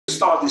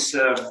start this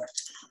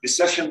this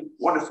session.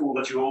 Wonderful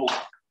that you all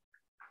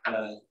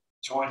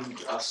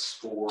joined us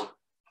for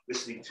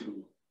listening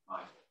to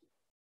my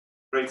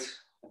great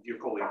and dear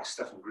colleague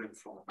Stephen Grimm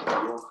from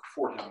New York,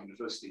 Vrije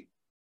University.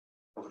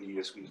 Over the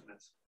years, we've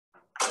met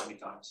many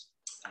times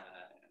and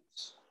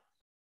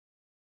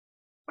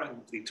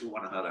friendly to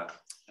one another,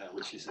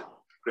 which is a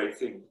great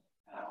thing.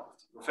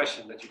 The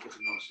profession that you get to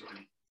know so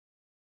many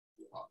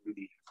are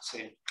really the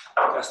same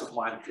cast of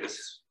mind as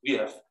we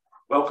have.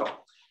 Welcome.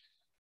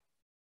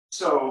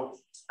 So,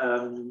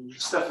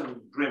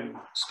 Stephen Grimm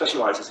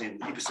specializes in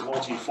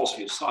epistemology,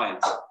 philosophy of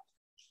science,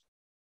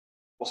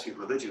 philosophy of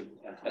religion,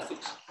 and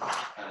ethics.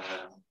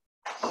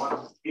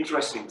 One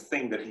interesting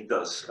thing that he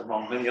does,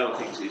 among many other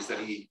things, is that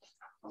I'm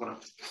going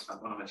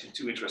to mention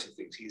two interesting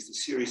things. He is the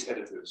series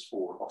editor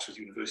for Oxford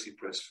University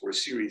Press for a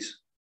series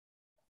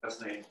that's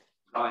named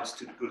Guides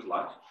to the Good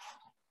Life.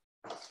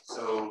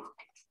 So,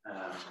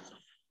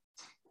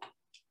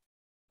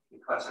 in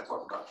class I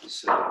talked about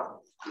this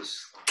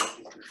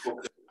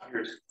book that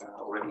appeared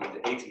already in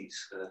the 80s,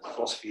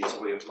 Philosophy as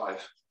a Way of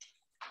Life.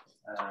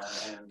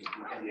 And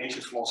the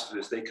ancient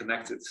philosophers, they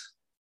connected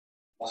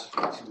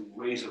philosophy to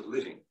ways of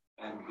living.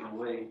 And in a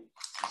way,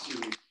 the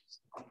series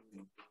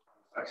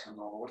action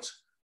on what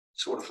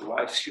sort of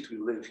life should we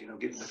live,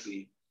 given that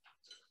we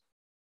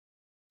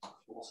are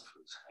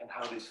philosophers, and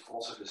how these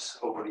philosophers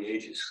over the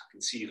ages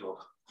conceive of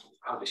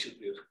how they should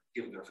live,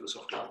 given their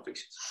philosophical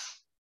convictions.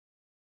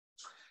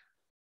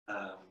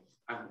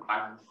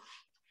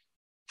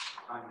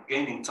 I'm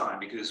gaining time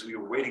because we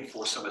were waiting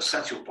for some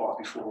essential part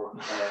before.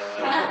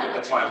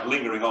 That's why I'm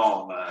lingering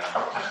on.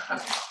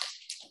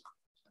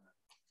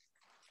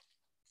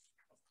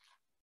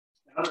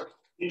 Another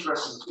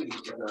interesting thing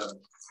is that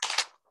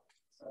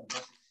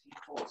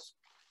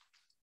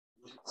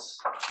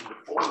in the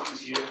fall of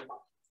this year,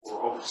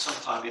 or over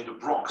sometime in the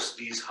Bronx,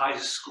 these high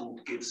school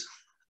kids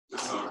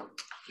this summer.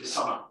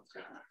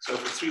 So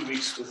for 3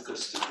 weeks with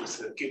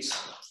the kids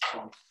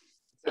from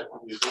 7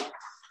 years old,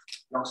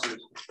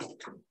 youngsters,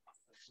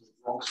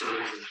 Bronx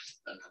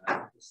and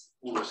the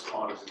poorest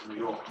part of New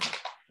York,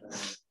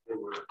 they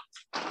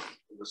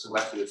were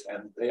selected,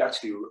 and they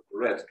actually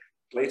read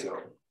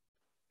Plato,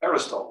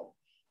 Aristotle,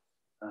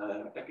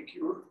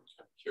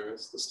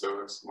 Epicurus, the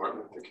Stoics,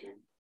 Martin Luther King,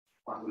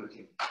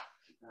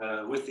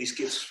 with these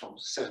kids from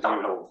 7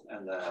 years old,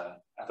 and I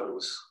thought it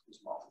was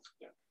marvelous.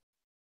 Yeah.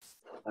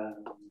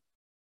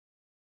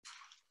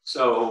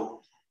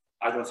 So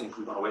I don't think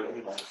we're going to wait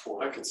any longer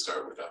for. I can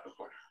start without the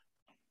pointer.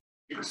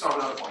 You can start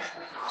without the pointer.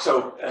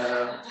 So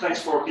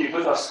thanks for being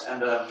with us,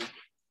 and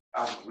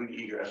I'm really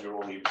eager, as you're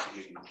all here, to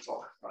hear you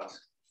talk about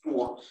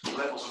 4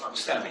 levels of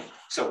understanding.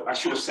 So I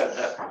should have said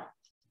that.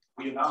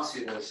 We announced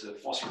it as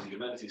Philosophy of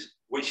Humanities,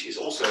 which is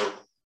also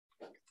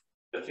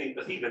the thing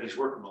that he's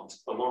working on,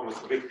 along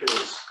with Rick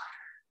Pillars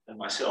and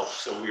myself.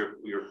 So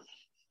we're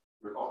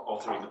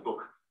authoring a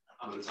book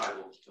under the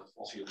title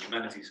Philosophy of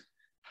Humanities,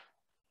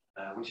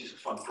 which is a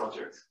fun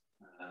project.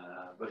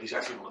 But he's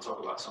actually going to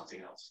talk about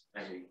something else,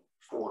 namely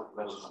 4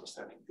 levels of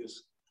understanding,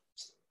 because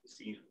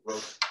Steve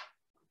wrote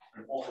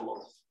an awful lot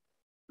of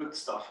good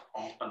stuff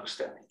on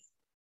understanding.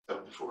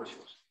 So the floor is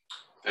yours.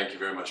 Thank you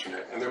very much,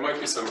 Renee. And there might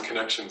be some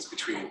connections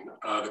between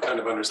the kind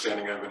of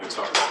understanding I'm going to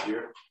talk about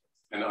here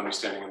and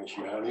understanding in the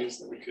humanities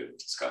that we could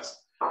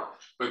discuss.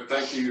 But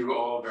thank you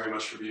all very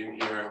much for being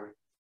here.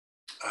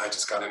 I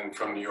just got in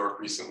from New York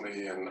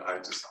recently, and I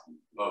just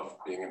love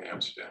being in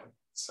Amsterdam.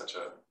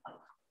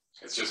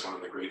 It's just one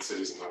of the great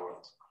cities in the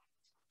world.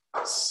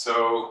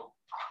 So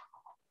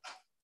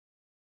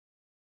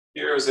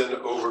here's an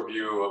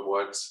overview of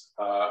what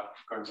I'm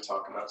going to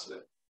talk about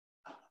today.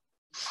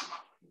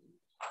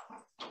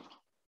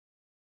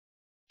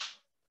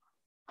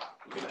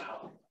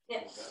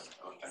 Yes.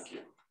 Oh, thank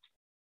you.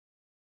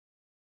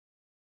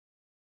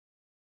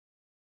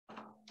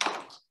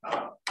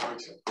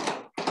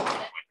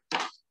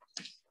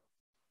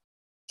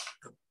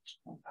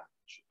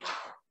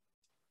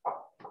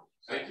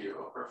 Thank you.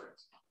 Oh, perfect.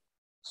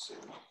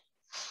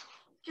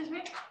 Excuse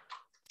me?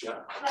 Yeah.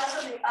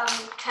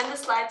 Can the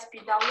slides be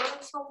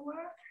downloaded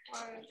somewhere?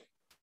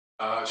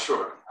 Or?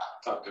 Sure.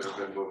 Dr.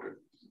 Ben Boger.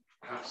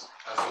 Perhaps.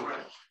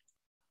 Right.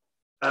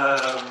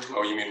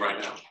 Oh, you mean right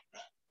now?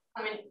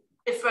 I mean,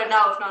 if right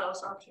now, if not,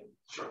 also after.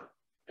 Sure.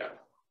 Yeah.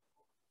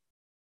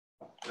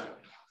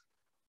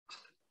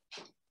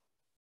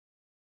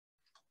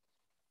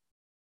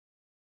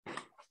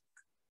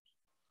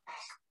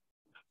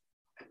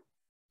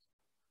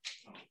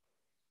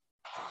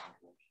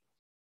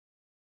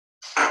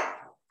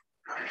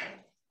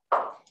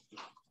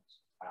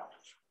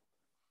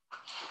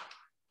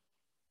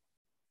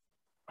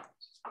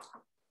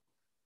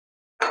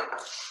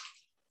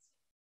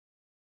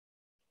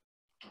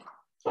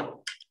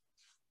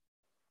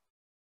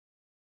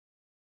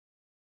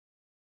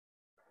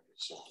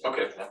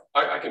 Okay,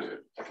 I can do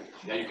it.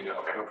 Yeah, you can do it.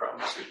 Okay, no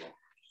problem.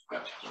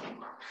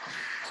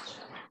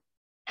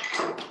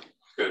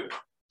 Good.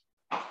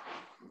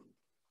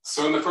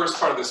 So in the first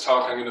part of this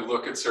talk, I'm going to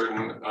look at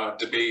certain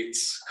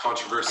debates,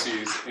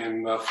 controversies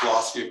in the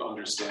philosophy of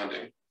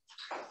understanding.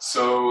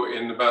 So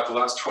in about the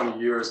last 20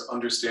 years,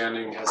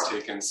 understanding has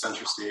taken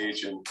center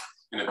stage in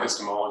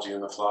epistemology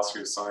and the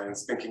philosophy of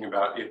science, thinking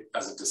about it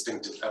as a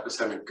distinctive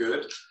epistemic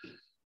good.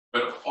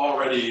 But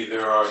already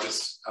there are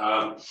just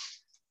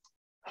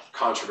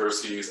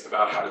controversies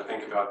about how to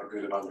think about the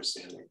good of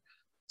understanding.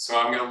 So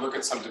I'm going to look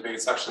at some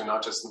debates, actually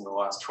not just in the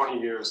last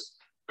 20 years,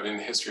 but in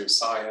the history of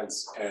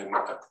science and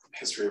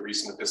history of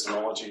recent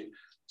epistemology,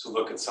 to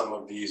look at some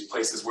of these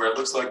places where it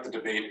looks like the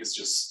debate is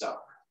just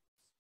stuck.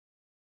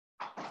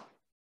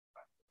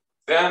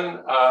 Then,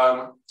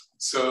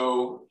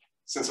 so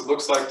since it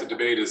looks like the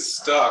debate is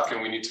stuck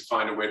and we need to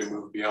find a way to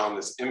move beyond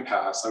this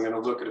impasse, I'm going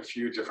to look at a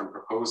few different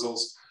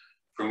proposals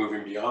for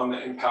moving beyond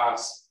the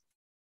impasse,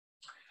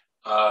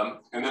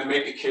 and then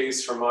make a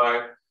case for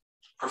my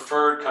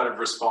preferred kind of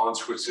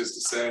response, which is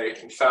to say,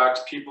 in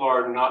fact, people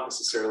are not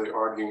necessarily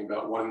arguing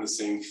about one and the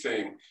same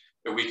thing,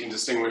 that we can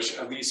distinguish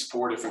at least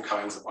 4 different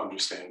kinds of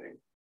understanding.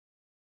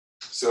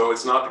 So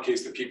it's not the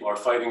case that people are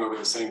fighting over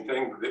the same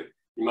thing, but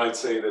you might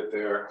say that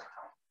they're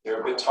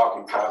a bit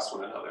talking past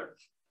one another.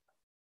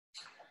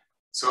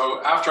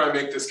 So after I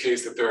make this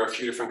case that there are a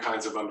few different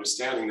kinds of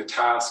understanding, the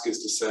task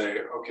is to say,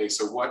 okay,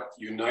 so what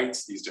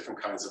unites these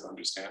different kinds of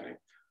understanding?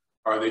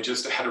 Are they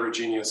just a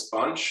heterogeneous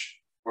bunch,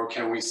 or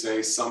can we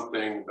say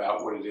something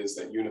about what it is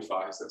that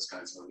unifies those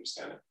kinds of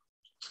understanding?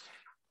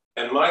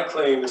 And my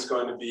claim is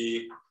going to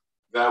be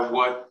that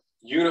what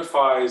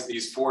unifies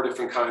these 4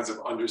 different kinds of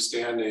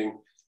understanding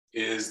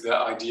is the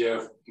idea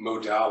of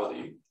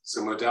modality.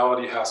 So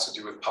modality has to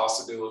do with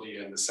possibility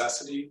and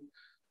necessity.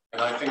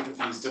 And I think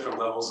that these different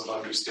levels of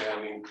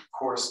understanding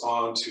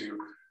correspond to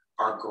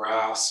our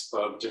grasp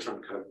of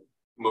different kind of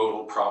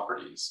modal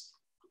properties.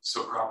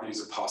 So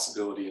properties of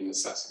possibility and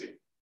necessity.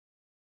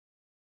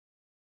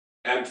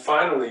 And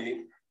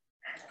finally,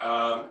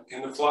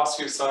 in the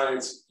philosophy of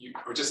science,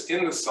 or just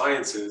in the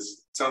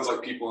sciences, it sounds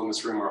like people in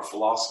this room are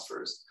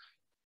philosophers,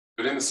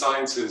 but in the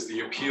sciences,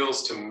 the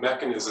appeals to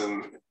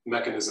mechanisms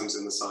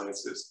in the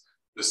sciences,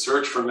 the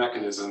search for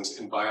mechanisms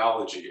in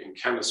biology, in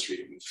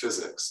chemistry, in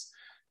physics,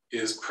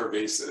 is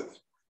pervasive.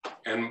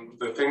 And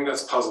the thing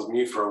that's puzzled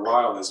me for a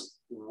while is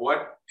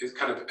what is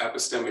kind of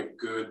epistemic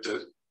good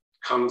that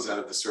comes out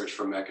of the search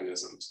for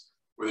mechanisms,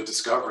 or the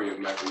discovery of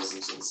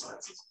mechanisms in the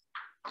sciences.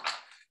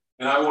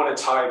 And I want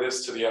to tie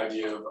this to the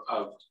idea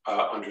of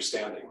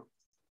understanding,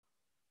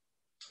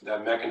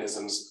 that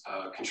mechanisms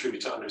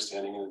contribute to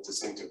understanding in a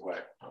distinctive way.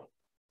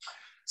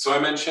 So I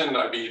mentioned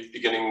I'd be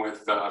beginning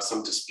with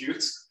some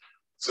disputes.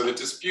 So the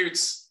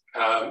disputes,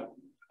 I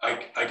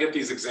get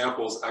these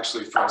examples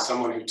actually from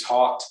someone who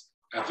taught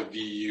at the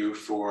VU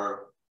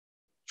for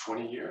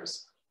 20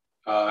 years,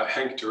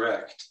 Henk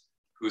Direct,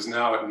 who's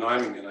now at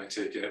Nijmegen, I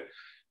take it.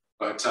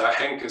 But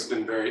Henk has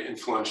been very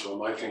influential in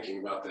my thinking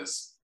about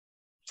this.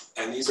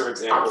 And these are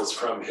examples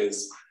from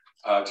his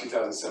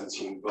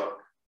 2017 book.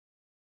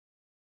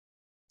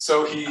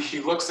 So he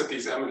looks at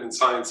these eminent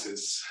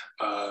sciences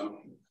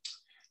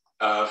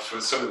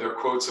for some of their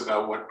quotes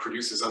about what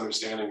produces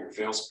understanding or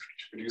fails to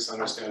produce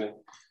understanding.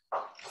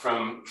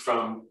 From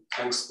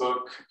Henk's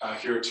book,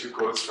 here are 2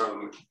 quotes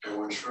from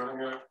Erwin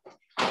Schrödinger,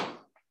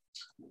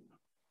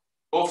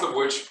 both of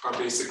which are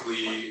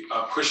basically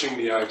pushing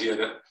the idea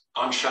that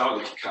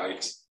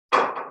Anschaulichkeit,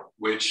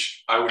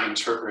 which I would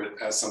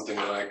interpret as something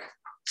like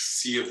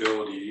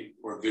seeability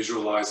or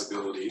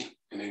visualizability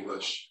in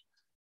English,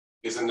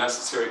 is a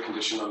necessary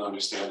condition on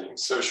understanding.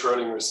 So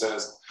Schrödinger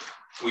says,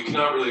 we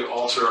cannot really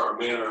alter our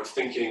manner of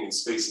thinking in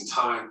space and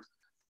time,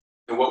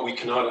 and what we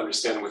cannot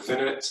understand within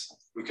it,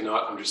 we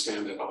cannot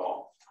understand at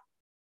all.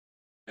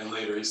 And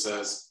later he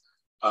says,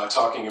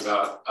 talking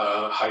about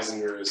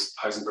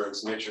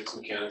Heisenberg's matrix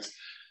mechanics,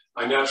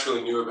 I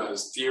naturally knew about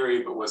his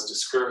theory, but was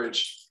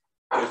discouraged,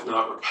 if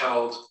not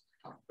repelled,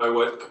 by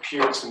what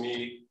appeared to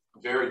me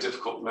very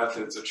difficult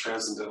methods of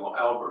transcendental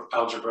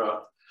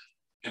algebra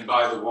and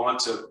by the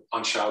want of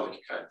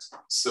Anschaulichkeit.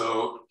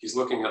 So he's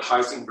looking at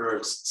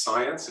Heisenberg's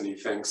science and he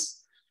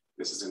thinks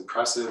this is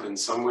impressive in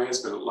some ways,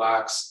 but it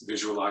lacks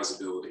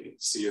visualizability,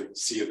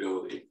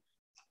 seeability.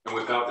 And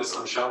without this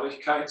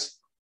Anschaulichkeit,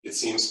 it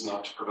seems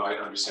not to provide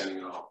understanding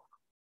at all.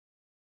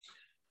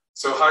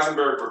 So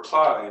Heisenberg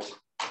replied,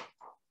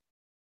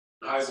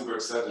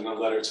 Heisenberg said in a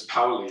letter to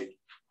Pauli,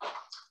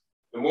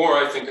 the more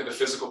I think of the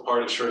physical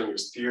part of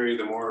Schrödinger's theory,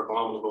 the more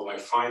abominable I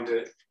find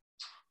it.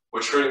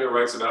 What Schrödinger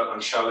writes about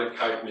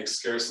Anschaulichkeit makes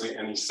scarcely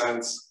any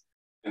sense.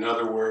 In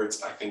other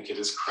words, I think it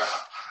is crap.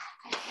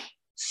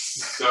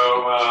 So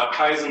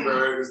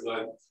Heisenberg is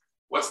like,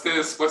 what's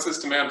this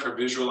demand for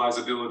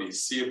visualizability,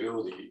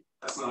 seeability?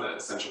 That's not an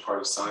essential part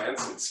of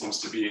science. It seems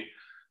to be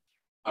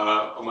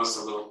almost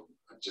a little,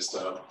 just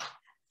a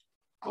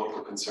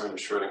local concern of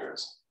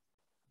Schrödinger's.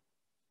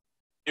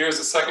 Here's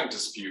a second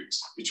dispute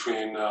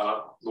between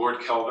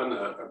Lord Kelvin,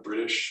 a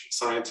British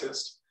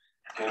scientist,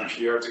 and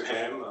Pierre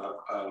Duhem,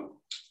 a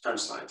French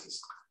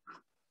scientist.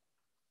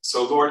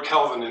 So Lord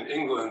Kelvin in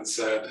England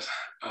said,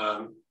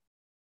 on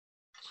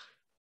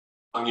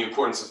the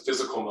importance of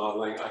physical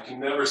modeling, I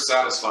can never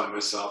satisfy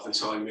myself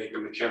until I make a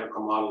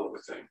mechanical model of a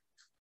thing.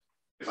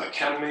 If I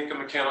can make a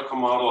mechanical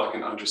model, I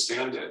can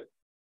understand it.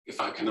 if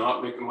I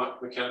cannot make a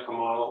mechanical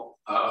model,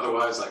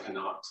 otherwise I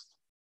cannot.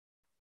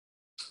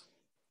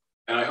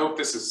 And I hope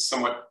this is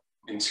somewhat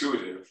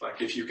intuitive.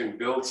 Like if you can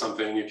build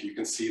something, if you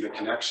can see the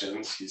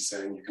connections, he's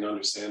saying you can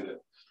understand it.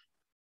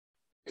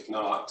 If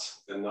not,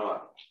 then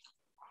not.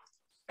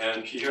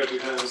 And Pierre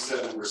Duhem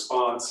said in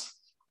response,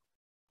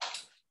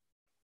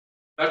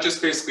 that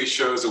just basically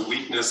shows a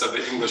weakness of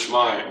the English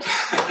mind,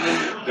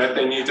 that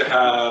they need to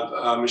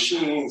have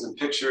machines and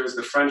pictures.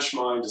 The French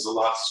mind is a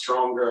lot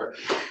stronger.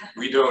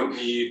 We don't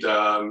need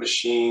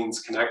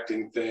machines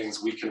connecting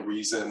things. We can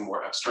reason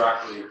more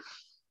abstractly,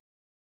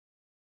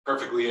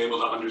 perfectly able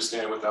to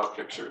understand without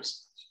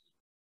pictures.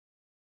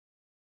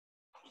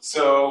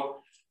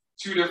 So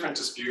 2 different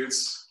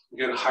disputes.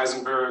 Again,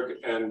 Heisenberg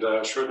and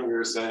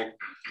Schrödinger saying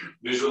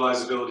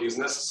visualizability is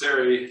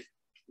necessary.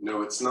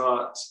 No, it's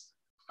not.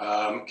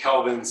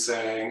 Kelvin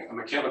saying a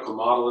mechanical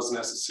model is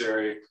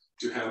necessary.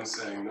 Duhem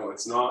saying no,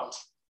 it's not.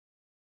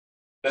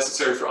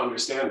 Necessary for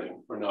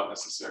understanding or not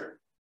necessary.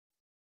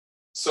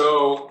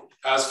 So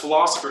as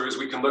philosophers,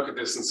 we can look at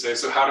this and say,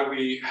 so how do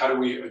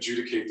we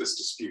adjudicate this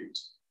dispute?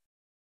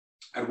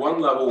 At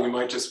one level, we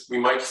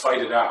might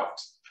fight it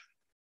out.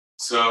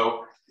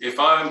 So if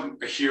I'm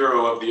a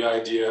hero of the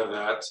idea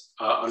that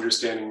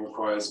understanding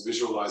requires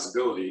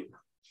visualizability,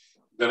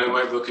 then I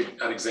might look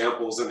at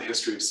examples in the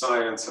history of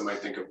science. I might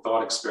think of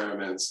thought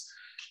experiments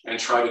and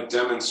try to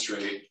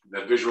demonstrate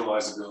that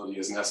visualizability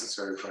is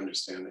necessary for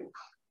understanding.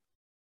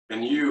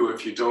 And you,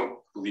 if you don't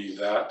believe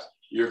that,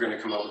 you're going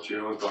to come up with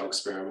your own thought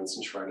experiments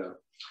and try to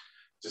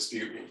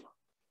dispute me.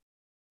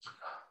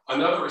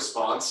 Another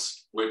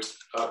response, which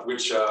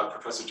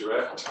Professor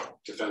Direct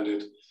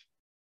defended,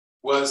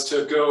 was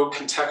to go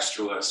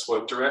contextualist.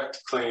 What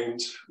Direct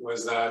claimed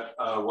was that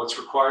what's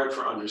required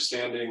for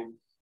understanding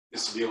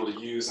is to be able to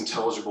use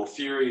intelligible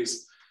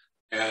theories.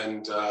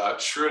 And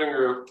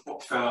Schrödinger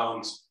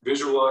found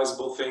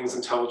visualizable things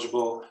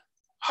intelligible.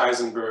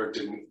 Heisenberg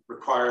didn't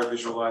require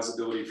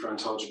visualizability for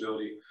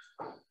intelligibility.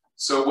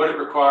 So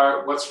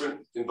what's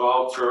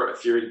involved for a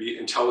theory to be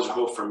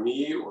intelligible for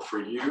me or for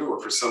you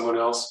or for someone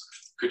else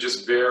could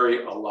just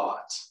vary a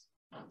lot.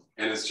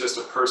 And it's just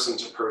a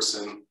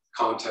person-to-person,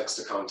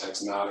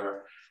 context-to-context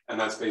matter. And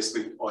that's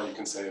basically all you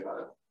can say about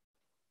it.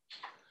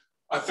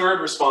 A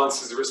third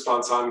response is the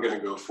response I'm going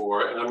to go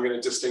for, and I'm going to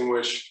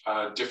distinguish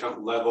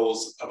different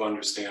levels of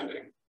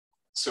understanding.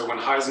 So when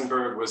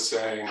Heisenberg was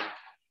saying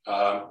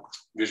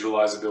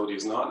visualizability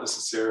is not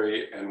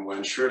necessary, and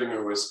when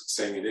Schrödinger was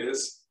saying it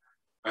is,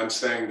 I'm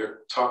saying they're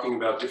talking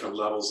about different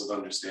levels of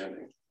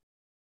understanding,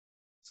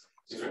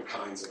 different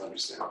kinds of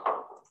understanding.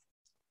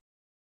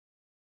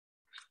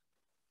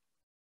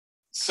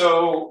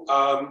 So,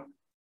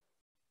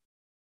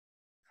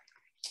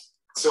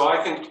 so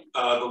I think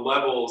the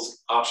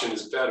levels option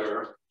is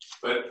better,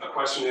 but a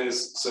question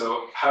is,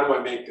 so how do I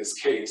make this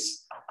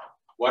case?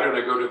 Why don't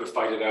I go to the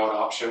fight it out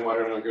option? Why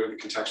don't I go to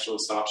the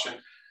contextualist option?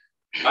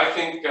 I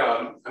think,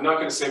 I'm not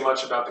going to say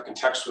much about the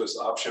contextualist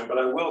option, but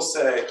I will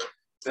say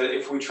that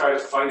if we try to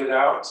fight it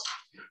out,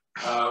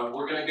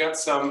 we're going to get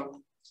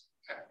some,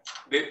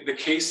 the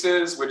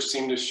cases which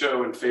seem to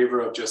show in favor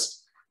of just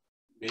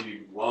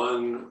maybe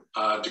one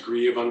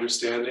degree of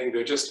understanding,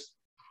 they're just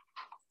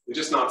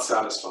not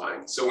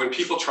satisfying. So when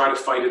people try to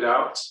fight it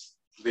out,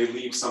 they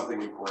leave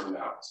something important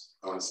out,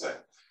 I want to say.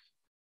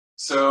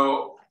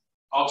 So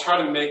I'll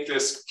try to make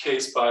this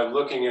case by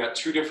looking at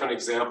 2 different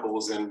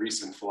examples in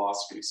recent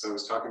philosophy. So I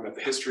was talking about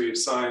the history of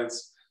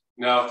science,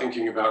 now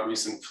thinking about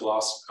recent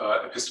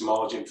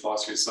epistemology and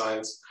philosophy of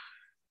science.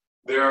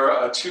 There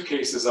are 2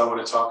 cases I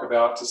want to talk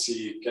about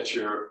to get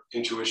your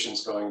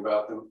intuitions going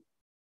about them.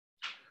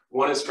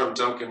 One is from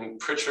Duncan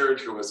Pritchard,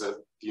 who was at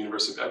the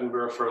University of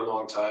Edinburgh for a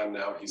long time.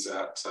 Now he's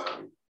at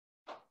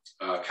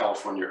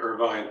California,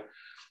 Irvine.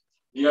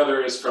 The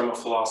other is from a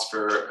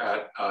philosopher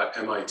at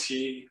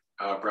MIT,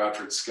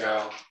 Bradford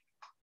Scal.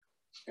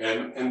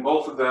 And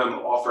both of them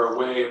offer a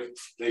way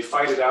they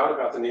fight it out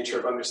about the nature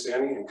of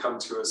understanding and come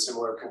to a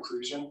similar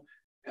conclusion.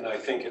 And I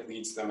think it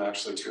leads them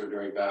actually to a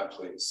very bad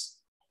place.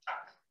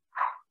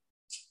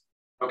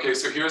 Okay,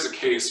 so here's a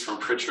case from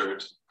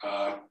Pritchard,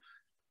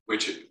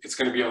 which it's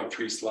going to be on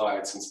 3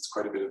 slides since it's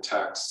quite a bit of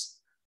text.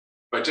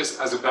 But just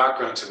as a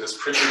background to this,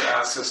 Pritchard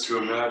asks us to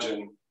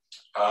imagine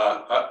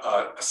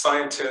a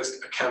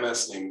scientist, a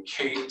chemist named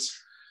Kate.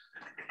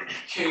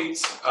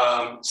 Kate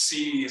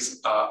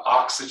sees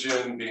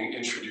oxygen being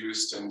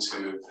introduced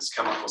into this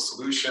chemical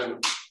solution,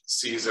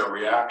 sees a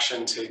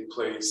reaction take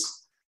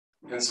place,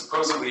 and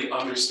supposedly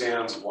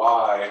understands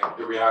why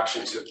the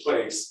reaction took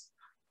place,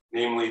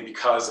 namely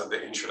because of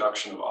the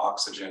introduction of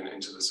oxygen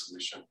into the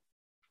solution.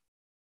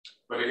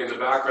 But again, the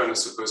background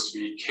is supposed to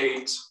be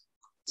Kate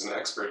is an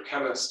expert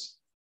chemist.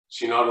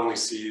 She not only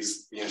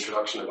sees the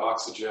introduction of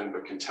oxygen,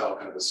 but can tell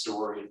kind of a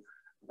story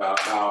about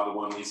how the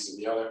one leads to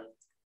the other.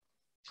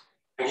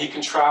 And he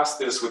contrasts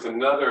this with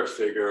another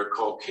figure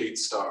called Kate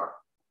Starr.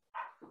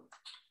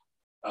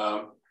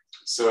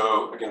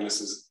 So again,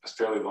 this is a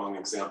fairly long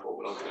example,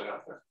 but I'll get it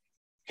out there.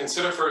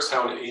 Consider first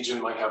how an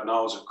agent might have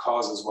knowledge of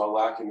causes while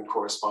lacking the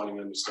corresponding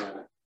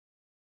understanding.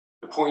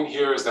 The point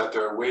here is that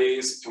there are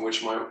ways in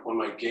which one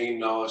might gain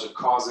knowledge of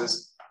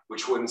causes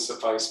which wouldn't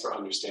suffice for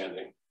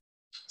understanding.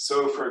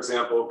 So, for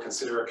example,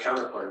 consider a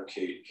counterpart of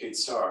Kate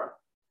Starr.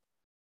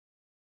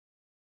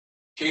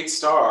 Kate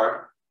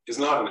Starr is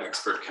not an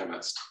expert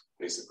chemist,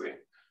 basically.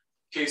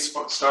 Kate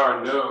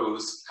Starr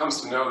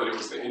comes to know that it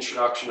was the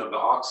introduction of the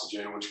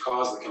oxygen which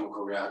caused the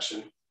chemical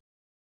reaction,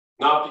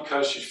 not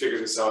because she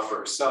figured this out for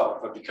herself,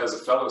 but because a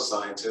fellow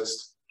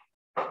scientist,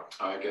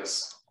 I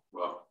guess,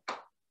 well,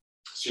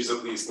 she's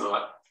at least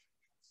not,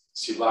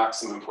 she lacks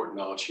some important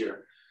knowledge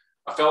here.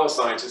 A fellow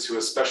scientist who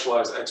has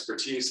specialized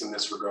expertise in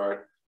this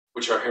regard,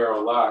 which our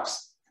hero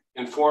lacks,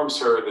 informs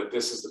her that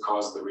this is the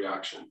cause of the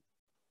reaction.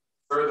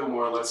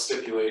 Furthermore, let's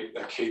stipulate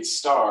that Kate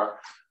Starr,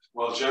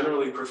 while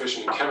generally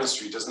proficient in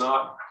chemistry, does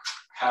not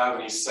have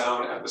any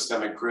sound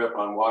epistemic grip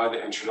on why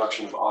the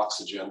introduction of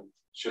oxygen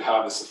should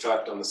have this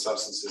effect on the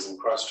substances in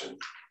question.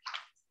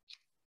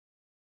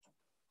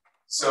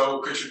 So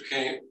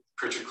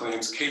Pritchard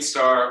claims Kate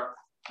Starr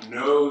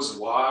knows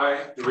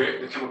why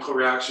the chemical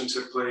reaction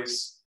took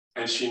place,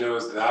 and she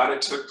knows that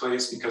it took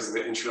place because of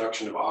the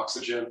introduction of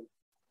oxygen.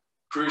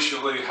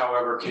 Crucially,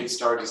 however, Kate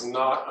Starr does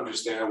not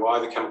understand why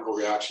the chemical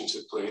reaction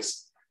took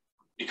place,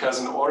 because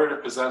in order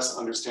to possess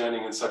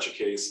understanding in such a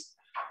case,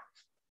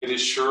 it is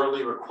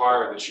surely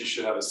required that she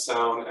should have a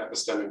sound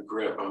epistemic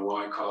grip on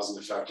why cause and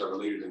effect are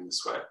related in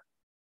this way.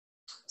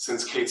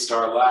 Since Kate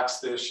Starr lacks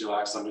this, she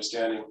lacks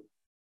understanding,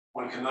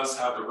 one can thus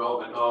have the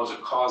relevant knowledge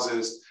of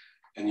causes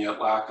and yet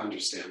lack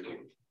understanding.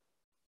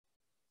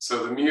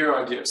 So the mere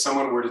idea, if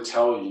someone were to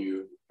tell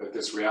you that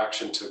this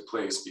reaction took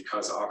place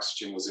because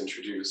oxygen was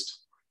introduced,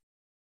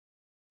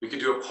 we could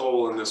do a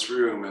poll in this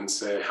room and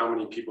say how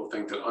many people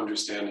think that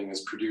understanding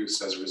is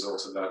produced as a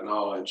result of that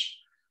knowledge.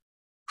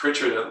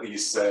 Pritchard at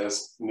least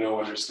says no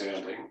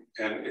understanding,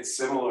 and it's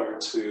similar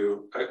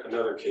to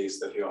another case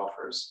that he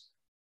offers.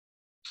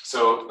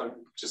 So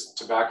just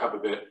to back up a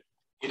bit,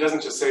 he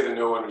doesn't just say that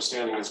no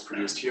understanding is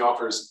produced, he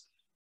offers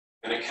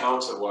an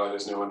account of why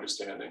there's no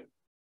understanding.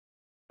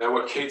 Now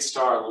what Kate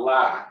Starr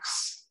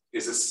lacks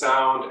is a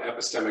sound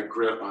epistemic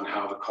grip on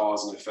how the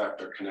cause and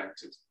effect are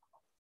connected.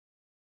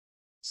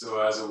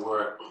 So as it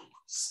were,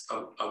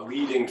 a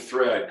leading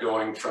thread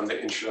going from the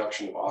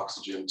introduction of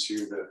oxygen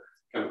to the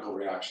chemical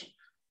reaction.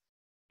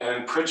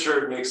 And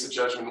Pritchard makes a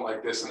judgment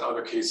like this in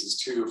other cases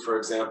too. For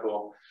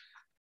example,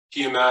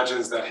 he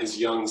imagines that his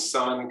young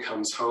son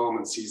comes home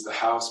and sees the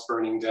house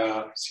burning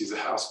down, sees a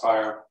house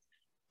fire.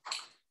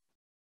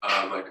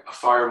 Like a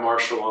fire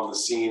marshal on the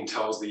scene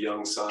tells the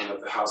young son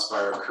that the house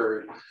fire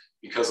occurred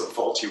because of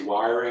faulty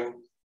wiring.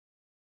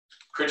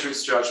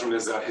 Pritchard's judgment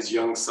is that his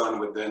young son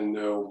would then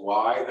know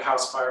why the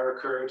house fire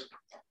occurred,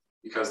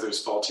 because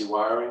there's faulty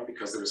wiring,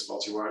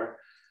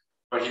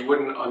 but he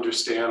wouldn't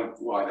understand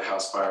why the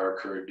house fire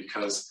occurred,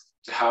 because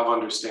to have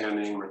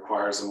understanding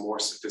requires a more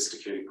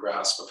sophisticated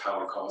grasp of how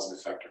the cause and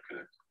effect are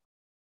connected.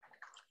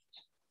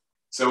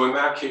 So in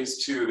that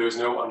case too, there's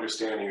no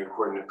understanding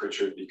according to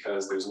Pritchard,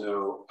 because there's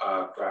no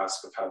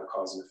grasp of how the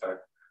cause and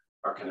effect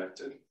are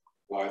connected,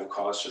 why the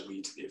cause should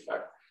lead to the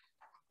effect.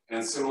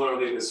 And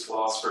similarly, this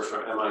philosopher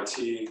from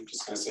MIT, I'm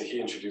just going to say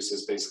he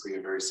introduces basically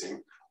a very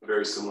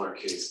similar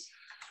case.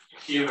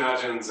 He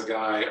imagines a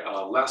guy,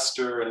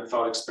 Lester, in a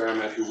thought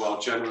experiment, who, while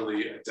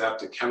generally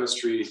adept at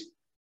chemistry,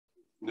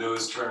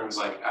 knows terms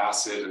like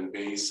acid and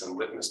base and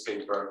litmus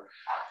paper,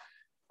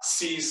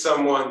 sees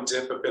someone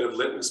dip a bit of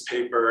litmus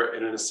paper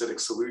in an acidic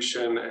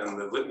solution and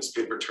the litmus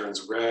paper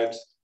turns red.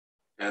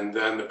 And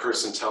then the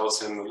person tells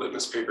him the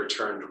litmus paper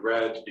turned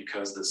red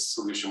because the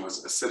solution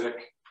was acidic.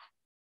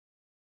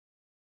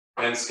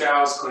 And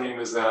Skow's claim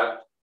is that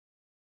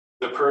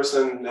the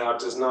person now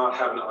does not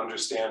have an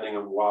understanding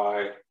of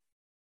why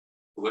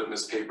the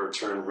litmus paper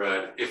turned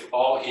red, if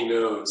all he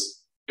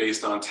knows,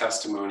 based on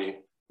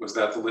testimony, was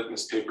that the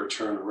litmus paper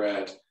turned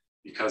red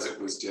because it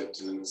was dipped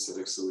in an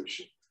acidic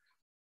solution.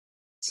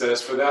 It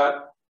says for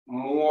that,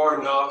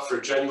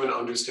 for genuine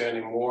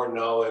understanding, more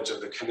knowledge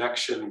of the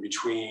connection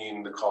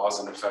between the cause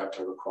and effect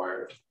are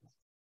required.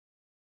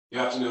 You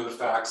have to know the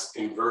facts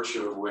in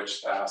virtue of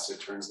which the acid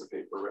turns the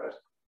paper red.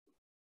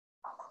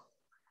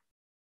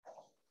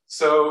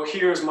 So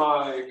here's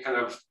my kind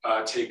of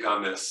take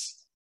on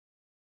this.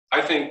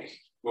 I think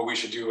what we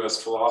should do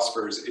as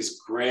philosophers is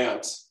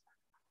grant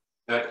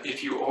that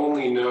if you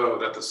only know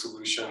that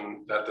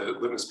the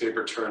litmus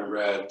paper turned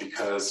red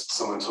because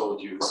someone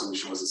told you the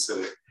solution was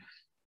acidic,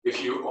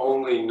 if you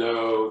only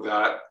know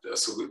that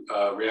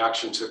a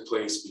reaction took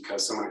place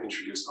because someone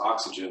introduced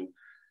oxygen,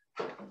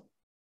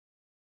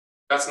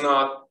 that's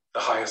not the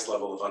highest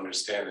level of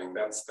understanding.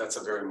 That's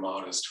a very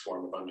modest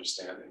form of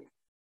understanding.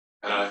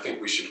 And I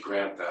think we should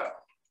grant that.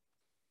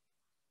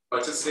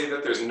 But to say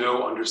that there's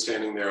no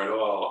understanding there at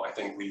all, I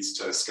think leads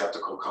to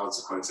skeptical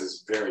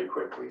consequences very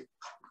quickly.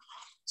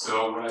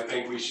 So what I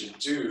think we should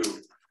do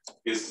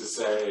is to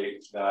say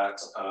that,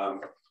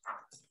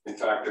 in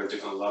fact, there are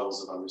different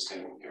levels of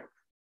understanding here.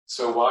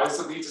 So why does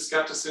it lead to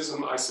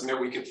skepticism? I submit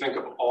we could think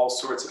of all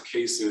sorts of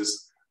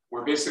cases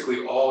where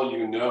basically all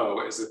you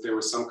know is that there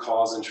was some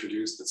cause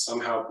introduced that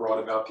somehow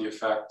brought about the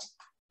effect,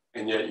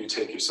 and yet you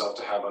take yourself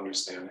to have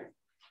understanding.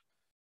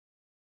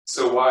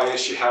 So why is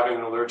she having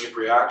an allergic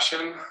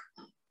reaction?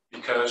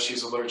 Because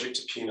she's allergic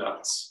to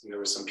peanuts. There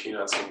were some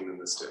peanuts hidden in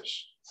this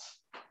dish.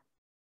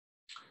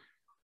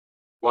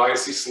 Why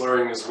is he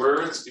slurring his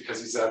words? Because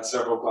he's had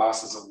several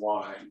glasses of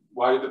wine.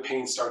 Why did the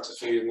paint start to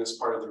fade in this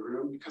part of the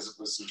room? Because it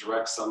was in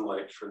direct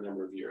sunlight for a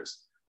number of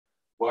years.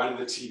 Why did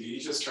the TV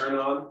just turn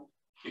on?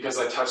 Because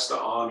I touched the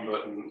on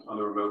button on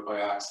the remote by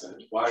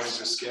accident. Why does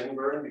her skin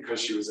burn? Because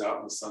she was out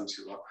in the sun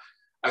too long.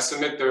 I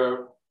submit there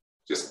are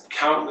just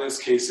countless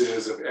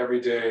cases of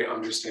everyday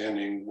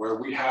understanding where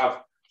we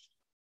have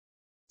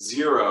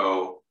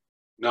zero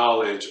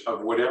knowledge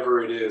of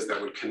whatever it is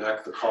that would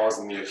connect the cause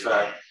and the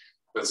effect,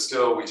 but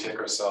still we take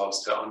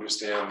ourselves to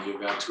understand the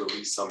event to at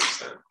least some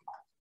extent.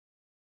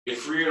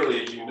 If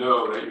really you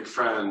know that your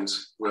friend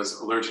was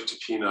allergic to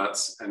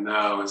peanuts and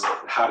now has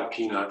had a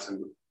peanut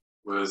and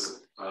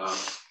was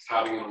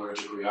having an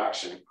allergic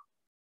reaction,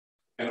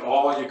 and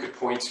all you could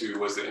point to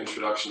was the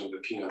introduction of the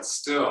peanuts,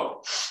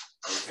 still,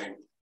 I think,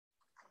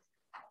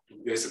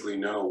 you basically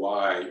know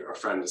why your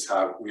friend is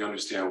having, we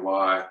understand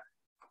why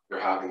they're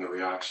having the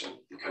reaction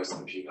because of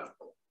the peanut.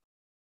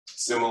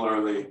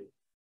 Similarly,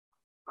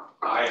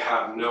 I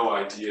have no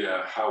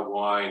idea how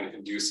wine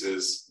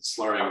induces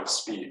slurring of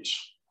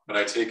speech, but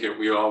I take it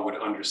we all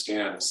would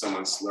understand if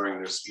someone's slurring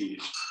their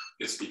speech,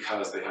 it's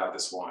because they have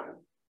this wine.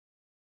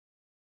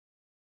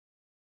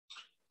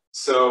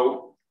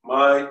 So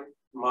my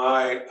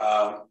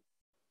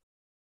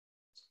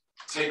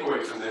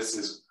takeaway from this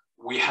is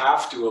we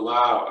have to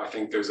allow, I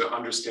think there's an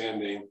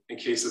understanding in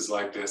cases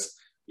like this,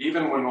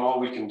 even when all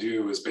we can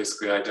do is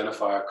basically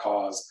identify a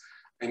cause,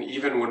 and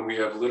even when we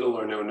have little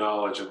or no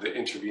knowledge of the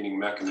intervening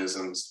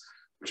mechanisms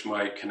which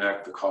might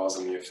connect the cause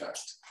and the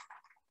effect.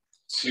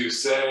 To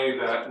say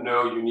that,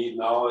 no, you need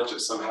knowledge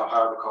of somehow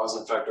how the cause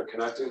and effect are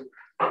connected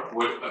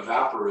would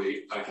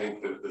evaporate, I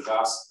think,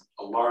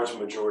 a large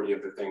majority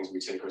of the things we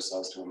take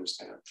ourselves to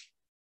understand.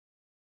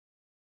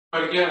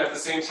 But again, at the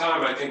same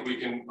time, I think we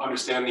can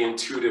understand the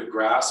intuitive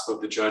grasp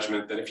of the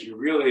judgment that if you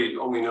really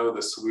only know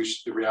the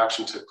solution, the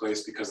reaction took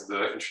place because of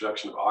the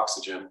introduction of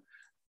oxygen,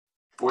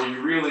 or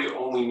you really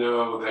only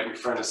know that your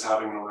friend is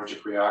having an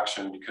allergic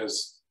reaction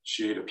because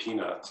she ate a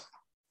peanut,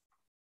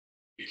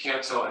 you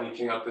can't tell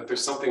anything else, that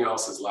there's something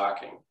else is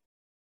lacking.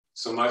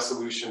 So my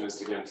solution is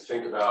to, again,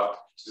 think about,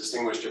 to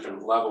distinguish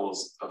different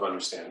levels of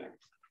understanding.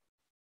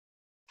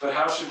 But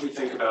how should we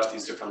think about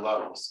these different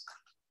levels?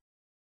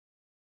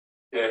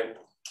 Okay.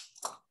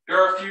 There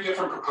are a few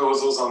different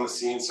proposals on the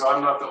scene, so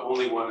I'm not the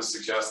only one to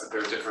suggest that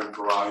there are different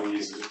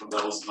varieties or different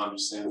levels of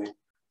understanding.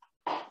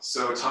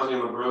 So Tanya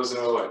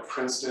Lombroso at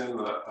Princeton,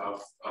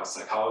 a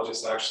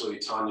psychologist, actually,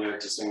 Tanya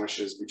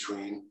distinguishes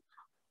between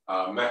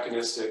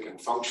mechanistic and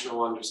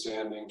functional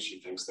understanding. She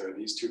thinks there are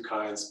these two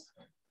kinds.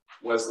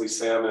 Wesley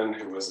Salmon,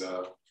 who was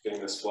a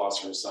famous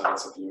philosopher of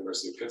science at the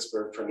University of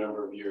Pittsburgh for a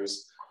number of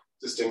years,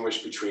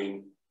 distinguished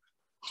between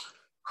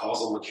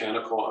causal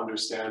mechanical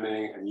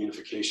understanding and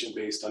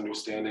unification-based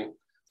understanding.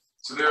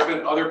 So there have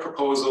been other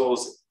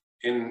proposals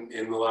in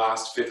the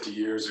last 50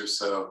 years or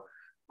so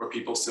where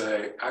people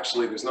say,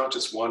 actually, there's not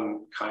just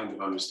one kind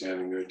of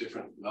understanding, there are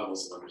different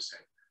levels of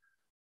understanding.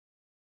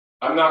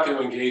 I'm not going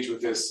to engage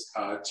with this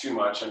too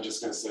much. I'm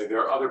just going to say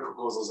there are other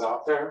proposals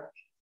out there.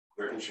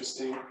 They're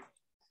interesting.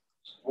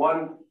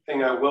 One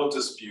thing I will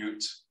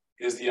dispute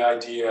is the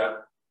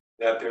idea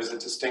that there's a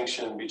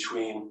distinction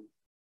between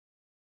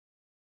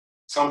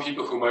some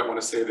people who might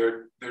want to say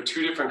there are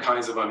two different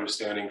kinds of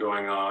understanding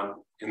going on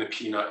in the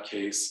peanut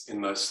case, in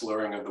the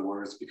slurring of the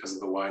words because of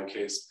the wine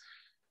case.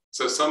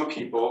 So some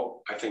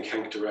people, I think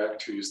Henk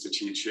Direct, who used to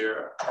teach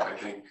here, I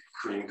think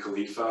Kareem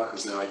Khalifa,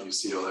 who's now at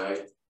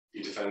UCLA,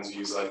 he defends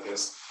views like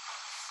this,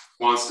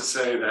 wants to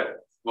say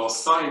that, well,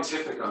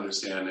 scientific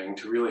understanding,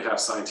 to really have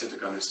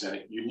scientific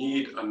understanding, you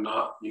need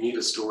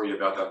a story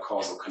about that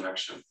causal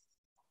connection.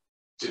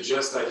 To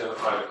just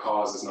identify the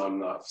cause is not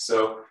enough.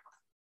 So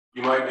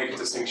you might make a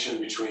distinction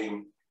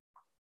between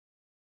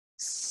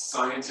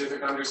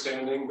scientific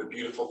understanding, the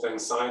beautiful thing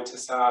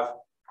scientists have,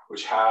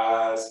 which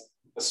has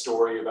a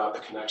story about the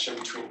connection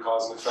between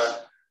cause and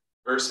effect,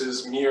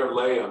 versus mere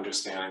lay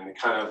understanding, the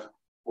kind of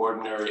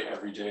ordinary,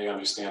 everyday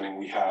understanding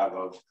we have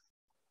of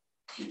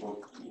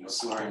people,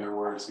 slurring their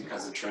words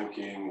because of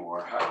drinking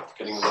or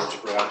getting an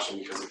allergic reaction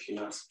because of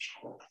peanuts.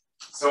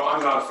 So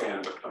I'm not a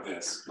fan of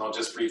this, and I'll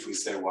just briefly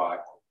say why.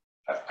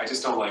 I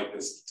just don't like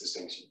this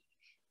distinction.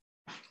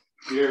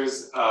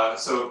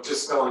 So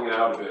just spelling it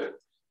out a bit,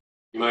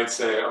 you might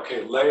say,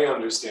 okay, lay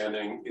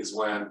understanding is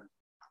when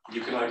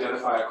you can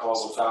identify a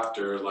causal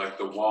factor like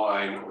the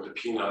wine or the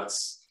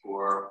peanuts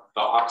or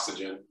the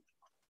oxygen.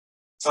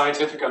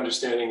 Scientific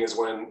understanding is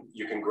when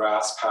you can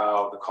grasp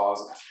how the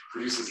cause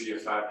produces the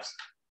effect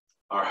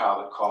or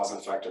how the cause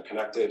and effect are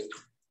connected.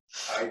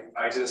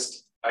 I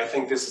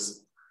think this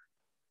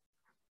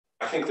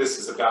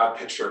is a bad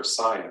picture of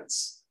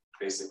science,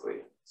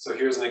 basically. So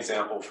here's an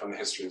example from the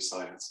history of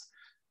science.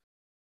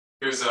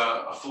 Here's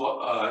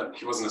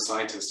he wasn't a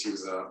scientist, he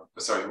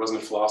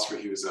wasn't a philosopher,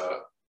 he was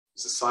a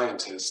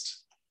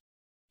scientist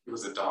he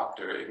was a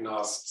doctor,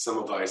 Ignaz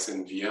Semmelweis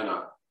in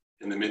Vienna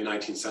in the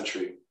mid-19th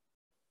century.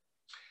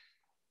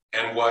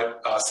 And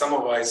what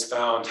Semmelweis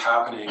found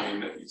happening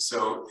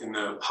in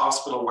the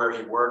hospital where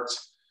he worked,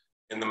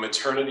 in the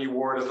maternity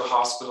ward of the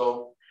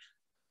hospital,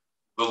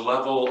 the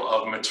level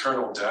of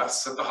maternal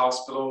deaths at the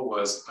hospital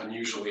was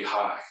unusually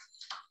high.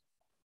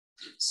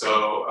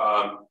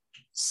 So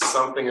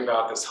something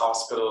about this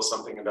hospital,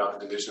 something about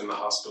the division in the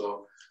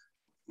hospital,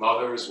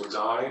 mothers were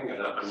dying at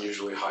an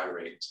unusually high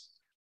rate.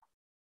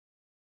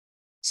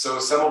 So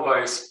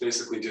Semmelweis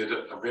basically did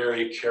a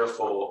very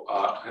careful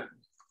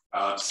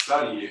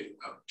study,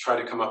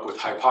 tried to come up with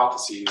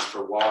hypotheses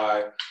for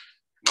why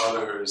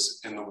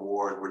mothers in the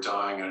ward were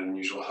dying at an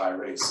unusual high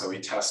rate. So he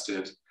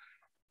tested,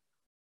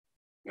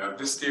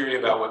 this theory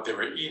about what they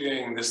were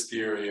eating, this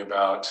theory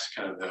about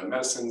kind of the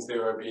medicines they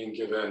were being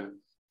given.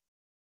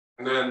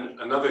 And then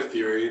another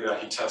theory that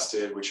he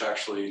tested, which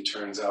actually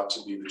turns out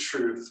to be the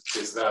truth,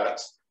 is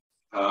that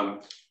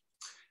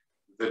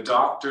the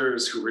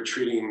doctors who were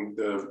treating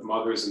the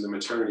mothers in the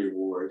maternity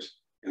ward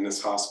in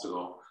this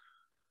hospital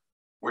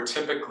were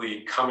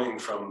typically coming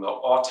from the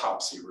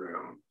autopsy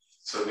room.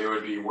 So they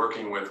would be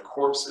working with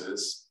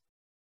corpses,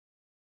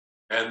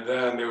 and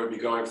then they would be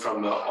going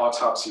from the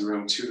autopsy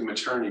room to the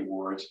maternity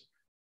ward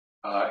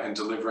and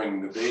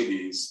delivering the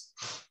babies.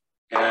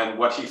 And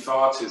what he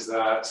thought is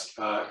that,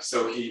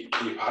 so he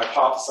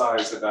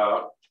hypothesized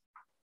about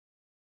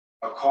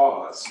a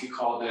cause. He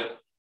called it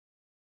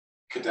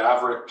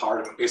cadaveric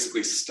part,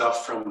 basically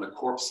stuff from the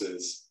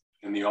corpses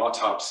in the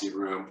autopsy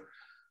room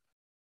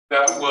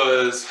that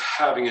was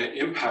having an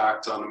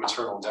impact on the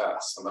maternal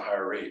deaths, on the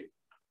higher rate.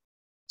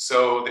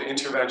 So the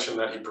intervention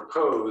that he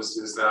proposed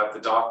is that the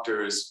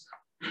doctors,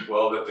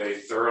 that they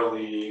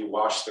thoroughly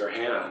wash their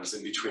hands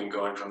in between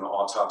going from the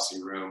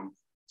autopsy room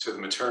to the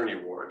maternity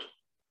ward.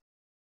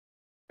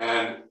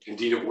 And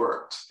indeed it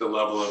worked. The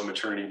level of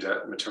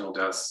maternal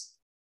deaths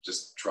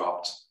just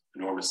dropped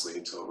enormously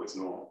until it was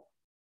normal.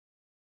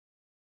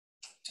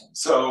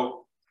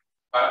 So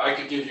I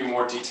could give you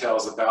more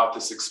details about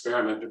this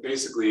experiment, but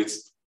basically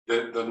it's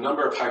the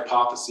number of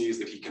hypotheses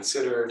that he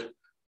considered,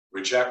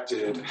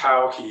 rejected,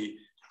 how he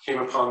came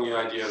upon the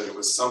idea that it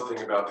was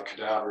something about the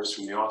cadavers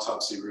from the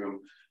autopsy room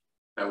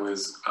that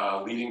was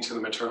leading to the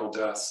maternal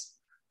deaths.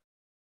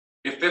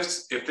 If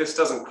this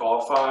doesn't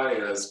qualify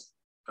as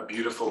a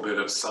beautiful bit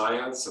of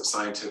science, of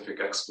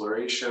scientific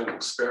exploration,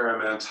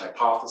 experiment,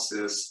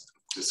 hypothesis,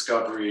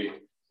 discovery,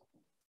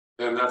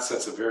 then that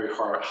sets a very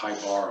high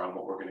bar on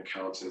what we're going to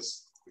count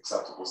as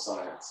acceptable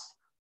science.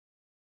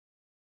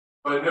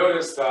 But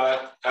notice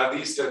that, at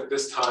least at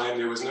this time,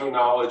 there was no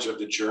knowledge of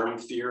the germ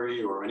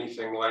theory or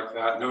anything like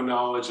that, no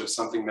knowledge of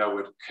something that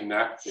would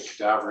connect the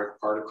cadaveric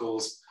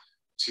particles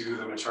to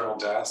the maternal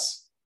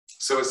deaths.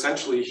 So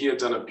essentially, he had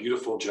done a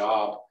beautiful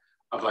job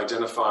of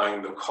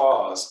identifying the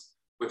cause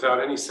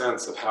without any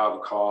sense of how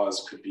the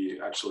cause could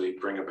actually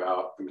bring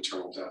about the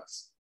maternal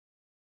deaths.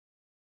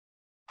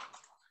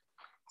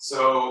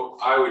 So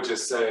I would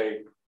just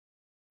say,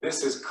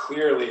 this is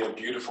clearly a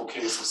beautiful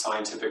case of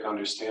scientific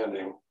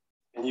understanding.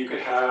 And you could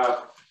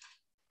have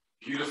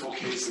beautiful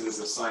cases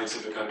of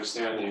scientific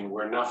understanding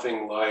where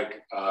nothing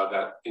like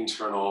that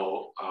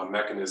internal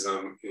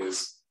mechanism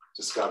is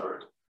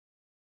discovered.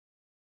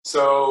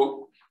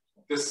 So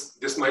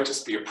this might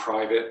just be a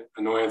private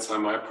annoyance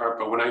on my part,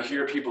 but when I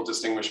hear people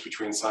distinguish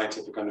between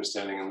scientific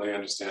understanding and lay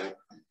understanding,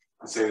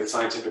 and say that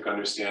scientific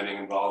understanding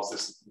involves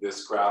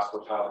this grasp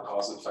of how the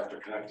cause and effect are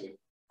connected,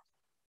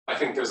 I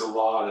think there's a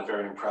lot of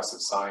very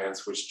impressive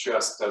science which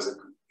just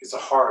it's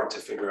hard to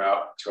figure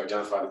out, to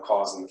identify the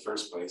cause in the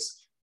first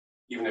place,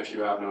 even if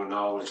you have no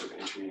knowledge of the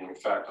intervening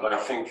effect. But I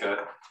think that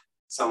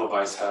some of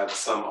us had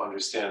some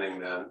understanding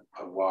then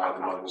of why the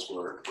mothers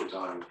were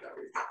dying that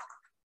way.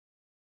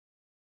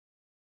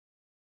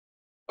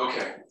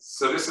 Okay,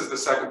 so this is the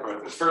second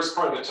part. The first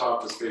part of the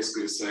talk was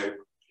basically to say,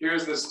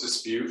 here's this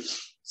dispute.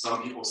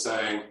 Some people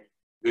saying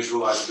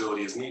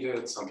visualizability is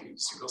needed. Some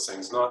people saying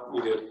it's not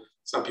needed.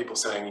 Some people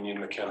saying you need a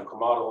mechanical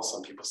model.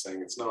 Some people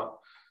saying it's not.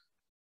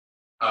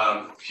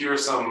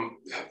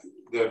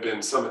 There have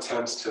been some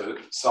attempts to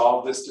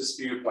solve this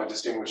dispute by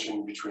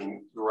distinguishing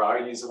between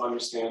varieties of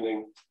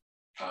understanding,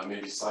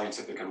 maybe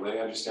scientific and lay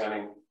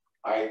understanding.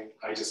 I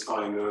just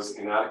find those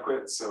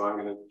inadequate, so I'm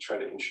going to try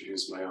to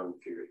introduce my own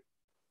theory.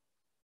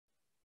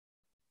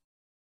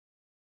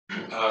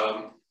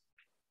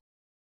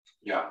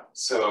 Yeah,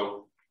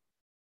 so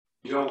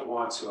you don't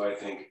want to, I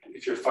think,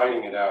 if you're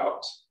fighting it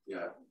out,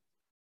 yeah,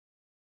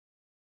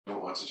 you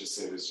don't want to just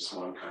say there's just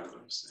one kind of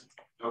understanding.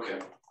 Okay,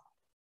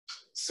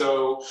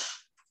 so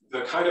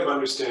the kind of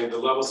understanding, the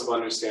levels of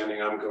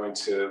understanding I'm going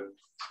to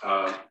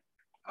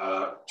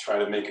try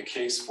to make a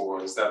case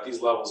for is that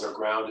these levels are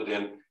grounded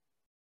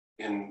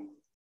in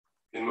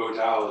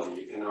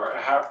modality, in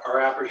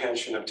our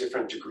apprehension of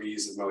different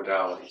degrees of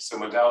modality. So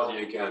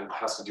modality, again,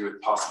 has to do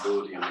with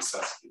possibility and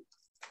necessity.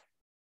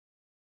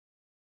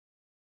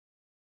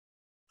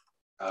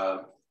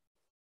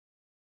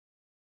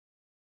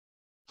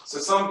 So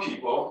some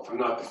people, I'm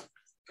not,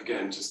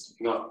 again, just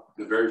not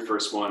the very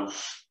first one.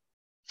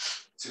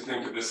 to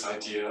think of this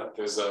idea.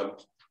 There's a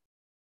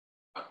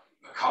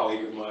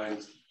colleague of mine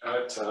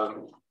at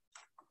the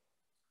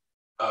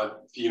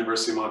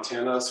University of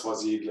Montana,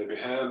 Swazid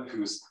Lebehem,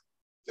 who's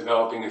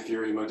developing a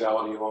theory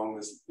modality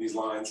along these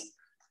lines.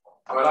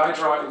 But I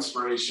draw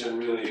inspiration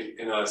really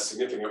in a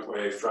significant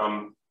way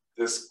from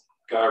this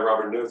guy,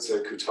 Robert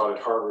Nozick, who taught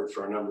at Harvard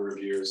for a number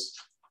of years.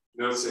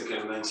 Nozick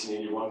in a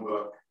 1981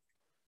 book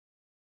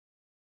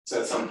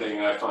said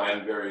something I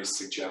find very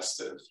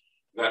suggestive,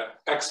 that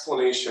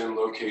explanation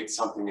locates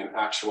something in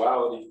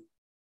actuality,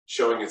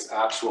 showing its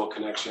actual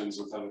connections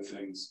with other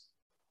things,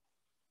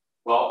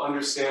 while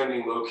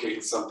understanding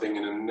locates something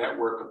in a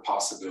network of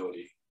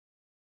possibility.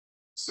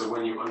 So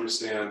when you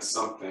understand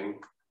something,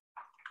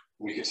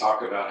 we could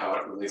talk about how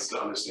it relates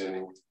to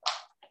understanding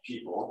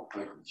people,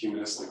 like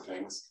humanistic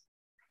things,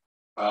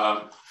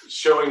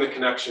 showing the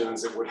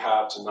connections it would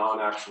have to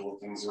non-actual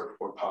things or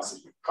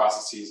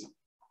processes.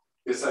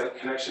 This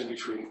connection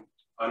between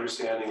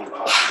understanding and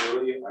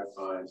possibility, I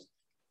find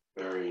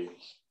very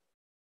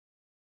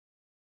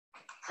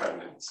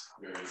pregnant,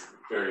 very,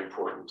 very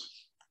important.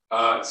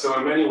 So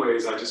in many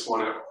ways, I just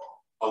want to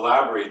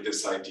elaborate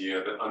this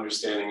idea that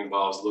understanding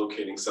involves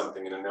locating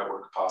something in a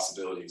network of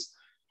possibilities.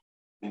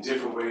 In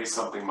different ways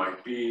something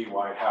might be,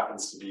 why it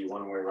happens to be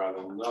one way rather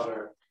than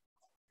another,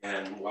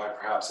 and why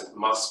perhaps it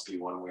must be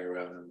one way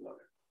rather than another.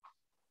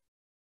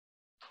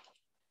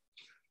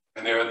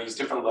 And there are these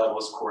different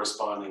levels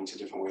corresponding to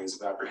different ways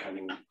of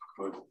apprehending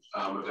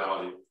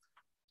modality.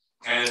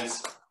 And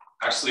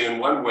actually, in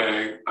one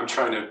way, I'm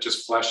trying to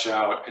just flesh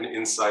out an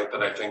insight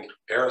that I think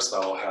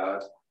Aristotle had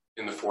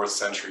in the 4th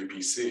century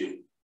BC,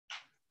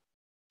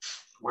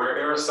 where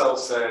Aristotle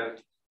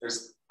said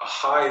there's a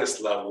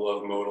highest level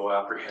of modal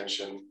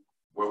apprehension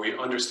where we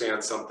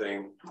understand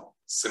something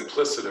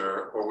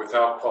simpliciter or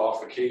without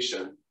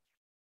qualification.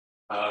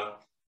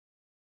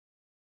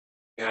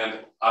 And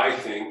I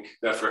think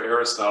that for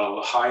Aristotle,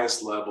 the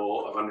highest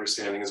level of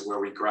understanding is where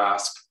we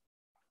grasp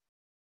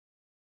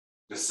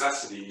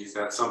necessities,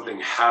 that something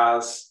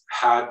has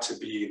had to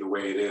be the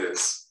way it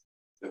is,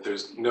 that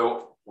there's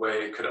no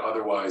way it could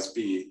otherwise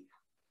be.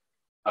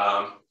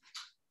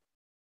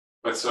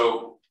 But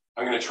so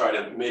I'm going to try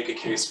to make a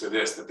case for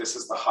this, that this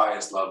is the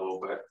highest level,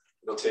 but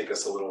it'll take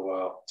us a little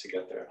while to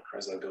get there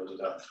as I build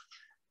it up.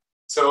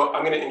 So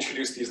I'm going to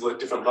introduce these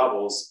different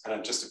levels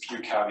and just a few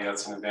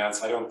caveats in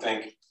advance. I don't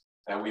think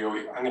that I'm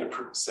going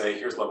to say,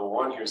 here's level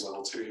 1, here's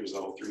level 2, here's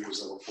level 3,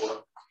 here's level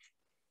 4.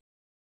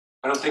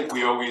 I don't think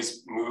we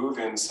always move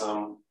in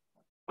some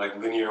like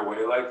linear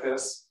way like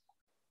this.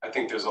 I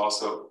think there's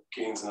also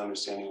gains in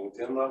understanding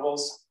within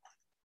levels.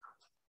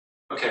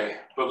 Okay,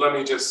 but let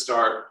me just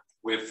start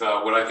with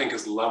what I think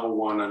is level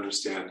 1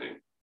 understanding.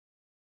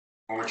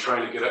 When we're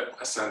trying to get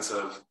a sense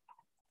of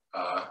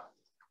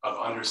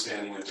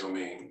understanding a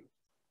domain.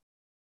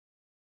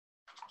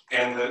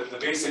 And the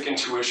basic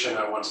intuition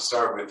I want to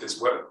start with is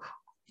what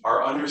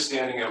our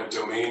understanding of a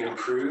domain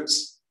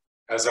improves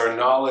as our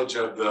knowledge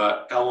of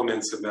the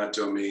elements of that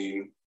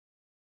domain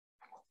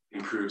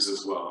improves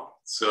as well.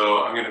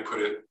 So I'm going to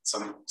put it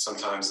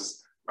sometimes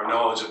as our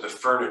knowledge of the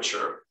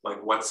furniture,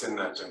 like what's in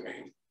that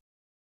domain.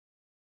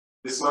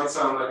 This might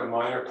sound like a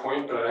minor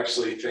point, but I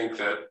actually think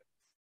that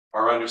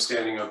our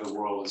understanding of the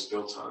world is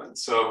built on it.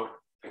 So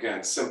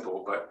again,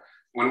 simple, but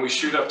when we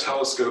shoot up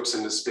telescopes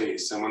into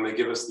space and when they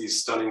give us these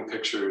stunning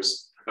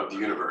pictures of the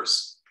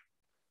universe,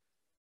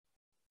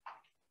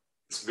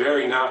 it's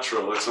very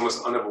natural, it's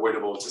almost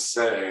unavoidable to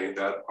say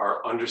that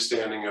our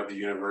understanding of the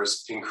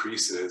universe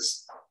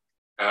increases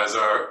as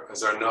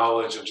our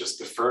knowledge of just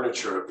the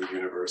furniture of the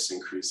universe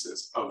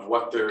increases, of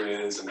what there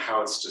is and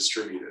how it's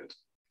distributed.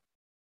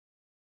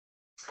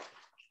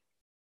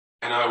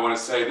 And I want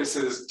to say this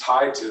is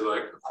tied to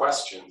like a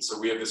question. So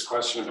we have this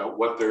question about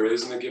what there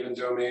is in a given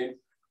domain.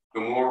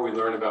 The more we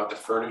learn about the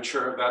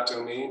furniture of that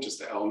domain, just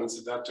the elements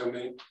of that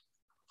domain,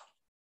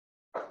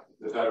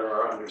 the better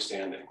our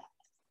understanding.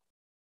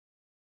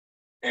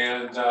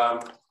 And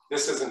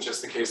this isn't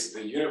just the case of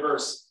the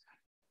universe.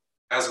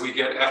 As we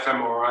get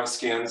fMRI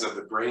scans of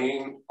the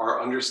brain,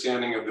 our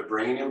understanding of the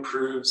brain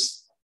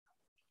improves.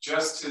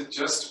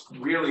 Just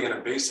really in a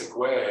basic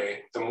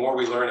way, the more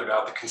we learn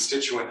about the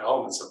constituent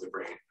elements of the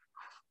brain,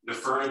 the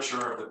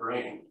furniture of the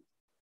brain.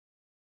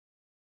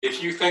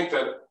 If you think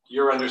that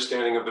your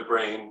understanding of the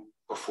brain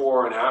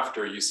before and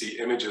after you see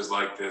images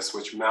like this,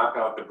 which map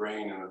out the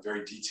brain in a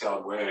very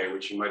detailed way,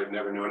 which you might have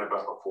never known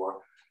about before,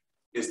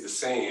 is the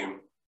same,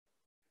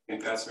 I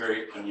think that's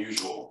very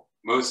unusual.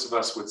 Most of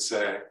us would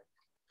say,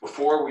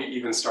 before we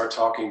even start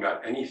talking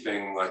about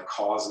anything like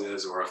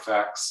causes or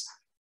effects,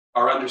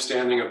 our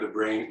understanding of the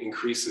brain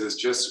increases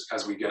just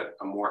as we get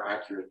a more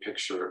accurate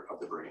picture of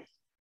the brain.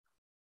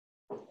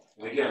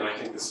 And again, I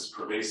think this is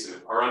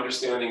pervasive. Our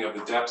understanding of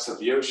the depths of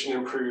the ocean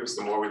improves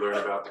the more we learn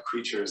about the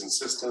creatures and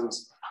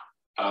systems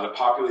that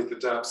populate the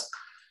depths.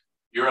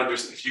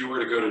 If you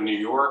were to go to New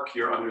York,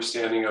 your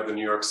understanding of the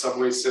New York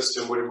subway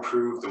system would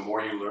improve the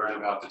more you learn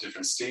about the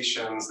different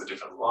stations, the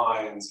different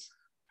lines,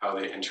 how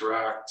they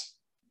interact.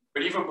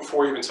 But even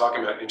before even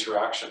talking about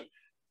interaction,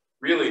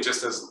 really,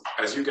 just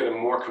as you get a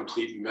more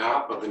complete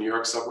map of the New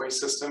York subway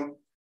system,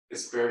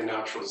 it's very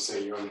natural to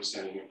say your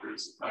understanding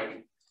improves.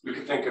 We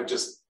could think of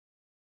just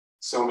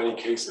so many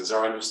cases.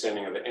 Our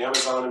understanding of the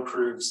Amazon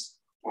improves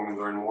when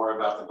we learn more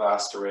about the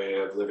vast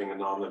array of living and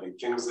non-living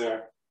things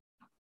there.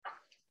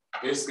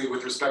 Basically,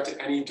 with respect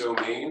to any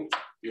domain,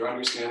 your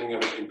understanding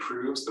of it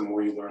improves the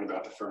more you learn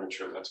about the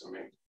furniture of that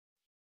domain.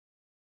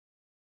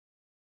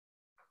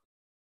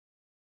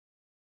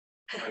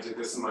 I did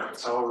this in my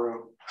hotel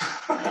room.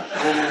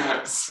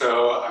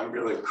 So I'm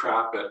really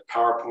crap at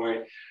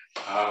PowerPoint.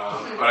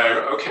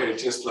 But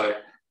just like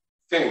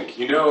think,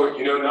 you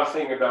know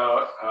nothing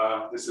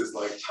about, this is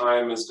like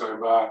time is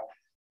going by,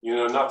 you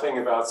know nothing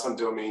about some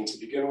domain to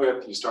begin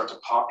with, you start to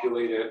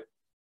populate it.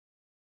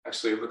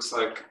 Actually, it looks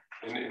like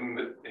in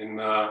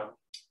the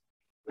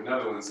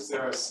Netherlands, is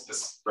there a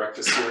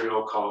breakfast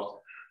cereal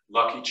called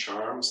Lucky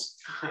Charms?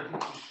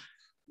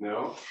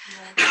 No?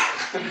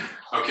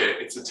 Okay,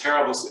 it's a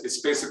terrible,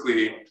 it's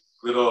basically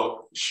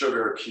little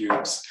sugar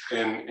cubes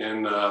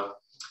in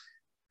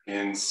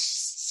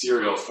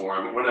cereal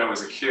form. When I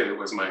was a kid, it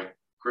was my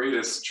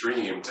greatest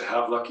dream to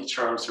have Lucky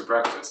Charms for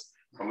breakfast,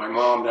 but my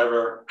mom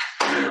never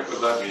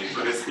would let me.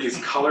 But it's these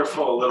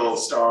colorful little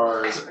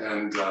stars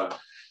and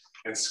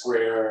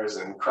squares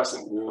and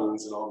crescent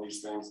moons and all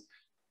these things.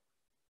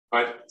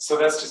 But so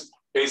that's just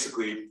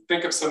basically,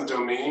 think of some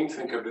domain,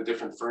 think of the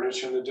different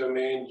furniture in the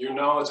domain, your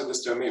knowledge of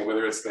this domain,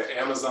 whether it's the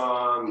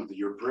Amazon,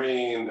 your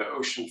brain, the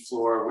ocean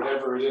floor,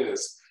 whatever it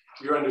is,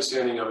 your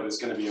understanding of it is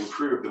going to be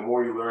improved the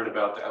more you learn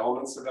about the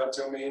elements of that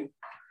domain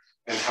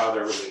and how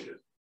they're related.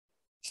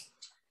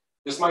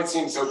 This might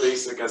seem so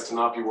basic as to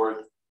not be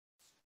worth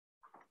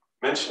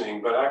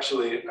mentioning, but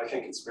actually I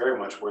think it's very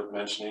much worth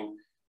mentioning.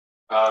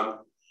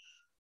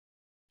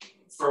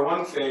 For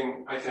one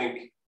thing,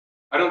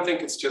 I don't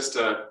think it's just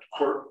a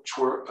quirk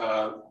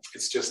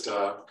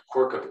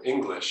of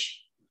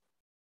English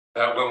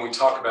that when we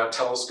talk about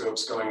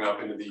telescopes going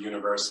up into the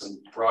universe and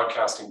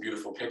broadcasting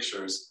beautiful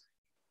pictures,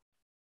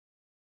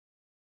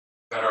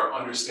 that our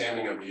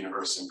understanding of the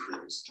universe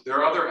improves. There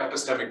are other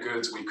epistemic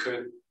goods we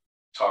could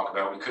talk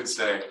about. We could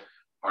say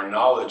our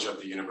knowledge of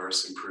the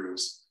universe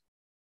improves,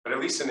 but at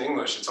least in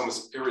English, it's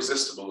almost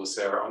irresistible to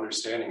say our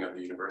understanding of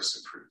the universe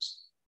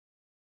improves.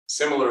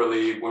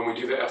 Similarly, when we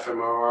do the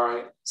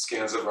fMRI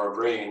scans of our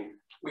brain,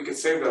 we could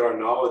say that our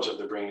knowledge of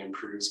the brain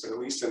improves, but at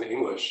least in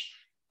English,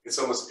 it's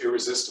almost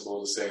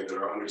irresistible to say that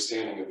our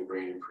understanding of the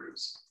brain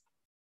improves.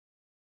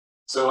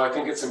 So I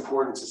think it's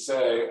important to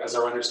say, as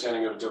our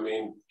understanding of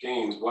domain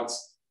gains,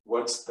 what's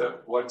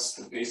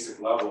the basic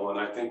level? And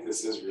I think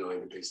this is really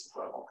the basic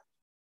level.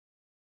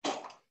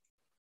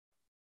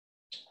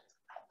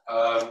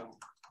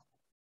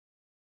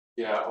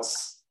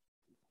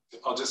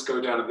 I'll just go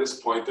down to this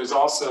point. There's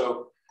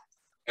also,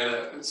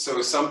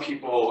 so some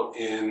people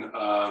in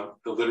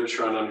the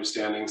literature on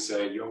understanding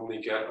say you only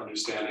get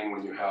understanding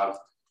when you have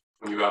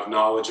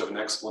knowledge of an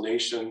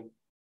explanation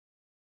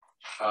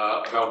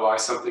about why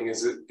something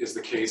is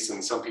the case.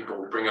 And some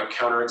people bring up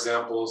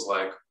counterexamples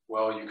like,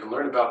 well, you can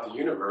learn about the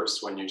universe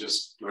when you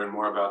just learn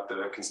more about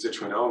the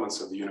constituent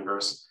elements of the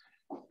universe.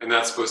 And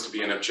that's supposed to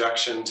be an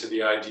objection to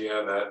the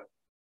idea that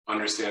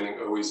understanding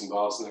always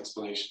involves an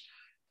explanation.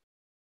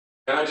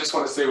 And I just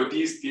want to say with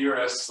these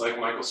theorists like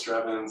Michael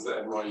Strevens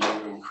and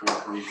NYU and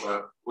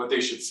Kuyper, what they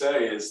should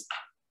say is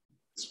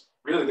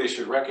really they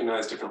should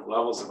recognize different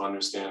levels of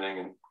understanding.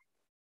 And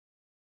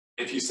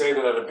if you say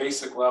that at a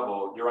basic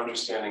level, your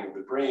understanding of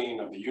the brain,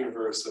 of the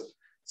universe, of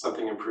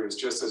something improves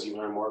just as you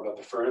learn more about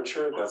the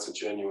furniture, that's a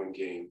genuine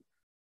gain.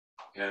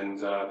 And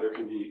there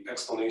can be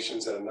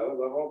explanations at another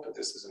level, but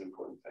this is an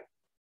important thing.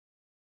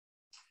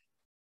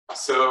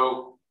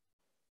 So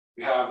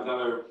we have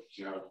another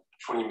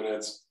 20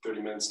 minutes, 30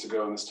 minutes to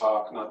go in this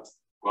talk.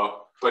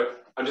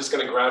 But I'm just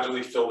going to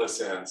gradually fill this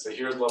in. So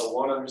here's level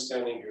 1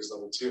 understanding, here's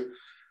level 2.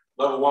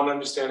 Level 1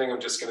 understanding, I'm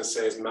just going to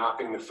say, is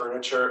mapping the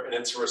furniture, and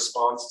it's a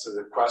response to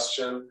the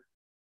question,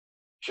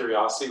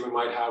 curiosity we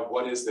might have,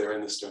 what is there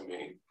in this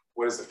domain?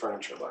 What is the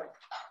furniture like?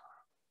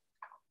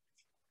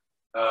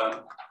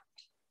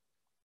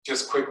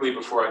 Just quickly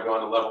before I go on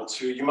to level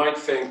 2, you might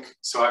think,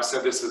 so I've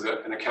said this is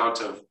an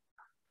account of,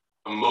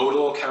 a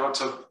modal account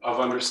of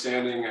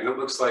understanding, and it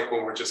looks like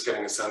when we're just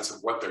getting a sense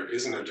of what there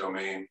is in a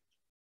domain,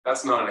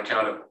 that's not an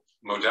account of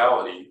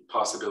modality,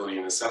 possibility,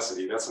 and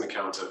necessity. That's an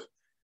account of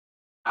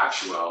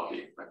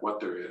actuality, like what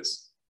there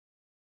is.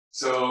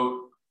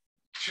 So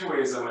 2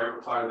 ways I might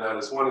reply to that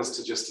is, one is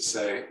to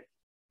say,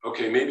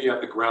 okay, maybe at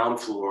the ground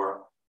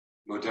floor,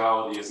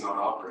 modality is not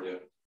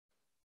operative.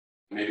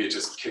 Maybe it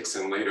just kicks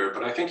in later,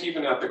 but I think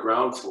even at the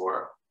ground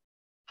floor,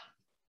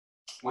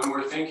 when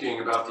we're thinking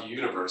about the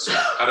universe,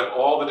 out of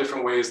all the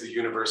different ways the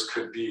universe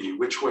could be,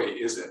 which way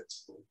is it?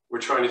 We're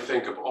trying to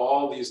think of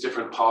all these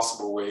different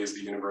possible ways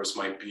the universe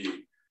might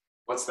be.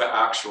 What's the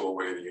actual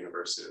way the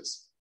universe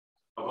is?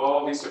 Of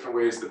all these different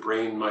ways the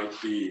brain might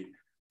be,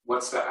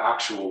 what's the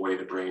actual way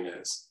the brain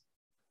is?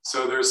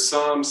 So there's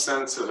some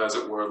sense of, as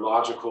it were,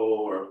 logical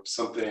or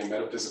something,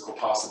 metaphysical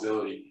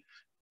possibility.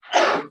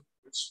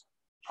 Which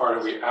part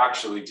are we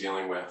actually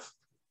dealing with?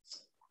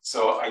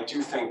 So I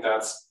do think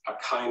that's a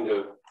kind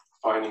of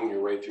finding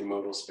your way through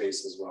modal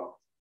space as well.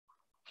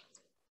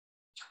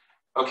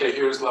 Okay,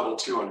 here's level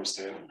 2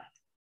 understanding.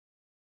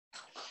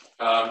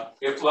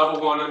 If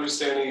level 1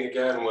 understanding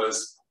again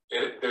was,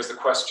 there's the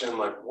question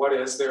like, what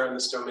is there in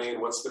this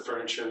domain? What's the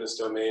furniture in this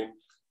domain?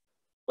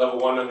 Level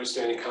 1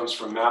 understanding comes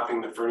from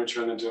mapping the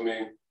furniture in the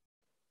domain.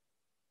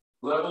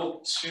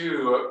 Level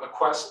 2,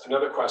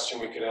 another question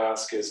we could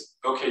ask is,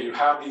 okay, you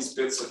have these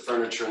bits of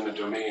furniture in the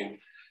domain.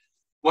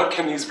 What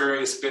can these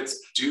various bits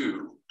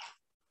do?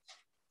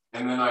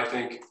 And then I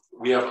think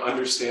we have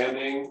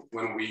understanding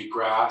when we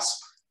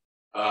grasp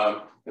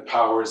the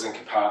powers and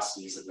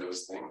capacities of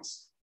those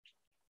things.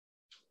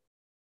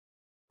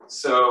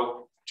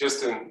 So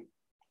just remember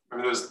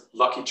those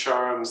Lucky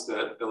Charms,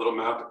 the little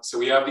map? So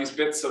we have these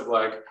bits of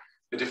like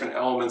the different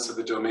elements of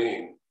the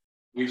domain.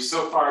 We've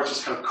so far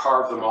just kind of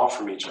carved them off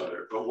from each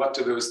other, but what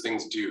do those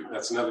things do?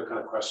 That's another kind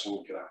of question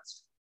we could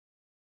ask.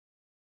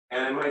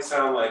 And it might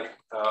sound like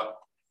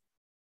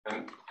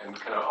and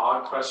kind of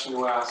odd question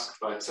to ask,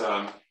 but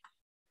I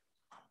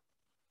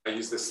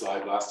used this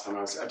slide last time.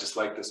 I just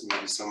like this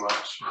movie so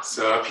much.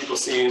 So people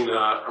seen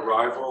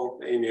Arrival,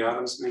 the Amy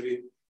Adams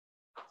movie?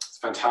 It's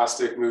a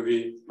fantastic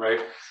movie, right?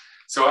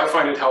 So I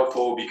find it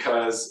helpful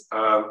because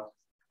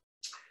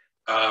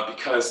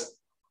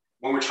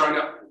when we're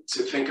trying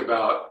to think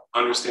about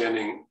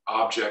understanding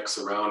objects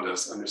around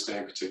us,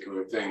 understanding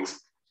particular things,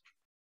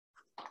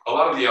 a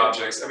lot of the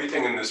objects,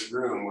 everything in this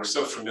room, we're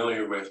so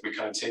familiar with, we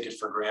kind of take it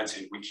for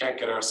granted. We can't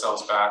get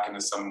ourselves back into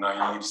some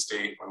naive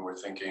state when we're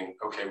thinking,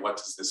 okay, what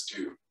does this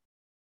do?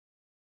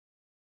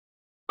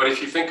 But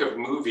if you think of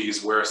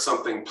movies where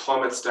something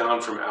plummets down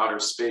from outer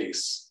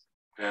space,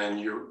 and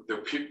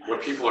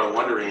what people are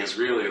wondering is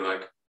really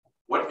like,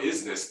 what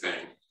is this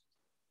thing?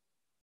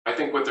 I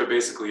think what they're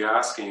basically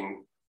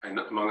asking, and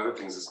among other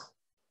things, is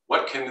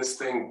what can this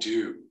thing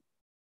do?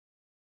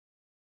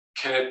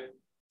 Can it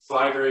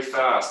fly very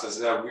fast?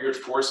 Does it have weird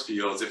force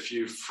fields? If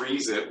you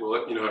freeze it, will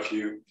it,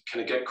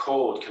 can it get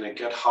cold? Can it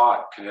get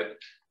hot?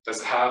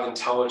 Does it have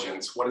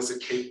intelligence? What is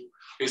it capable?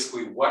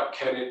 Basically, what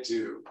can it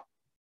do?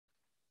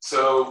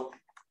 So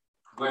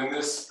when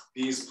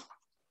these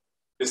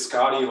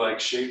biscotti-like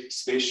shaped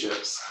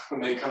spaceships, when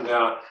they come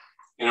down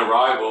in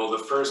Arrival,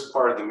 the first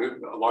part of the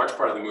movie, a large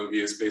part of the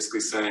movie is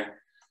basically saying,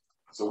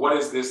 so what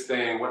is this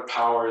thing? What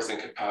powers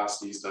and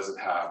capacities does it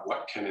have?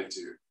 What can it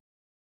do?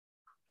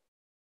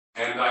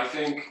 And I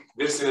think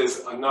this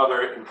is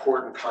another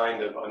important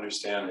kind of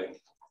understanding.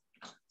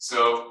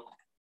 So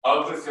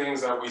of the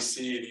things that we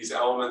see, these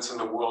elements in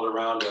the world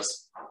around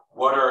us,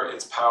 what are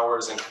its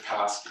powers and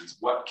capacities?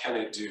 What can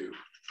it do?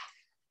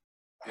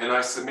 And I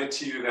submit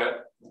to you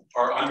that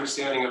our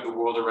understanding of the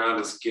world around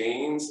us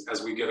gains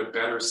as we get a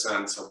better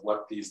sense of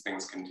what these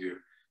things can do.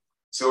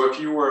 So if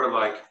you were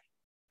like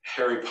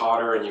Harry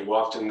Potter and you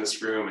walked in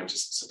this room and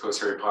just suppose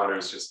Harry Potter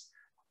is just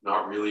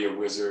not really a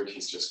wizard,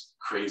 he's just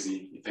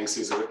crazy. He thinks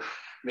he's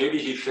maybe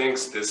he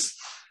thinks this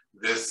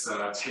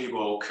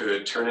table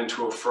could turn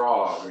into a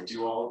frog or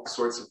do all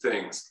sorts of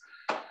things.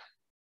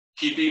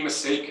 He'd be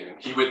mistaken.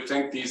 He would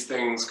think these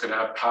things could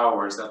have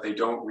powers that they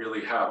don't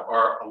really have.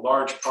 A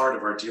large part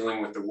of our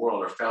dealing with the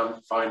world are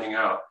finding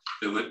out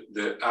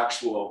the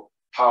actual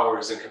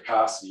powers and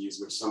capacities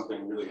which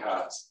something really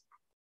has.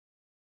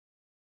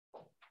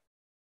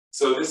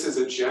 So this is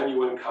a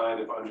genuine kind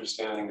of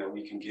understanding that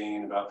we can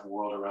gain about the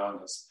world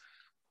around us.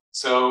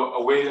 So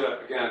a way to,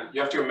 again,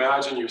 you have to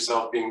imagine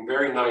yourself being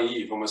very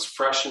naive, almost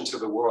fresh into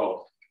the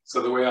world.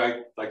 So the way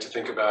I like to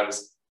think about it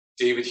is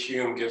David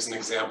Hume gives an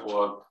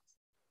example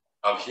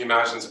of he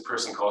imagines a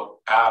person called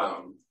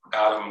Adam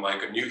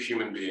like a new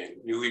human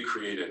being, newly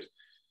created.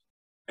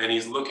 And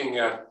he's looking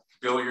at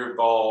billiard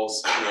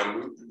balls,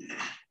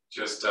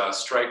 just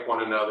strike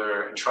one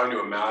another and trying to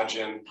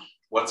imagine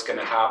what's going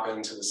to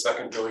happen to the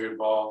second billiard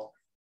ball.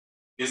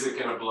 Is it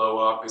going to blow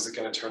up? Is it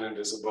going to turn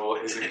invisible?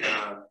 Is it going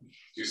to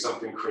do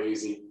something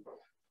crazy?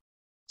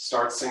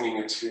 Start singing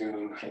a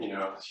tune.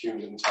 Hume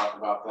didn't talk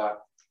about that.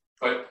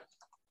 But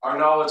our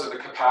knowledge of the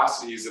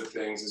capacities of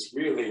things is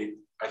really,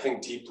 I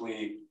think,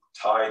 deeply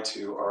tied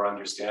to our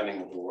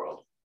understanding of the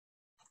world.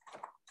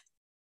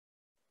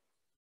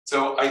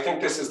 So I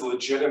think this is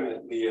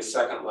legitimately a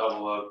second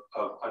level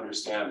of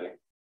understanding.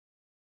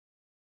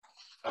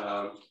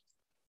 Let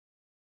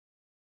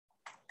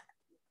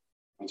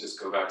me just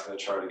go back to the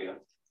chart again.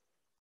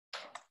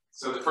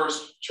 So the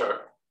first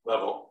chart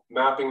level,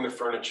 mapping the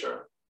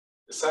furniture.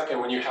 The second,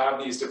 when you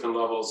have these different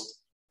levels,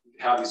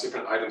 have these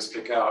different items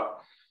pick out,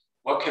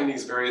 what can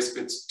these various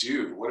bits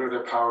do? What are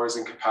their powers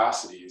and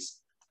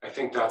capacities? I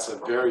think that's a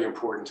very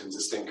important and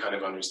distinct kind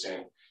of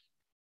understanding.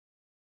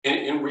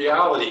 In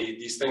reality,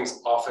 these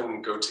things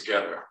often go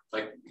together.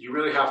 Like you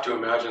really have to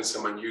imagine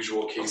some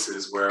unusual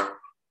cases where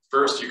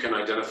first you can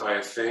identify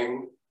a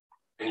thing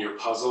and you're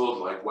puzzled,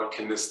 like what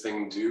can this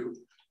thing do?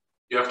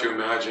 You have to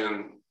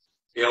imagine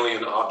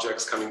alien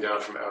objects coming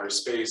down from outer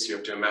space. You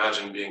have to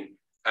imagine being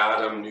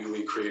Adam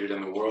newly created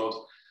in the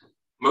world.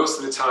 Most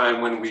of the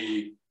time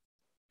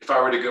if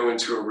I were to go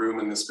into a room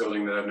in this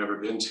building that I've never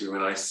been to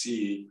and I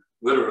see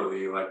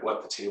literally, like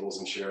what the tables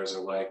and chairs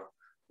are like,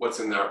 what's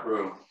in that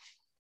room.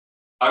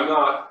 I'm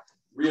not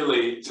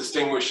really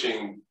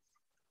distinguishing,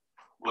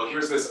 well,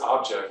 here's this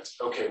object.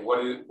 Okay,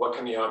 what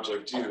can the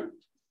object do?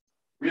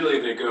 Really,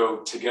 they go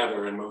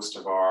together in most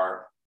of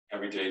our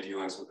everyday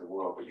dealings with the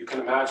world, but you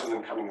can imagine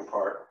them coming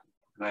apart.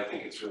 And I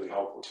think it's really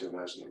helpful to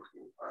imagine them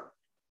coming apart.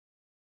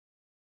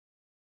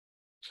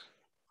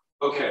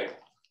 Okay,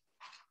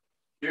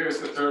 here's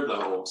the third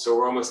level. So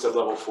we're almost at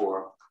level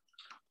 4.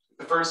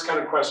 The first kind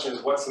of question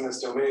is, what's in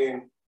this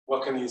domain?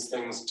 What can these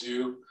things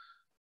do?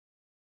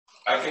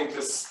 I think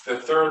the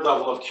third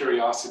level of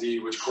curiosity,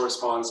 which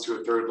corresponds to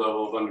a third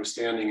level of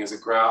understanding, is a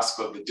grasp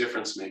of the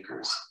difference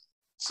makers.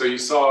 So you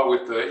saw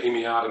with the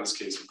Amy Adams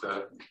case, with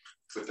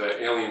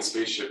the alien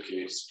spaceship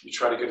case, you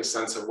try to get a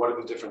sense of what are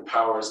the different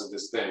powers of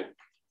this thing?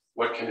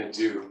 What can it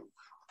do?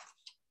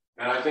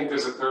 And I think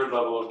there's a third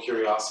level of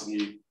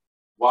curiosity.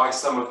 Why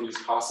some of these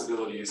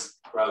possibilities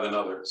rather than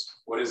others?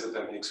 What is it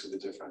that makes for the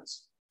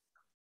difference?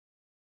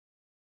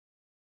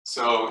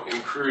 So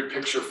in crude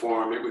picture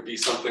form, it would be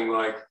something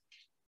like,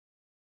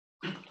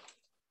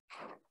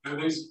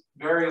 there's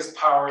various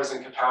powers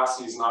and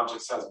capacities, and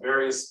objects has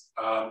various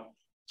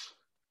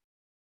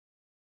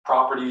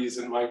properties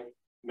and might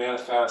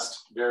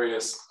manifest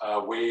various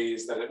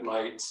ways that it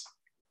might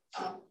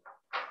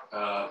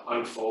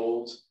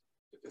unfold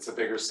if it's a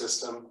bigger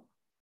system.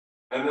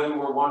 And then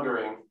we're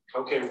wondering,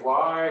 okay,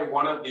 why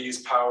one of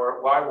these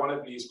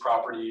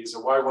properties,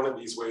 or why one of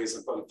these ways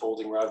of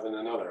unfolding rather than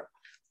another?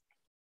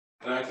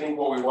 And I think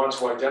what we want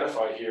to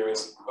identify here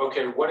is,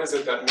 okay, what is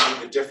it that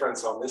made the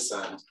difference on this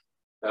end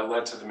that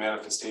led to the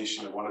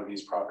manifestation of one of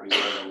these properties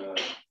rather than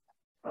another?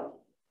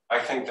 I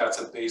think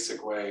that's a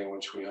basic way in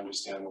which we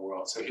understand the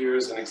world. So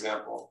here's an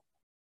example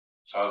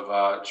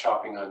of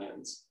chopping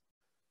onions.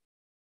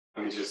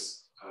 Let me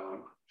just,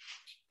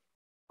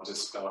 I'll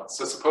just spell it.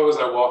 So suppose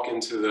I walk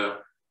into the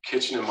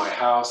kitchen in my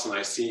house and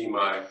I see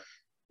my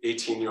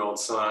 18-year-old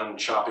son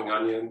chopping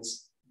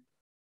onions,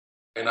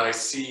 and I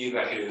see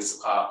that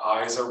his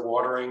eyes are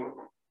watering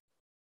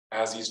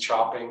as he's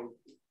chopping.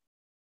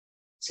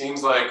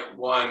 Seems like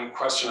one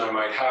question I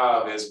might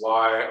have is,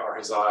 why are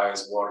his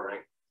eyes watering?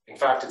 In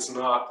fact, it's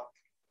not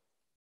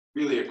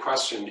really a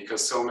question,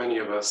 because so many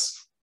of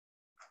us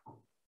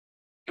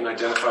can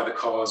identify the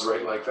cause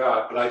right like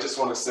that. But I just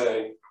want to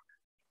say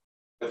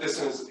that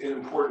this is an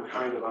important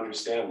kind of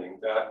understanding,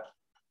 that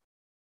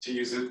to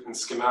use it in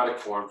schematic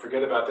form,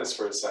 forget about this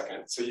for a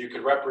second. So you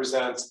could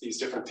represent these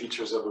different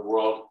features of the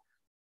world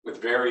with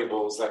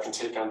variables that can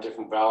take on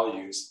different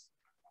values.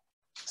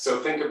 So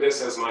think of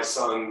this as my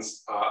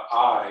son's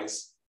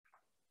eyes.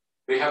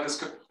 They have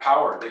this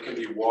power. They can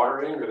be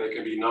watering or they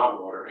can be not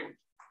watering.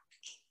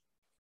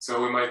 So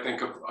we might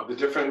think of the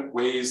different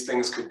ways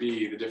things could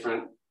be, the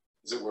different,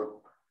 as it were,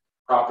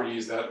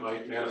 properties that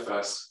might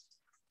manifest.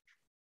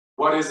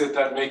 What is it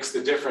that makes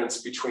the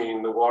difference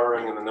between the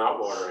watering and the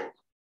not watering?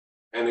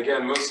 And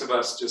again, most of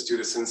us just do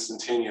this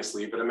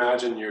instantaneously, but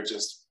imagine you're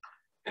just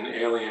an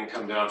alien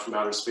come down from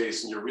outer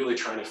space and you're really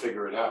trying to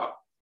figure it out.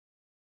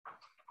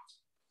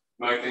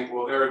 You might think,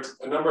 well, there are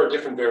a number of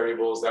different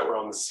variables that were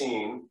on the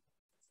scene.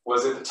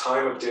 Was it the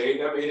time of day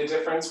that made a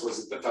difference? Was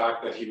it the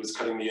fact that he was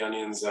cutting the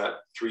onions at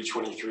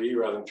 3:23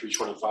 rather than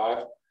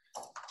 3:25?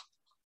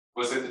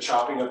 Was it the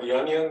chopping of the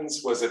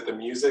onions? Was it the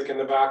music in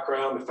the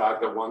background? The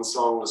fact that one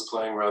song was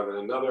playing rather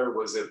than another?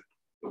 Was it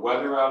the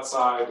weather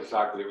outside? The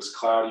fact that it was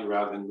cloudy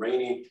rather than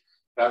rainy?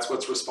 That's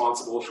what's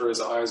responsible for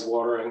his eyes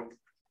watering.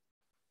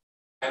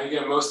 And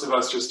again, most of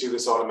us just do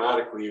this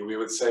automatically. We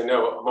would say,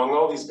 no, among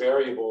all these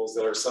variables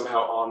that are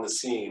somehow on the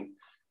scene,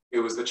 it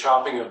was the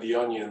chopping of the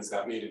onions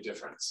that made a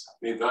difference,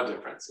 made the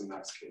difference in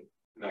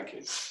that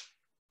case.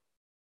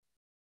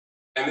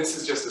 And this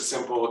is just a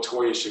simple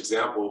toyish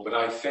example, but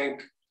I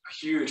think a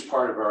huge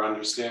part of our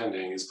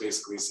understanding is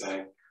basically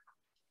saying,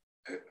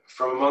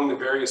 from among the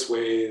various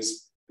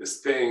ways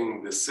this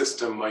thing, this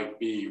system might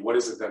be, what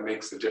is it that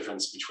makes the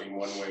difference between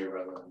one way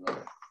rather than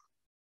another?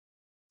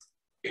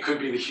 It could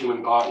be the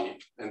human body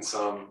and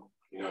some,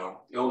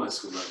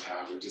 illness we might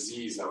have or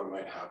disease that we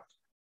might have.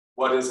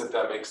 What is it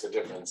that makes the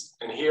difference?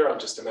 And here I'm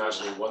just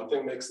imagining one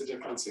thing makes the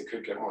difference. It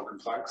could get more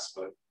complex,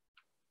 but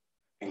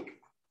I think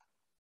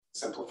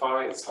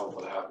simplify, it's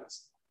helpful to have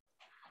this.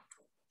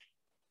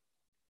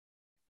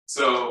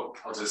 So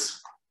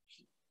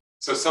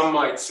so some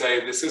might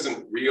say this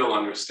isn't real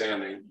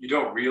understanding. You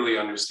don't really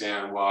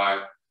understand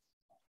why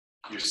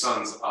your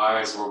son's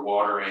eyes were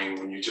watering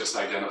when you just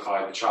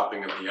identified the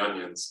chopping of the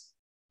onions.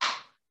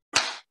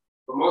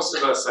 But most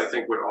of us, I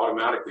think, would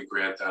automatically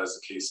grant that as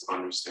a case of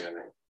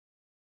understanding.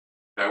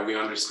 That we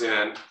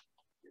understand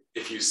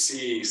if you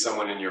see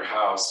someone in your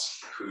house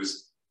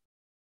who's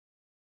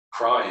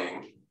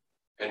crying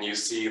and you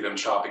see them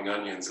chopping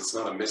onions, it's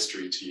not a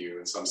mystery to you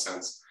in some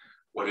sense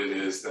what it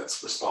is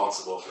that's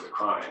responsible for the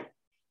crying.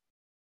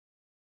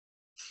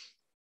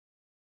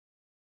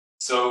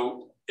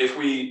 So if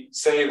we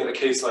say that a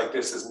case like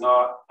this is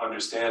not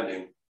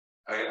understanding,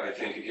 I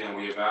think, again,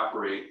 we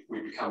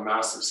become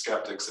massive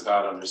skeptics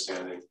about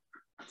understanding,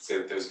 say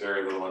that there's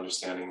very little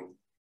understanding.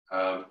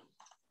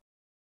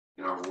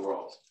 in our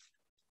world.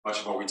 Much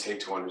of what we take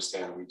to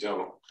understand, we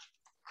don't.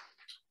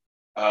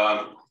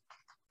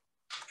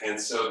 And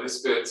so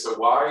this bit, so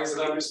why is it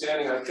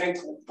understanding? I think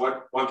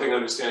what one thing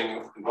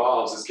understanding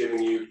involves is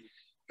giving you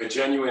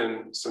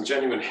some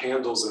genuine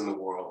handles in the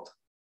world.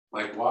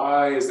 Like,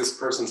 why is this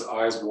person's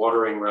eyes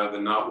watering rather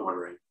than not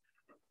watering?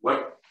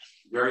 What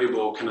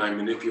variable can I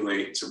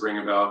manipulate to bring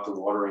about the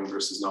watering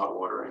versus not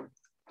watering?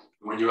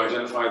 When you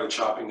identify the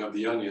chopping of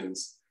the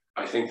onions,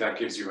 I think that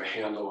gives you a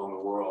handle on the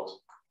world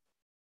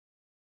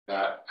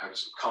that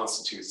actually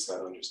constitutes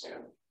that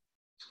understanding.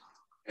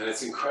 And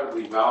it's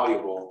incredibly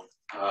valuable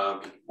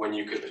when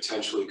you could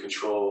potentially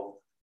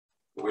control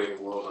the way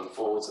the world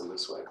unfolds in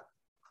this way.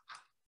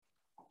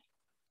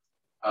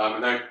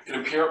 And an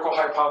empirical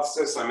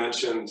hypothesis, I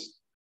mentioned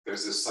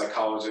there's this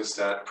psychologist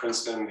at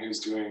Princeton who's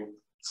doing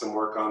some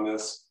work on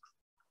this.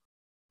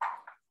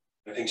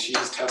 I think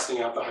she's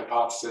testing out the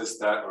hypothesis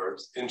that, or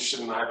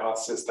interested in the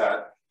hypothesis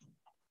that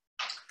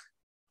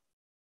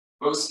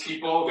most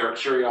people, their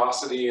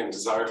curiosity and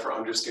desire for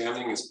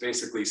understanding is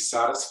basically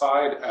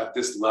satisfied at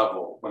this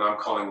level, what I'm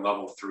calling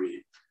level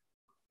 3.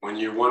 When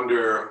you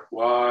wonder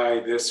why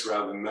this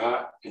rather than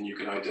that, and you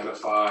can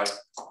identify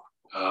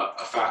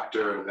a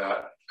factor,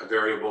 a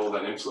variable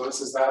that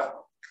influences that,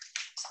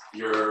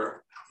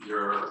 your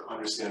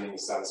understanding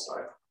is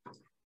satisfied.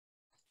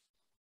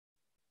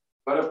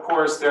 But of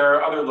course, there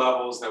are other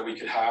levels that we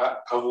could have,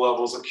 other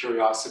levels of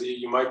curiosity.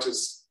 You might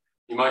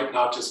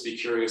not just be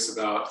curious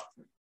about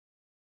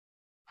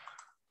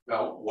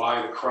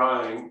why the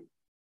crying,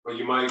 but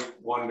you might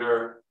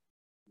wonder,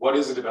 what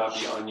is it about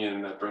the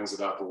onion that brings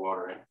about the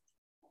watering?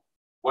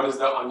 What is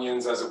the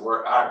onion's, as it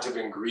were, active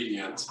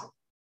ingredient?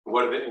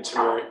 What are the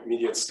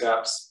intermediate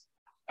steps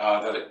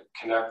that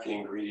connect the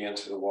ingredient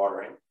to the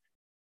watering?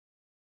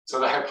 So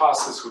the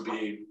hypothesis would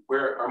be,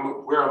 where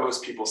are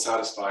most people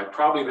satisfied?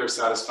 Probably they're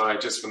satisfied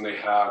just when they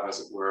have, as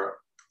it were,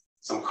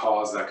 some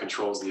cause that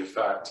controls the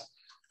effect.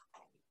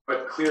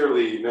 But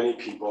clearly, many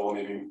people,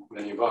 maybe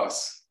many of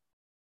us,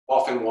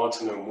 often want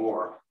to know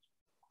more.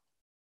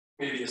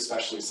 Maybe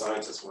especially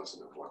scientists want to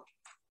know more.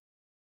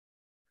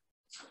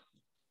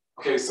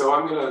 Okay, so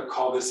I'm going to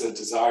call this a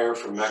desire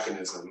for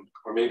mechanism,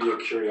 or maybe a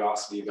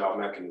curiosity about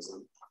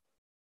mechanism.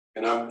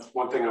 And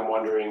one thing I'm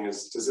wondering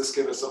is, does this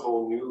give us a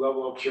whole new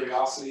level of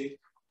curiosity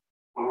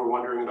when we're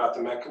wondering about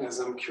the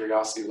mechanism,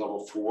 curiosity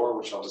level 4,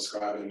 which I'll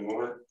describe in a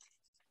moment?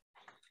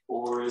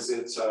 Or is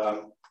it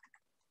a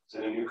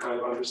new kind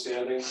of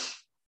understanding?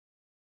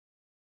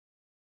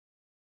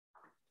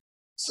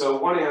 So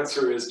one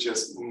answer is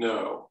just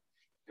no,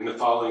 in the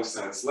following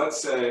sense. Let's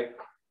say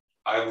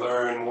I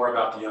learn more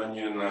about the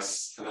onion,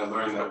 and I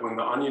learn that when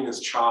the onion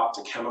is chopped,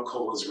 a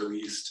chemical is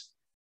released.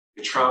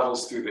 It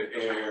travels through the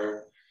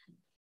air.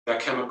 That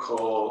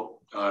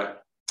chemical,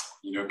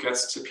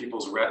 gets to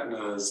people's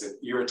retinas. It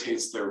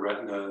irritates their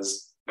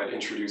retinas. That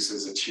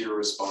introduces a tear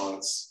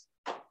response,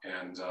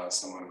 and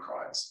someone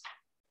cries.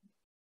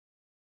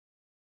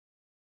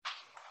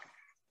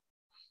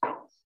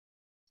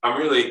 I'm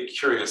really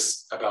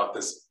curious about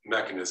this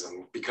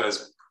mechanism,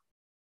 because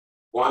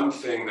one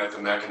thing that the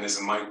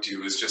mechanism might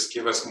do is just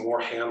give us more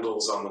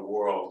handles on the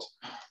world,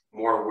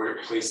 more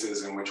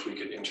places in which we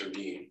could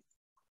intervene.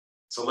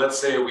 So let's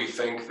say we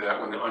think that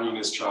when the onion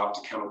is chopped,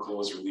 a chemical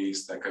is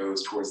released that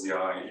goes towards the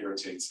eye and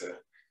irritates it.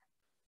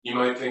 You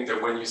might think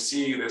that when you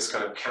see this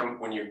kind of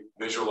when you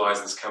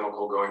visualize this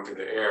chemical going through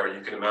the air, you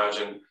can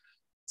imagine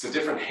it's a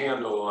different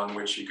handle on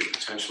which you could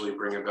potentially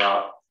bring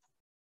about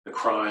the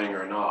crying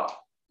or not.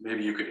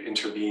 Maybe you could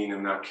intervene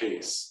in that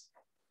case.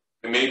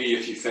 And maybe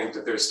if you think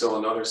that there's still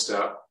another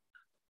step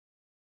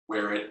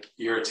where it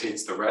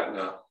irritates the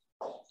retina,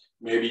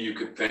 maybe you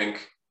could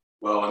think,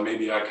 well, and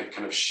maybe I could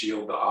kind of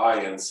shield the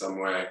eye in some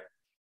way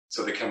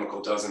so the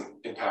chemical doesn't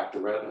impact the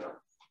retina.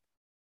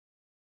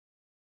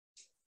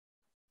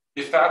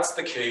 If that's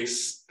the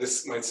case,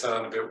 this might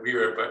sound a bit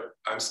weird, but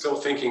I'm still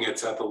thinking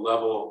it's at the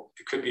level,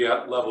 it could be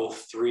at level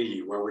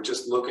 3, where we're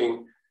just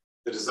looking,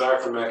 the desire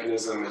for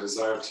mechanism, the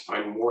desire to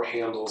find more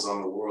handles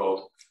on the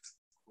world,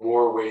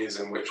 more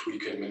ways in which we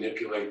can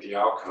manipulate the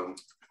outcome.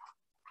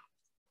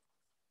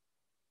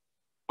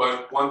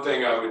 But one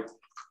thing I would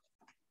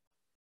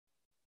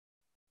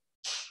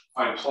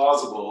find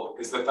plausible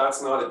is that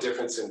that's not a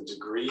difference in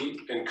degree,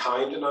 in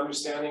kind and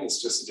understanding,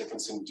 it's just a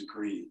difference in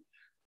degree.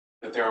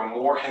 That there are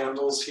more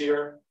handles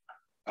here,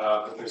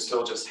 but they're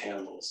still just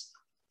handles.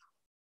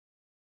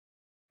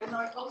 Can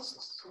I ask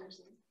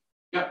something?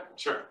 Yeah,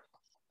 sure.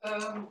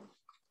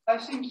 I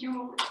think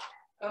you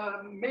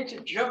made a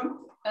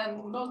jump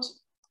and not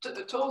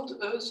told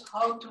us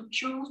how to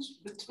choose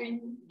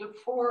between the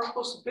 4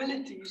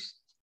 possibilities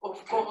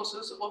of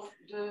causes of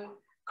the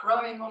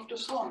crying of the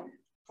son.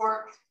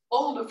 For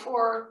all the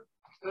 4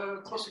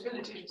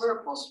 possibilities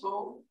were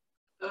possible,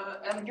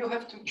 and you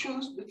have to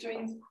choose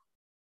between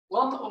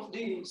one of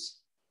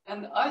these.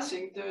 And I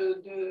think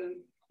the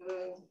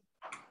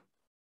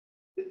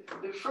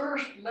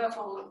first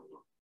level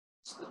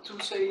to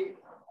say,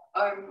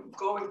 I'm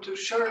going to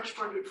search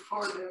for the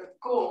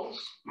cause,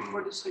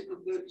 for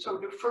so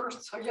the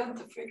first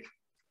scientific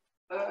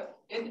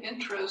in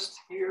interest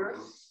here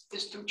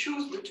is to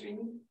choose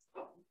between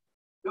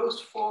those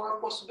four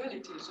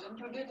possibilities, and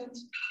you didn't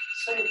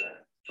say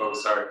that. Oh,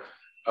 sorry.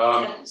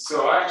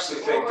 So I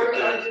actually think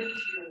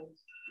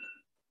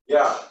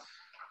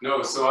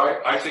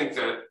I think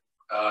that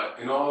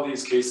in all of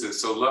these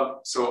cases,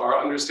 so our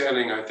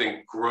understanding, I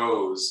think,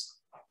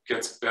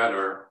 gets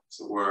better.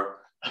 So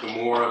the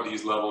more of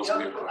these levels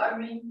we apply. I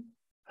mean,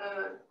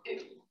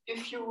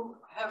 if you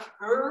have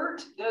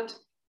heard that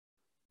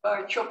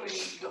by chopping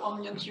the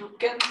onions you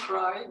can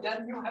cry,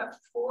 then you have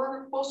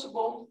four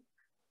possible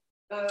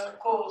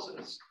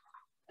causes,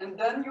 and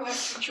then you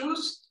have to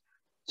choose.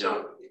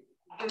 So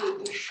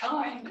the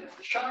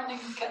shining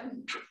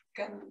can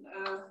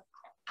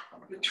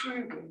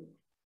betrügen.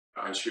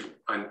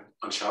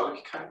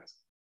 Anschaulichkeit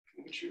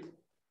can betrügen.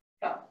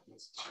 Yeah.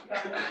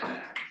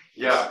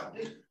 Yeah.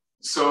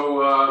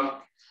 So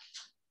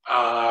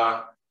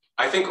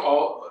I think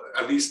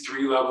at least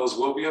three levels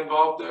will be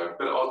involved there,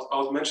 but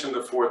I'll mention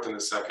the fourth in a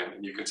second,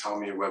 and you can tell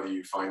me whether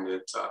you find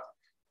it.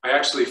 I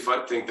actually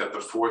think that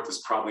the fourth is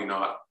probably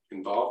not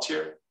involved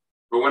here,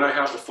 but when I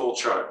have the full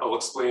chart, I'll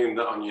explain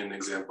the onion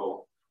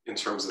example in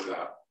terms of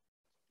that,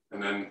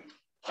 and then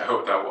I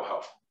hope that will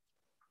help.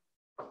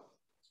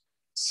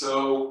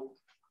 So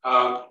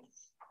on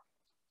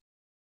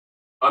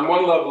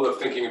one level of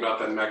thinking about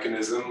the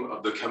mechanism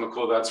of the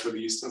chemical that's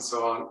released and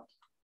so on,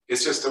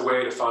 it's just a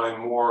way to find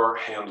more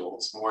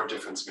handles, more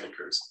difference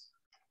makers.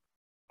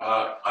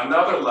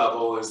 Another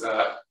level is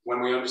that when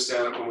we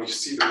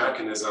see the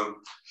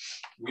mechanism,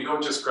 we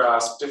don't just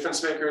grasp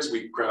difference makers,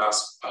 we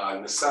grasp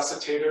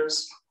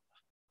necessitators.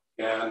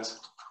 And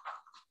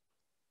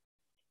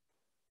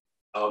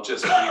I'll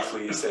just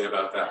briefly say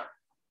about that.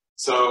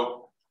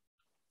 So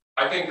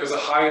I think there's a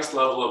highest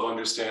level of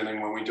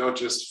understanding when we don't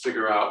just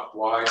figure out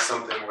why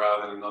something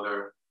rather than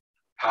another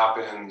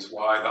happened,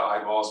 why the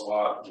eyeballs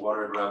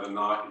watered rather than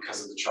not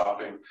because of the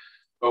chopping,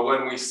 but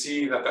when we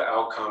see that the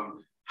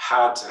outcome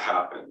had to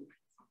happen.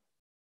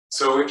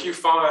 So if you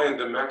find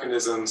the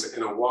mechanisms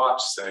in a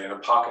watch, say in a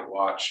pocket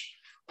watch,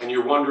 and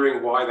you're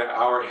wondering why the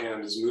hour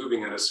hand is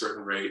moving at a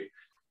certain rate,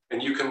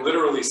 and you can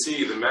literally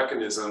see the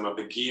mechanism of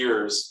the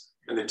gears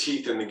and the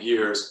teeth in the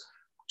gears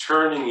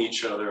turning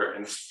each other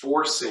and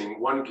forcing,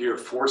 one gear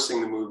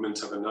forcing the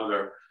movement of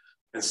another,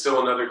 and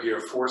still another gear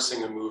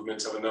forcing a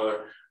movement of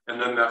another, and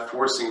then that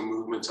forcing a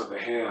movement of the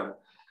hand.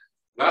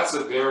 That's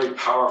a very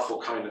powerful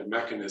kind of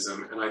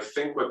mechanism. And I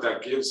think what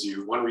that gives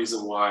you, one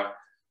reason why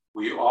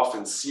we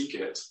often seek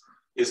it,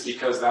 is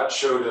because that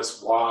showed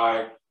us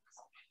why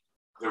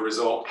the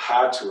result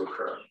had to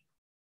occur.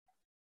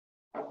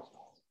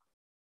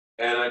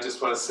 And I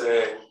just want to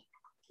say,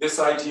 this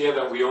idea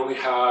that we only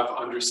have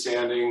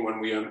understanding when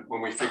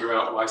we figure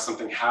out why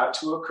something had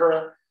to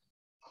occur,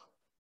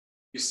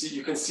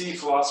 you can see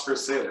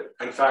philosophers say it.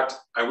 In fact,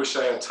 I wish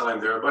I had time.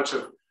 There are a bunch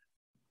of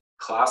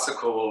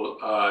classical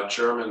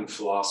German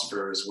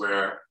philosophers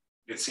where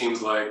it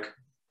seems like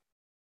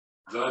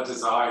the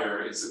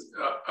desire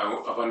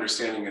of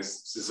understanding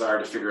is desire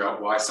to figure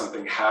out why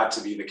something had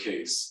to be the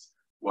case,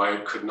 why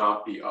it could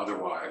not be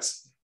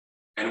otherwise.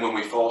 And when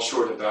we fall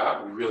short of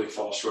that, we really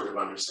fall short of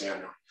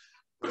understanding.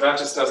 But that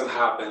just doesn't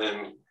happen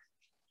in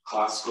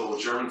classical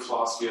German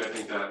philosophy. I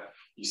think that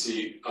you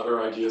see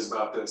other ideas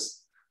about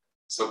this.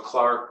 So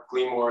Clark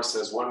Gleamore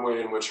says, one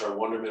way in which our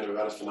wonderment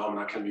about a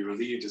phenomena can be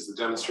relieved is the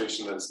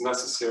demonstration that it's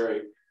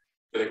necessary,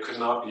 that it could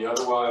not be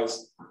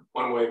otherwise.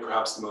 One way,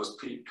 perhaps the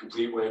most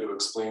complete way to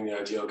explain the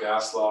ideal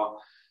gas law,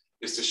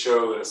 is to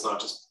show that it's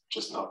not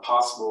just not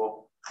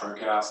possible for a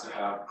gas to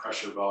have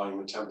pressure, volume,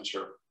 and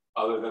temperature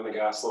other than the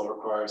gas law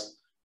requires.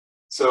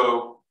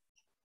 So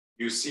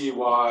you see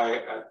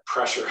why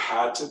pressure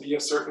had to be a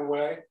certain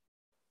way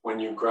when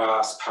you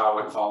grasp how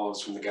it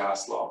follows from the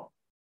gas law.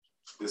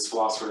 This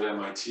philosopher at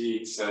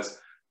MIT says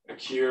a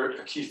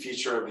key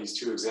feature of these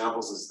two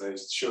examples is they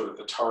show that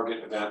the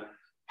target event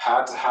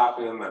had to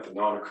happen, that the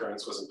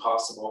non-occurrence was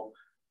impossible.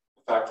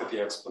 The fact that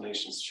the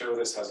explanations show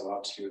this has a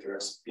lot to do with there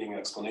being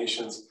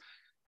explanations.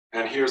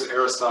 And here's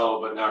Aristotle,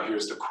 but now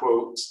here's the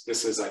quote.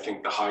 This is, I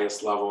think, the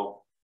highest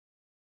level.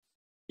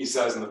 He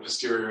says in the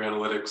Posterior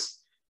Analytics,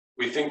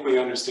 we think we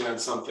understand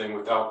something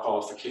without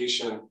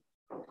qualification,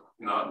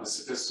 not in a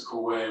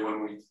sophistical way.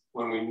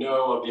 When we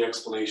know of the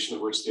explanation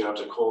of which the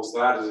object holds,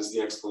 that is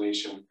the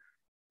explanation,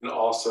 and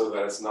also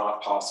that it's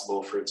not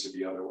possible for it to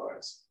be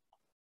otherwise.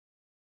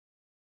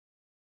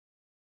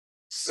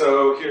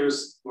 So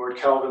here's Lord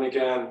Kelvin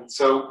again.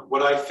 So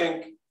what I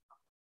think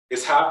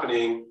is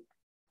happening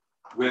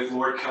with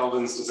Lord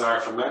Kelvin's desire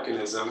for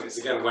mechanism is,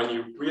 again, when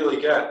you really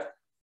get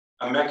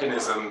a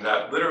mechanism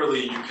that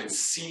literally you can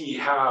see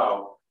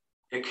how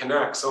it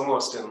connects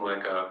almost in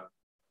like a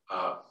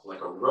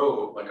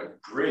row, like a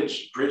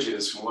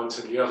bridges from one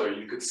to the other.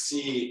 You could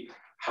see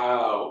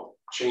how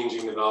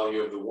changing the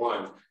value of the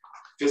one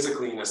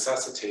physically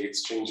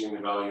necessitates changing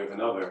the value of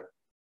another.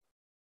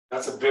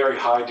 That's a very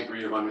high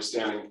degree of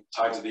understanding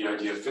tied to the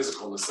idea of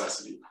physical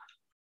necessity.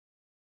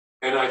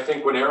 And I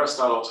think when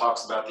Aristotle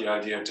talks about the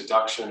idea of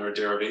deduction or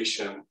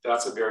derivation,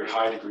 that's a very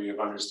high degree of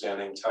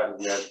understanding tied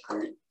to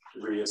the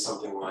degree of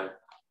something like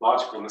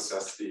logical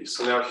necessity.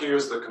 So now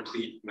here's the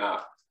complete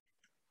map.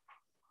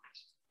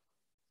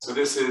 So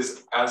this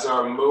is, as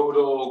our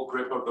modal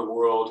grip of the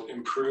world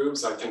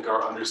improves, I think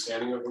our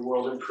understanding of the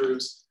world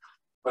improves,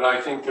 but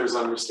I think there's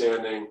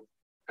understanding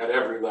at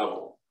every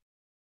level.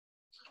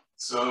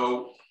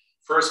 So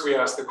first we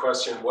ask the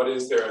question, what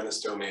is there in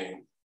this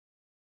domain?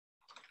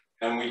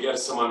 And we get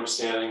some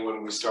understanding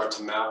when we start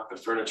to map the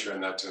furniture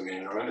in that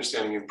domain. Our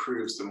understanding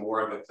improves the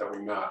more of it that we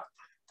map.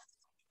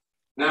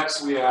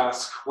 Next, we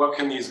ask, what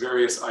can these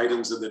various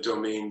items of the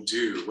domain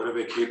do? What are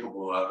they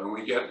capable of? And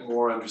we get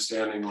more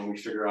understanding when we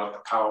figure out the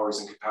powers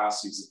and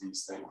capacities of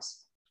these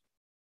things.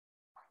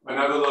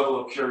 Another level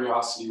of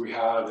curiosity we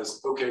have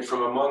is, okay,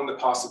 from among the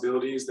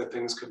possibilities that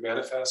things could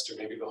manifest, or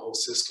maybe the whole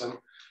system,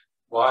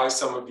 why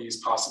some of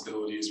these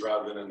possibilities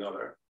rather than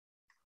another?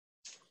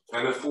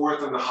 And the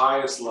fourth and the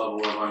highest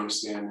level of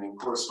understanding,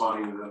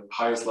 corresponding to the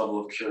highest level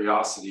of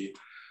curiosity,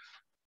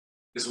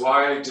 is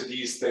why do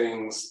these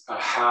things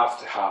have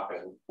to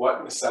happen?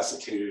 What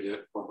necessitated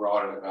it or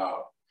brought it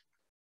about?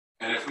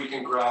 And if we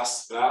can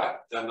grasp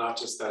that, then not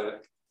just that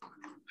it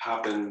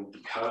happened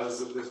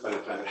because of this,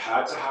 but that it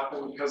had to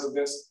happen because of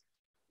this,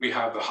 we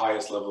have the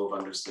highest level of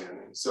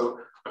understanding. So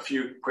a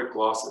few quick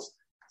glosses.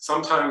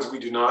 Sometimes we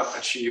do not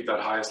achieve that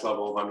highest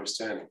level of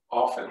understanding,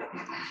 often.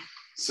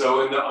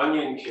 So in the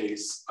onion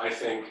case, I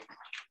think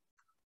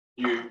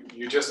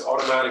you just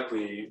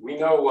automatically, we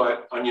know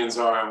what onions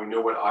are and we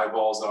know what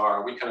eyeballs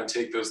are. We kind of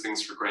take those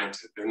things for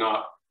granted. They're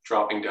not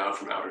dropping down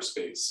from outer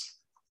space.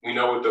 We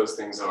know what those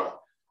things are.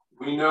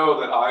 We know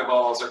that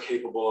eyeballs are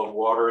capable of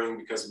watering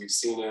because we've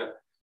seen it.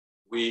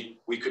 We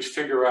could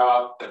figure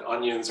out that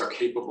onions are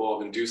capable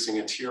of inducing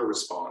a tear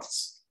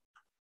response.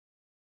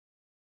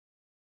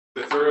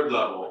 The third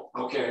level,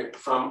 okay,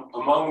 from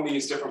among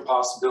these different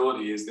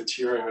possibilities, the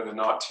tearing or the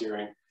not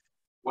tearing,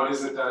 what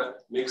is it that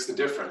makes the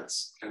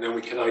difference? And then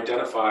we can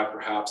identify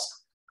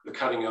perhaps the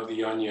cutting of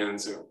the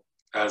onions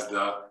as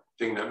the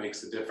thing that makes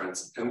the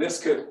difference. And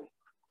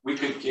we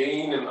could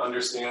gain an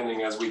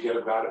understanding as we get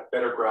a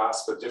better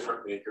grasp of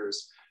different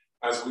makers,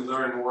 as we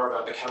learn more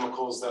about the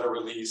chemicals that are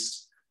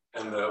released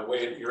and the way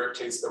it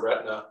irritates the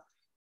retina.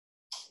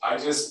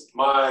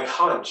 My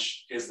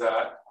hunch is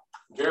that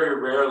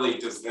very rarely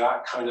does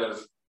that kind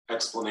of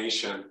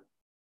explanation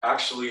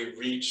actually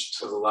reach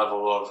to the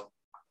level of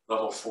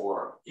level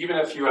 4. Even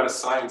if you had a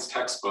science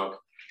textbook,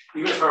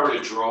 even if I were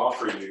to draw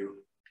for you,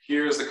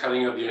 here's the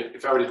cutting of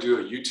if I were to do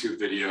a YouTube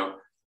video,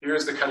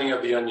 here's the cutting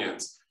of the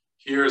onions.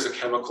 Here is a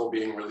chemical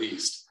being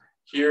released.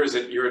 Here is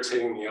it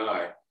irritating the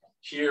eye.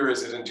 Here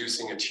is it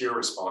inducing a tear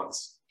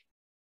response.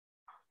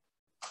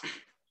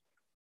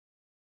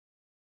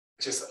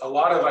 Just a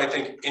lot of, I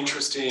think,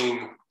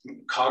 interesting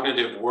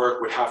cognitive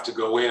work would have to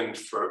go in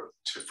for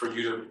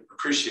you to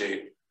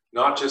appreciate,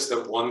 not just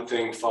that one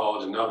thing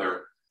followed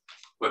another,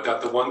 but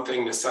that the one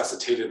thing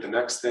necessitated the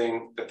next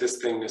thing, that this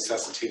thing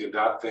necessitated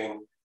that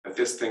thing, that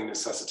this thing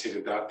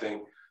necessitated that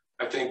thing.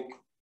 I think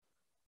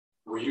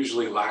we're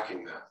usually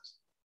lacking that.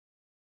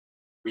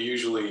 We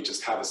usually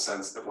just have a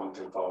sense that one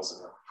thing follows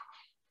another.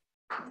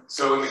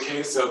 So in the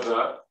case of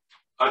the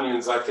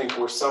onions, I think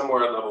we're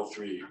somewhere at level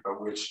 3,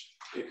 at which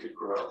it could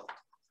grow.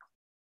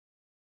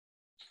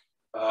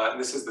 And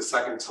this is the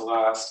second to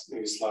last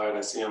maybe slide.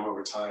 I see I'm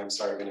over time,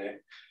 sorry, Vinay.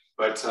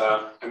 But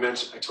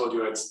I told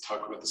you I'd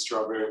talk about the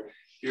strawberry.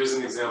 Here's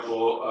an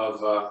example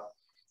of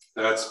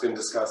that's been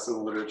discussed in the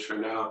literature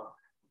now.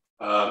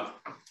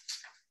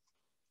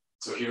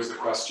 So here's the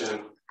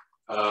question.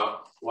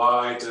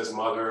 Why does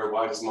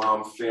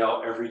mom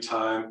fail every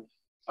time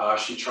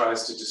she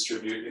tries to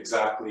distribute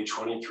exactly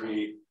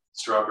 23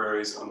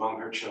 strawberries among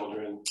her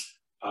children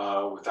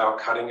without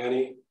cutting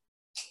any?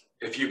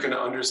 If you can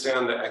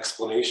understand the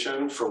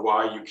explanation for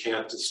why you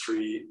can't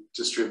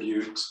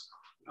distribute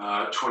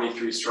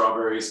 23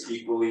 strawberries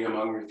equally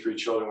among your 3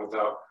 children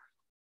without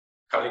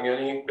cutting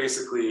any,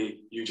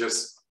 basically you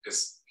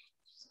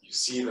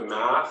see the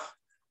math,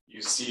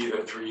 you see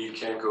that 3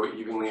 can't go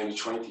evenly into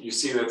 20, you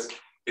see that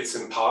it's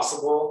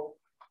impossible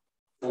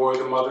for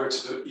the mother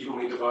to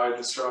evenly divide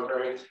the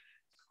strawberry.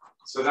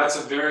 So that's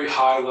a very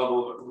high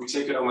level, we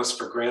take it almost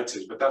for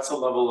granted, but that's a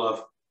level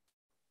of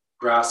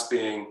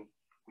grasping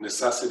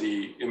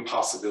necessity,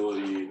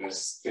 impossibility, that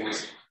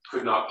things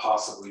could not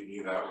possibly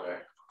be that way.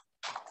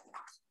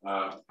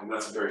 And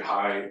that's a very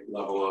high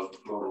level of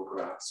modal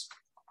grasp.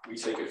 We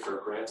take it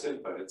for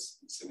granted, but it's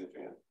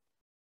significant.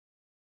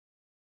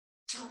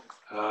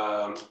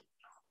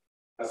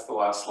 That's the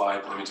last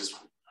slide. Let me just,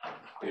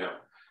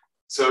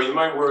 So you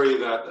might worry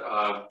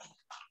that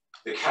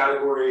the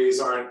categories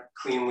aren't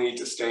cleanly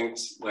distinct,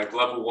 like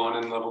level 1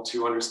 and level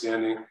 2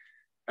 understanding.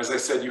 As I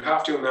said, you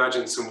have to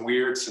imagine some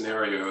weird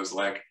scenarios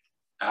like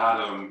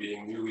Adam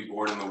being newly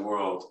born in the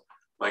world,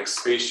 like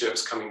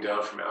spaceships coming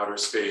down from outer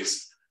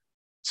space,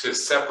 to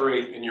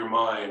separate in your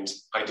mind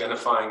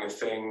identifying a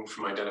thing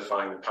from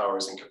identifying the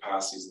powers and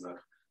capacities of that.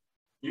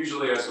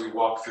 Usually as we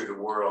walk through the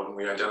world and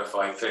we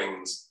identify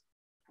things,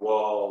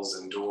 walls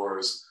and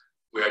doors,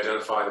 we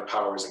identify the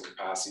powers and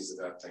capacities of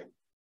that thing.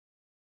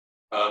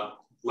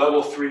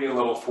 level 3 and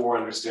level 4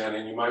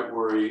 understanding, you might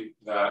worry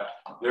that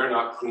they're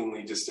not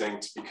cleanly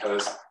distinct,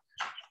 because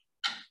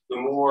the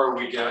more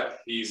we get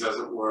these, as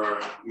it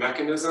were,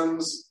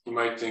 mechanisms, you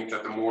might think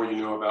that the more you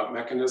know about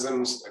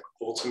mechanisms,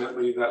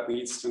 ultimately that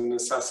leads to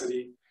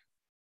necessity.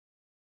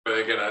 But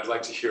again, I'd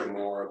like to hear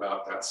more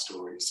about that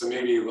story. So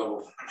maybe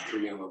level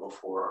 3 and level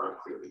 4 aren't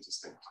clearly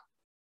distinct.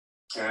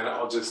 And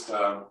I'll just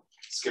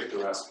skip the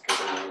rest because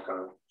I won't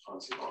go on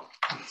too long.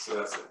 So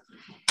that's it.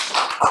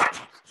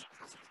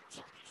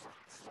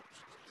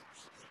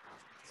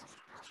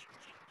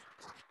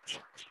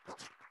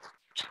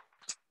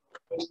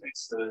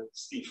 Thanks,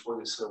 Steve, for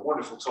this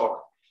wonderful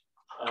talk.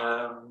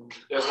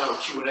 There's now a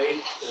Q&A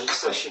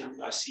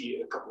session. I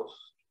see a couple of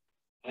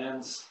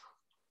hands.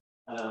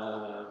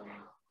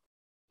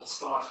 Let's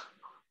start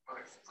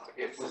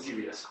with you,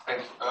 yes.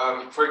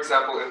 For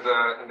example, in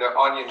the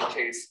onion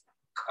case,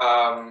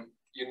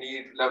 you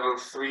need level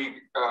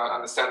 3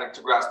 understanding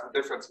to grasp the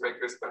difference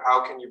makers, but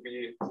how can you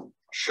be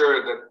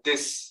sure that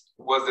this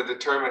was the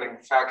determining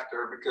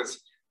factor?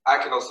 Because I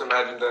can also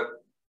imagine that,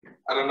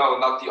 I don't know,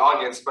 not the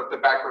onions, but the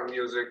background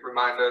music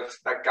reminded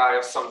that guy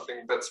of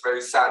something that's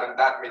very sad, and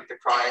that made the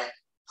crying.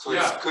 So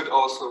yeah. It could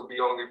also be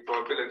only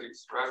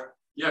probabilities, right?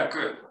 Yeah,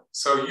 good.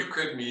 So you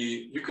could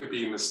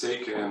be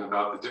mistaken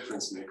about the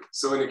difference maker.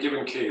 So in a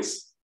given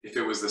case, if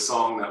it was the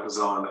song that was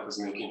on that was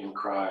making him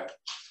cry,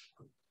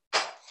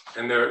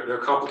 and there are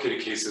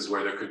complicated cases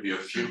where there could be a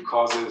few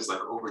causes,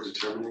 like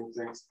over-determining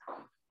things.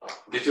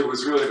 If it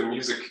was really the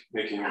music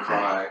making him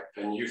cry,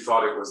 and you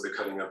thought it was the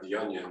cutting of the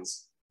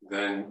onions,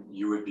 then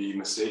you would be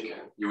mistaken.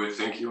 You would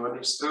think you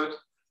understand,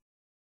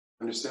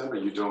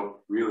 but you don't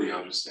really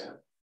understand.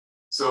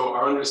 So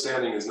our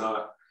understanding is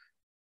not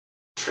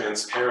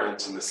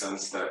transparent in the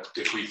sense that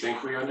if we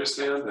think we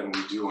understand, then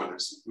we do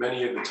understand.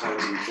 Many of the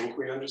times we think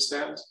we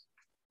understand,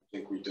 I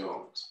think we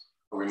don't,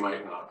 or we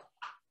might not.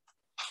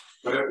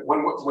 But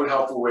one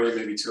helpful way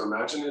maybe to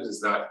imagine it is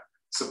that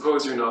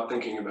suppose you're not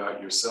thinking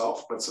about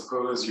yourself, but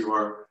suppose you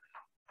are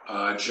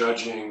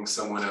judging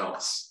someone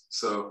else.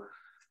 So,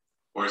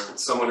 or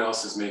someone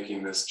else is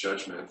making this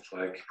judgment,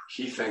 like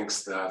he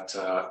thinks that,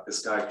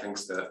 this guy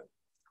thinks that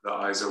the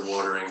eyes are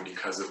watering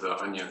because of the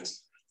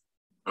onions,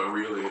 but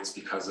really it's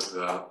because of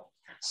the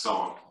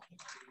song.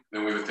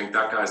 Then we would think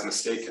that guy's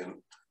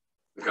mistaken.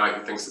 The guy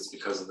who thinks it's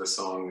because of the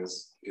song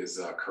is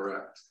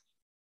correct.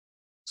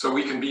 So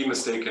we can be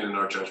mistaken in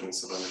our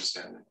judgments of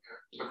understanding.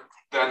 But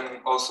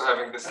then also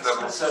having this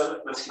level. Let's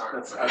I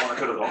want to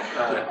cut it off.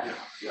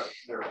 Yeah,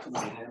 there are too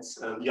many hands.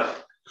 Yeah.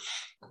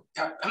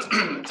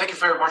 Thank you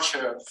very much,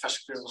 Professor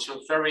Grimm. It was a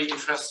very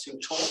interesting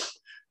talk.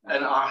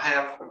 And I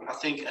have, I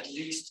think, at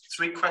least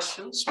 3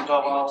 questions, but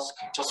I'll ask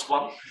just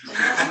one.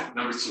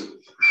 Number 2.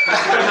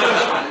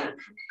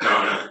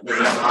 No,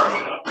 that's a hard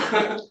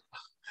one.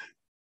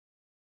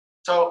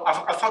 So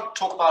I thought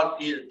talk about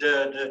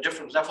the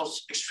different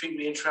levels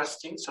extremely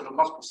interesting. So there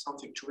must be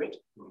something to it.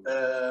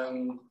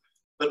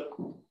 But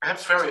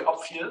perhaps very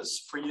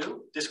obvious for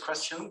you, this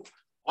question.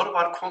 What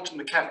about quantum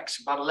mechanics,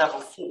 about level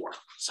 4?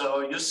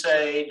 So you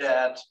say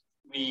that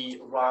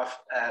we arrive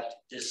at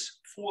this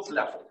 4th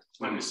level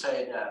when we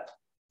say that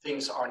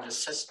things are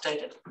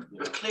necessitated,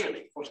 but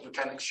clearly quantum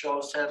mechanics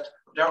shows that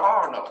there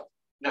are no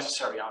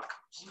necessary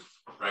outcomes.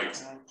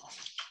 Right.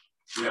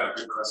 Yeah,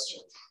 good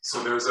question.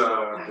 So there's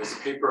a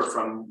paper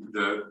from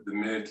the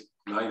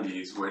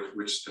mid-90s,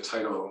 which the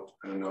title,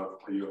 I don't know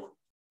if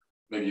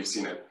maybe you've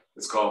seen it.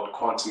 It's called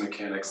Quantum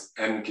Mechanics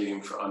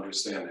Endgame for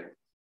Understanding.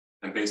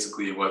 And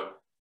basically what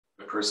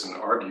the person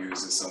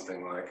argues is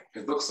something like,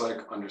 it looks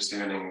like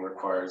understanding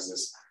requires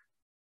this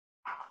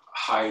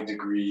high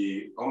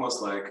degree,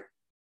 almost like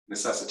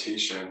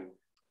necessitation.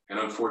 And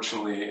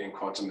unfortunately in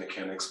quantum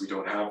mechanics, we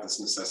don't have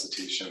this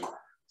necessitation.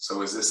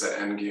 So is this an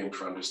end game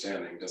for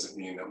understanding? Does it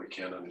mean that we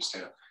can't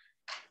understand?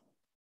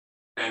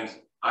 And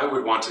I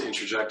would want to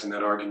interject in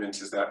that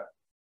argument is that,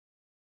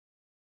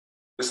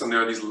 listen,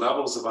 there are these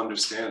levels of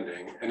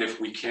understanding, and if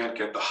we can't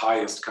get the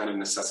highest kind of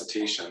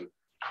necessitation,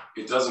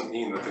 it doesn't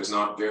mean that there's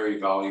not very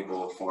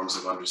valuable forms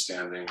of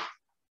understanding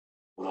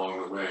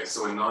along the way.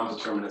 So in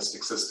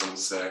non-deterministic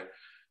systems, say,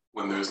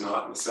 when there's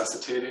not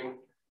necessitating,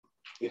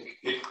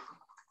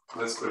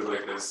 let's put it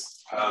like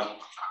this.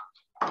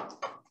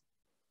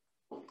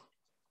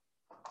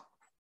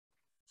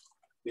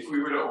 If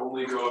we were to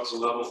only go up to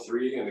level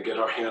 3 and to get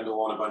our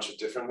handle on a bunch of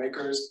different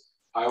makers,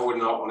 I would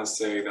not want to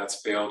say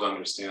that's failed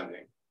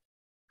understanding.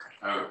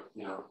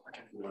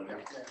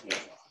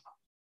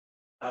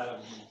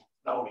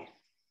 Naomi.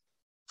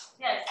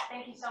 Yes,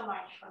 thank you so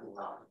much for the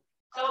talk.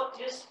 So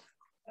just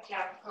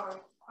for a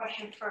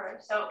question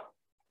first. So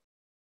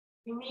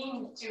you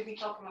mean to be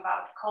talking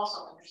about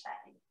causal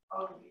understanding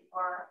only,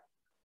 or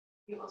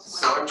people?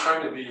 So I'm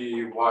trying to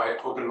be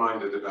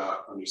open-minded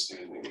about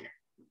understanding.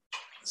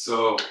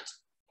 So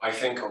I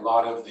think a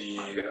lot of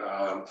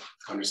the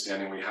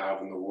understanding we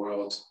have in the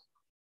world,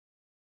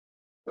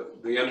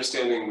 the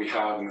understanding we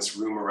have in this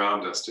room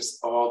around us,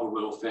 just all the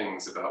little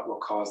things about what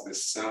caused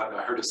this sound.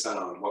 I heard a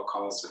sound, what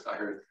caused it?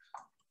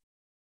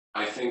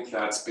 I think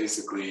that's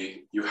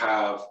basically, you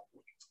have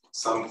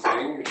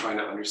something, you're trying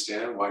to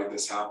understand why did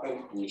this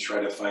happen, and you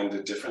try to find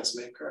the difference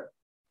maker.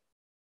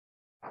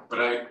 But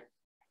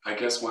I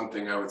guess one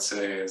thing I would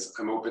say is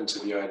I'm open to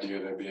the idea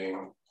of there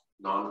being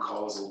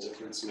non-causal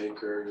difference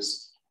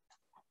makers,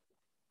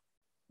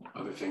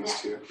 other things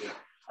too. Yeah.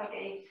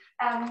 Okay.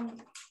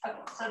 Okay.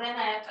 So then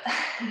I have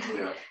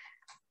Yeah.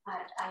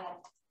 I have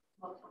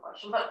multiple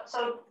questions. But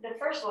so the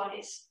first one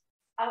is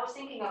I was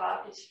thinking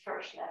about this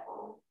first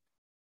level,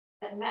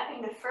 that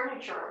mapping the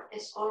furniture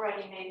is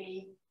already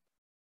maybe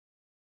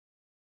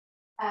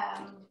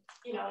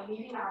you know,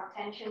 leaving our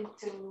attention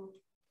to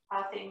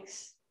how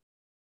things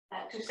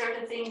to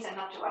certain things and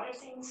not to other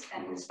things,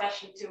 and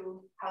especially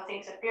to how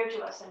things appear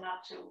to us and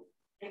not to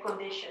the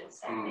conditions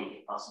that make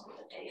it possible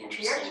that they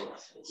appear to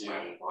us this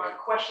way, or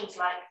questions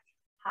like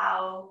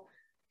how,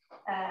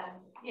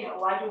 you know,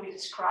 why do we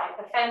describe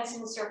a fence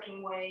in a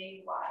certain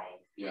way? Why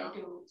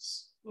do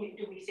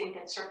we think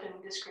that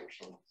certain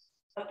descriptions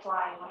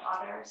apply, not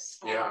others?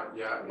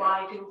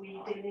 Why do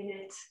we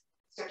delimit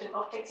certain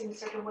objects in a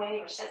certain way,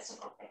 or sets of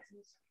objects in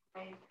a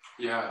certain way?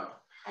 Yeah.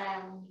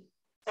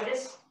 So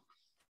this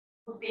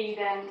would be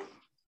then,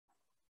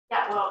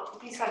 yeah, well,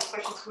 these kind of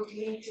questions would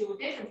lead to a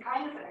different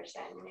kind of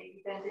understanding,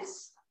 maybe, than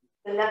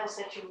the levels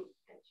that you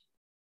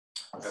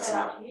set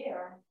out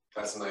here.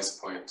 That's a nice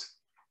point.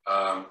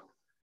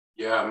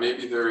 Yeah,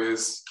 maybe there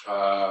is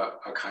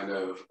a kind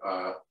of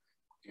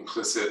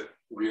implicit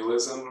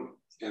realism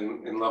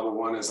in level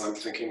one as I'm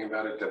thinking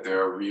about it, that there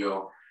are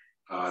real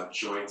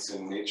joints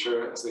in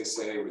nature, as they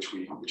say,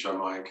 which our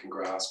mind can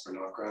grasp or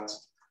not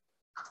grasp.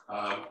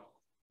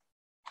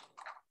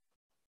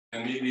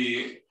 And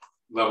maybe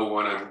level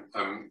one,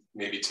 I'm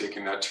maybe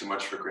taking that too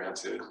much for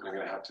granted. I'm going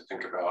to have to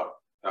think about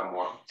that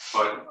more.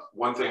 But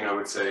one thing I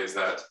would say is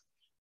that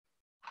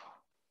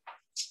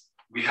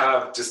we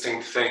have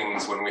distinct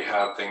things when we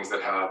have things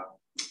that have,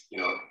 you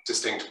know,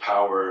 distinct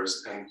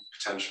powers and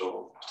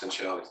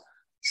potentialities.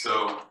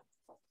 So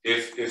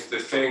if the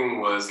thing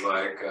was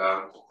like,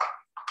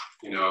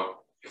 you know,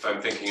 if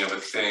I'm thinking of a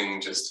thing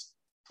just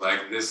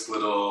like this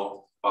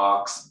little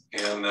box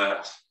and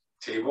that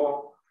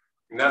table,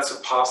 and that's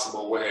a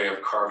possible way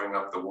of carving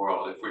up the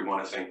world if we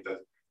want to think that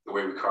the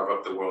way we carve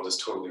up the world is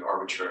totally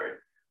arbitrary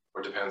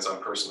or depends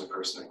on person to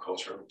person and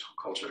culture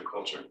to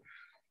culture.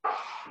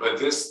 But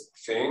this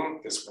thing,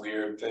 this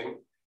weird thing,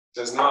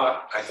 does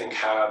not, I think,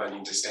 have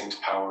any distinct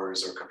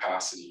powers or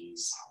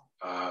capacities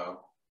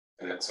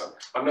in it. So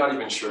I'm not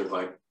even sure,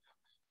 like,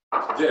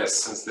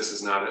 this, since this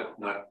is not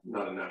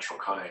a natural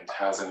kind,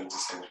 has any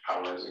distinct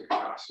powers and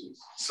capacities.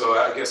 So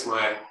I guess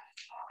my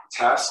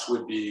test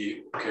would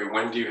be, okay,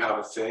 when do you have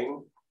a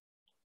thing?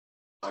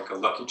 Like a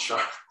lucky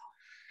charm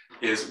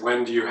is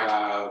when do you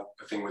have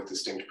a thing with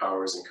distinct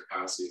powers and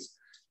capacities?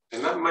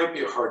 And that might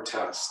be a hard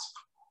test.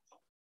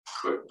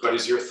 But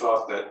is your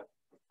thought that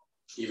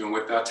even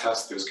with that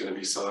test, there's going to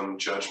be some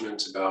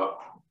judgment about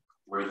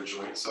where the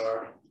joints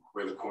are,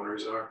 where the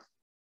corners are?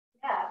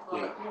 Yeah.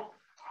 Well,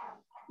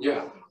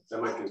 yeah,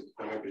 that might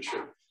be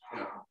true.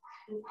 Yeah.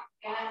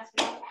 Can I ask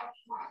you a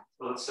question?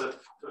 Well, let's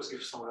first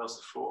give someone else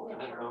the floor,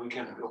 and then we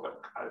can go back.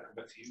 I'll come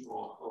back to you,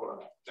 or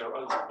there are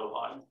others on the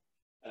line.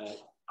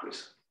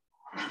 Chris.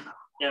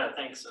 Yeah,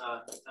 thanks.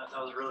 That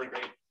was a really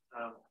great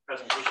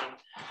presentation.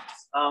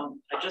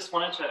 I just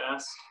wanted to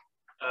ask,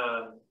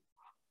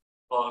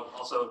 well,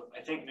 also,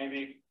 I think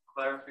maybe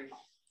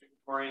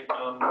clarificatory.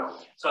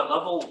 So at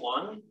level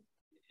one,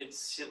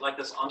 it's like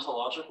this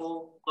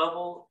ontological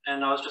level,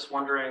 and I was just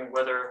wondering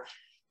whether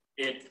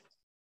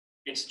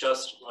it's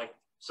just like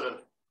sort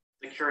of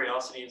the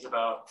curiosity is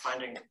about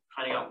finding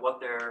out what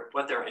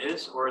there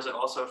is, or is it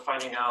also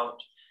finding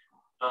out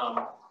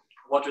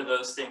what do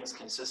those things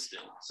consist in?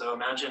 So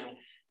imagine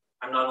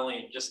I'm not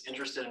only just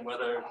interested in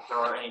whether there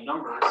are any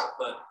numbers,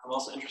 but I'm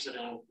also interested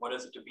in what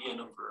is it to be a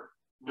number.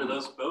 Do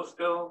those both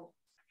go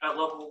at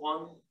level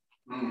one?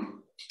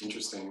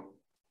 Interesting.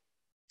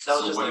 That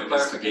was so just what a it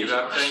is to be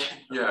that clarification.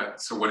 thing? Yeah,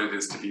 so what it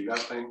is to be that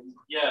thing?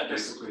 Yeah,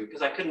 basically.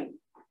 Because I couldn't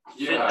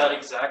fit that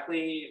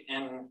exactly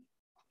in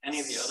any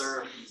of the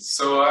other.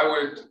 So I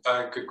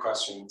would, good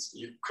questions.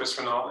 Chris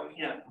Rinaldi?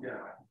 Yeah.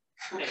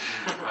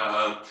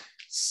 Yeah.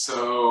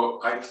 So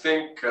I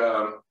think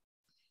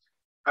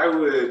I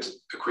would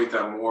equate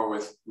that more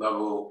with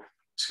level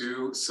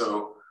two.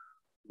 So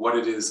what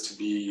it is to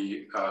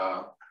be,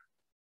 so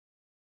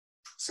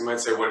you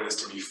might say what it is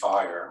to be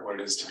fire, what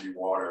it is to be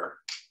water.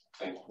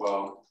 I think,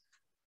 well,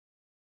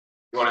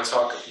 you want to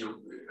talk,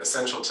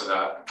 essential to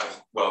that,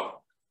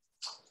 well,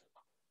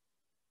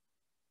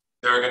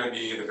 there are going to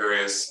be the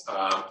various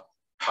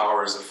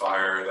powers of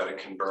fire, that it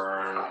can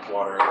burn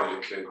water, that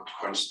it could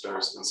quench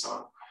thirst and so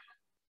on.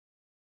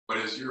 But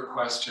is your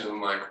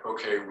question like,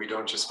 okay, we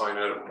don't just want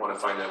to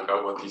find out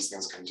about what these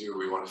things can do,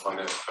 we want to find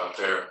out about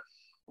their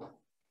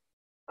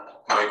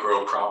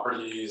micro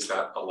properties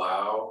that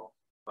allow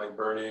like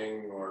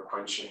burning or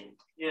quenching?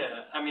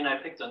 Yeah, I mean, I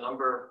picked a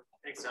number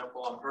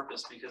example on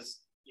purpose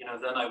because, you know,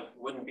 then I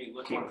wouldn't be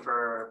looking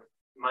for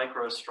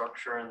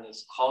microstructure in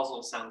this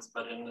causal sense,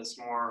 but in this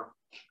more,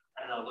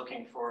 I don't know,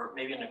 looking for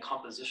maybe in a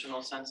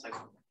compositional sense, like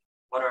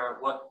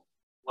what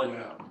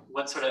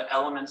what sort of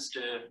elements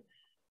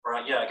or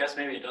yeah, I guess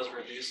maybe it does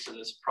reduce to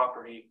this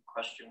property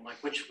question,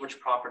 like which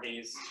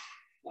properties,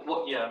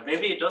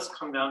 maybe it does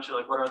come down to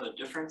like, what are the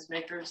difference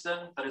makers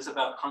then, but it's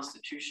about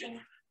constitution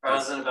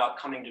rather than about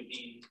coming to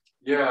be.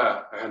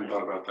 Yeah, I hadn't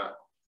thought about that.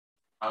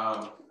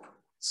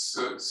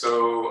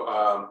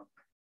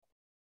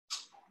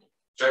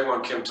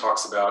 Jae-Won Kim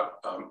talks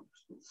about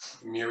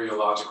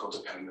mereological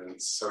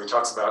dependence. So he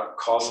talks about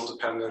causal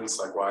dependence,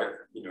 like why,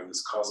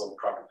 this causal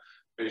property,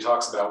 but he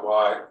talks about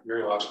why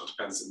mereological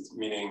dependence,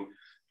 meaning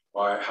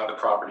how the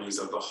properties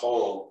of the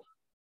whole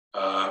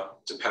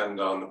depend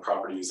on the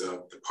properties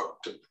of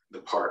the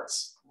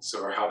parts.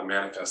 So, or how to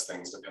manifest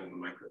things depend on the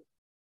micro.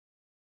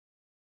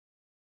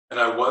 And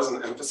I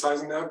wasn't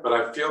emphasizing that, but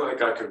I feel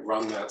like I could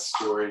run that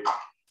story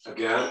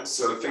again.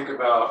 So think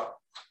about,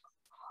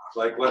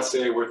 like, let's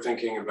say we're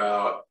thinking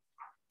about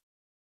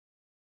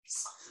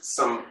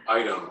some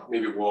item,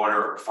 maybe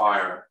water or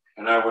fire,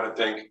 and I want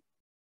to think,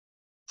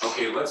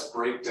 okay, let's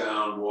break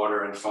down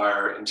water and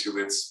fire into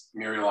its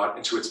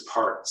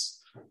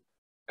parts.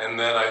 And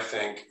then I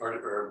think,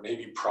 or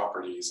maybe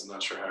properties, I'm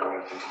not sure how I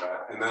want to think about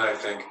it. And then I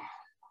think,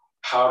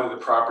 how do the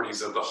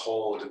properties of the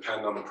whole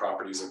depend on the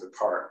properties of the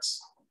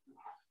parts?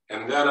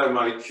 And then I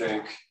might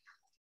think,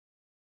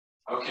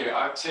 okay,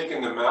 I've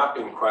taken the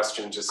mapping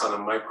question just on a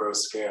micro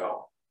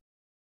scale.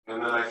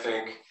 And then I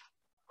think,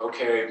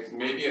 okay,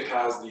 maybe it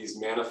has these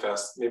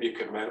manifest, maybe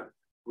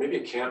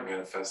it can't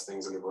manifest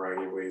things in a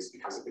variety of ways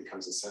because it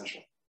becomes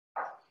essential.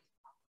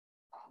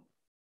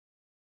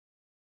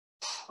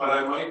 But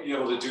I might be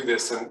able to do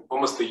this and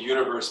almost the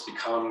universe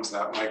becomes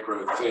that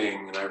micro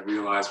thing, and I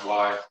realize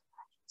why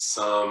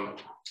some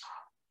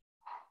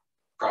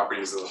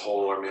properties of the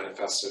whole are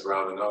manifested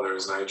rather than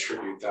others, and I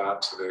attribute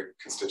that to the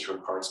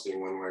constituent parts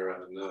being one way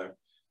rather than another.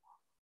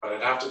 But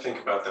I'd have to think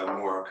about that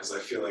more because I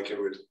feel like it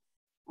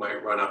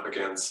might run up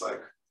against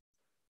like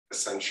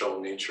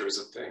essential natures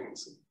of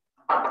things.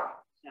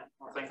 Yeah,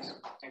 well, thanks for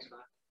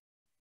that.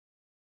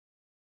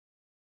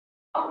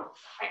 Oh,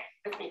 hi,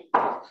 it's me.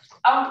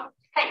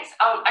 Thanks.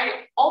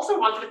 I also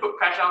wanted to put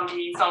pressure on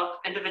the sort of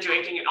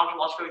individuating and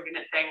ontological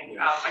unit thing.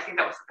 I think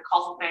that was the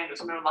causal thing,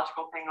 there's a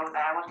neurological thing over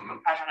there. I wanted to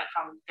put pressure on it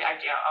from the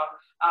idea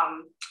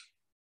of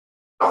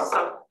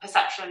so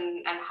perception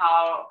and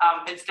how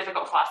it's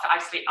difficult for us to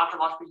isolate an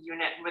ontological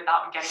unit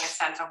without getting a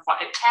sense of what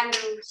it can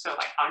do. So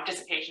like our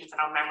anticipations and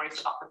our memories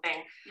about the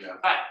thing. Yeah.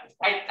 But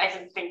I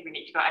think we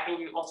need to go. I think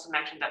you also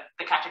mentioned that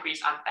the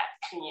categories aren't that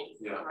clean,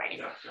 right?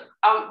 Yeah.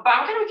 But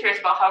I'm kind of curious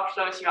about how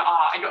close you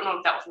are. I don't know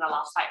if that was in the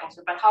last slide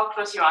also, but how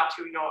close you are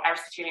to your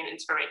Aristotelian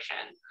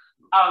inspiration.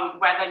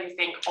 Whether you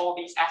think all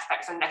these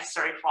aspects are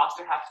necessary for us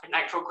to have an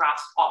actual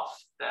grasp of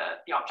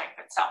the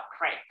object itself,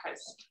 right?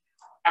 Because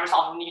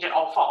Aristotle needed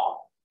all four.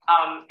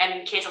 And in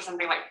the case of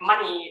something like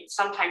money,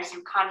 sometimes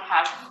you can't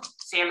have,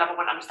 say, a level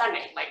one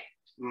understanding. Like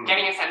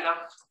getting a sense of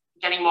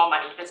getting more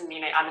money doesn't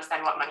mean I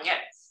understand what money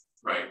is.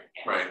 Right,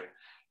 right.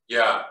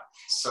 Yeah.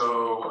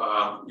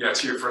 So,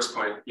 to your first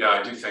point,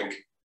 I do think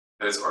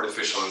that it's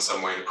artificial in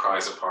some way to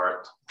prize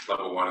apart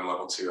level one and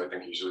level two. I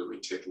think usually we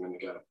take them in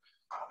together.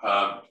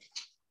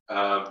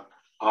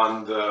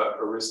 On the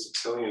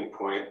Aristotelian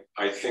point,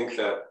 I think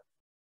that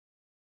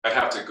I'd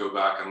have to go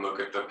back and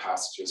look at the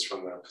passages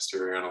from the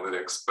posterior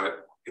analytics,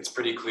 but it's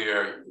pretty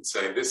clear. You'd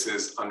say this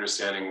is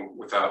understanding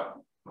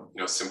without,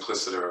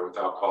 simplicity or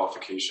without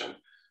qualification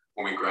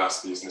when we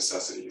grasp these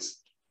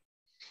necessities.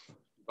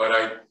 But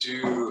I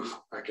do,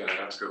 again, I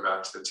have to go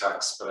back to the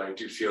text, but I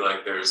do feel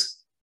like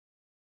there's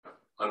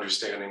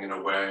understanding in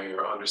a way,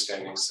 or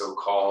understanding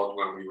so-called,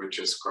 when we would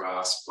just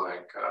grasp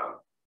like,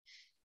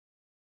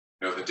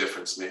 the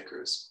difference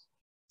makers.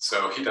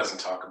 So he doesn't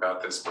talk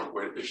about this, but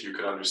if you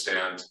could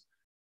understand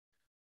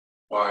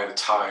why the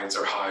tides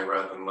are high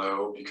rather than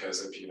low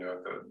because of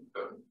the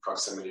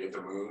proximity of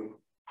the moon,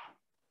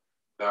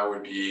 that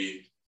would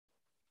be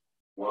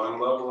one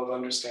level of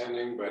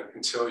understanding. But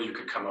until you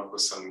could come up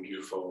with some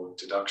beautiful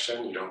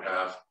deduction, you don't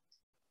have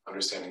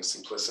understanding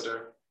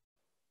simpliciter.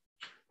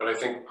 But I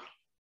think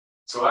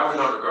so. I would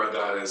not regard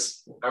that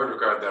as. I would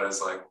regard that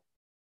as like,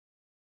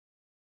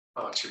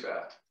 oh, too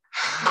bad.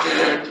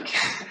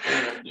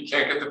 You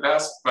can't get the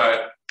best,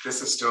 but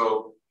this is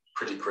still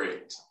pretty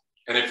great.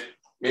 And if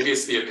maybe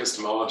it's the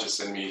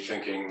epistemologist in me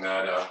thinking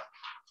that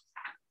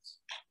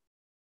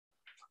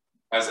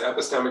as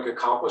epistemic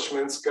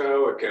accomplishments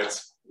go, it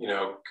gets,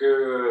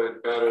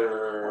 good,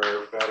 better,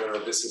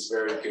 this is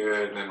very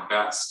good, and then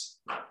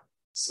best.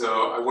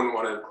 So I wouldn't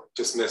want to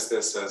dismiss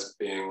this as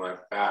being like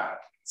bad.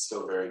 It's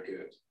still very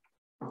good.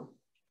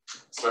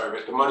 Sorry,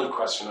 but the money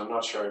question, I'm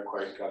not sure I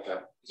quite got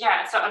that.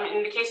 Yeah, so I mean,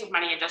 in the case of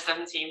money, it just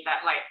doesn't seem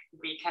that like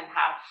we can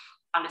have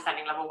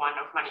understanding level one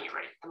of money,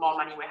 right? The more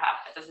money we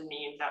have, that doesn't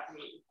mean that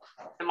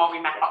the more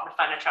we map out the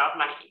furniture of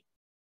money,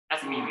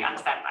 doesn't mean we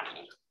understand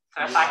money.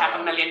 So if I have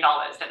 $1 million,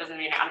 that doesn't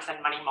mean I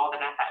understand money more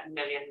than if I have a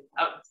million,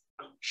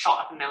 short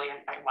of a million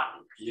by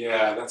one.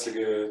 Yeah, that's a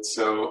good,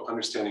 so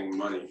understanding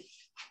money.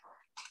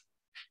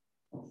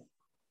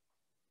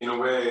 In a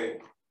way,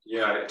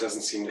 it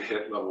doesn't seem to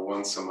hit level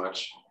one so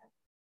much.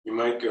 you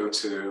might go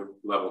to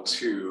level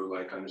 2,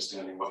 like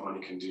understanding what money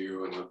can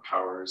do and the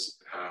powers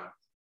it has.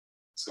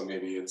 So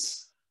maybe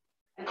it's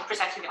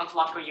precisely the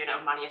ontological unit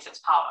of money as its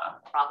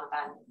power, rather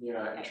than.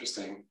 Yeah,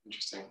 interesting.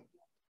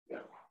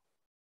 Yeah.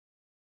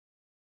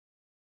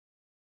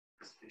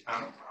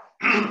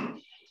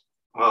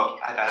 Well,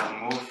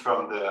 I've moved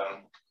from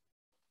the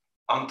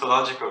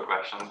ontological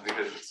questions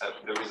because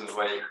the reason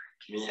why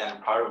me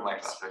and part of my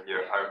class are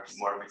here are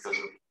more because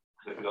of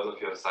the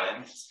philosophy of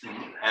science.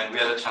 And we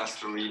had a chance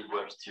to read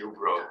what you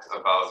wrote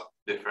about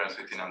the difference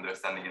between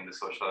understanding in the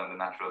social and the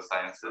natural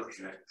sciences.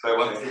 Okay. So I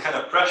wanted to kind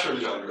of pressure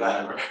you on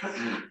that.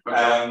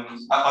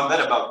 On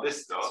that about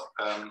this though,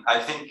 I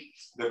think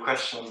the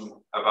question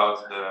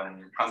about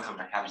the quantum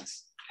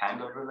mechanics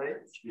kind of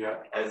relates. Yeah.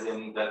 As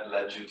in that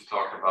led you to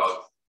talk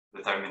about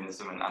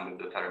determinism and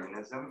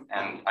underdeterminism.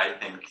 And I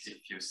think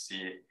if you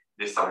see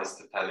this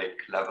Aristotelic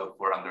level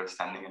for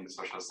understanding in the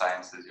social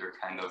sciences, you're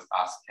kind of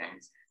asking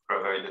for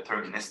a very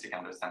deterministic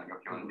understanding of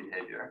human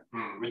behavior,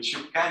 which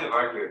you kind of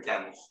argue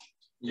against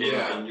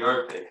in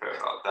your paper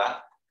about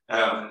that.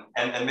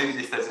 And maybe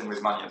this ties in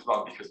with money as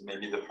well, because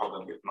maybe the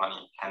problem with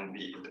money can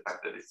be in the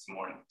fact that it's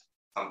more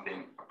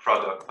something, a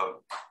product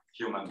of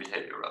human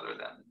behavior rather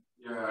than.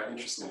 Yeah,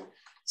 interesting.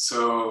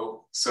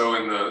 So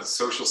in the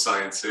social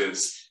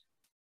sciences,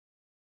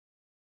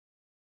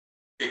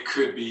 it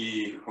could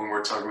be, when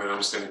we're talking about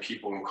understanding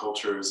people and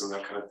cultures and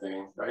that kind of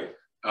thing, right?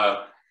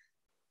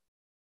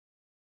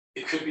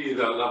 It could be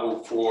that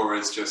level 4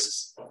 is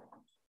just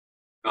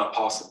not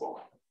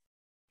possible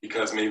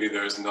because maybe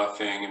there's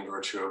nothing in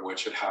virtue of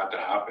which it had to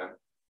happen.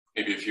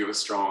 Maybe if you have a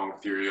strong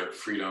theory of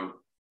freedom,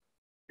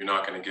 you're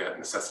not going to get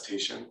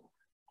necessitation.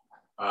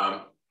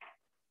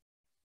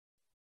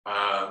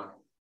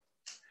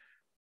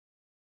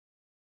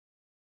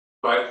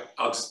 But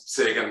I'll just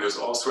say again, there's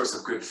all sorts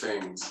of good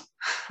things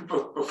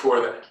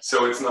before that.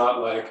 So it's not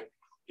like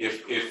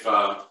if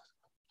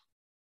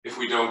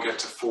we don't get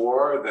to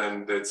 4,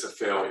 then it's a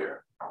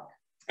failure.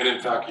 And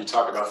in fact, you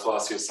talk about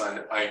philosophy of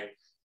science. I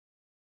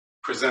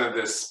presented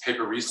this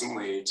paper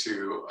recently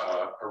to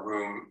a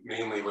room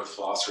mainly with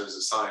philosophers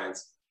of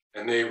science,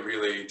 and they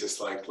really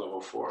disliked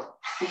level 4.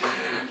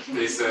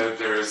 They said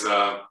there's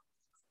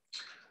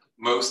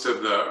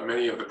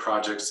many of the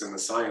projects in the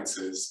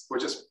sciences, we're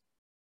just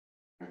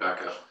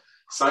back up.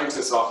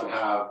 Scientists often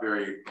have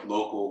very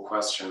local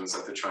questions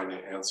that they're trying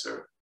to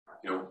answer.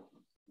 You know,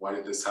 why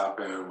did this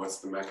happen? What's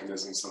the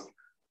mechanism?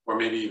 Or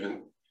maybe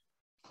even,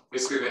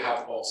 basically they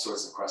have all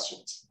sorts of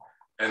questions.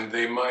 And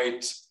they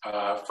might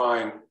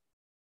find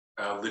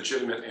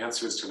legitimate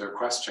answers to their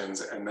questions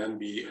and then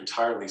be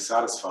entirely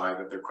satisfied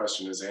that their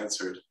question is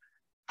answered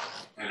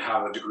and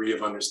have a degree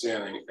of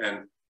understanding.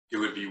 And it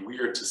would be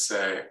weird to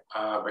say,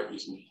 but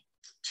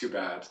too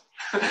bad.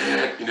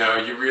 You know,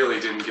 you really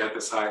didn't get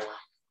this high.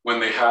 When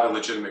they had a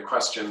legitimate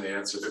question, they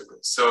answered it.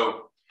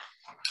 So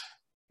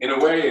in a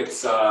way,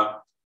 it's,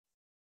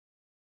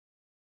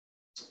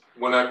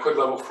 when I put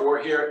level 4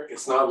 here,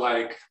 it's not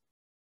like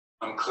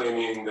I'm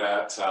claiming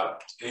that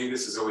A,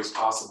 this is always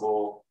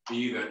possible,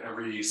 B, that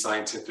every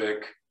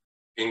scientific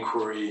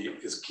inquiry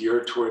is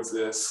geared towards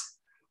this,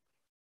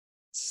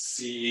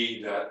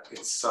 C, that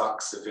it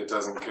sucks if it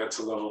doesn't get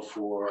to level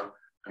 4.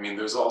 I mean,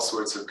 there's all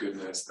sorts of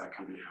goodness that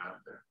can be had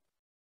there.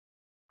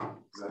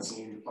 Does that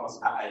seem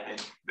possible? I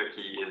think the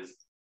key is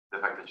the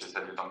fact that you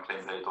said you don't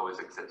claim that it always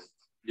exists.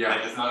 Yeah.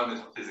 Like it's not a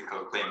metaphysical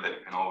claim that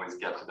you can always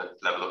get to that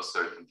level of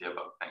certainty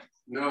about things.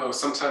 No,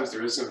 sometimes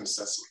there is no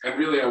necessity. And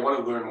really, I want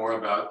to learn more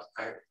about,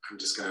 I'm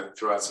just going to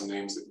throw out some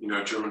names, you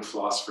know, German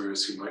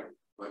philosophers who might,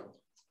 like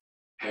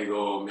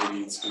Hegel,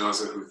 maybe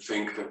Spinoza, who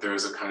think that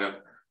there's a kind of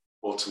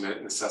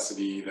ultimate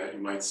necessity that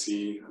you might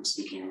see. I'm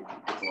speaking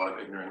with a lot of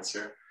ignorance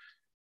here.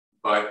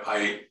 But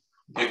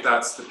if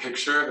that's the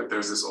picture, that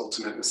there's this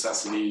ultimate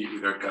necessity,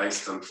 either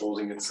Geist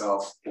unfolding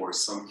itself or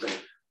something,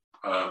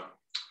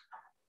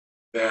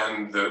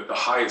 then the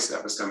highest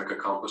epistemic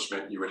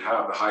accomplishment you would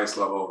have, the highest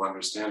level of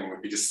understanding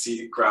would be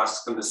to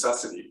grasp the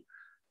necessity.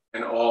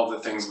 And all the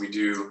things we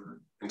do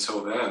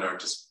until then are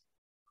just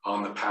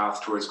on the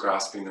path towards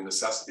grasping the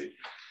necessity.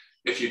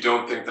 If you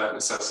don't think that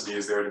necessity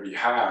is there to be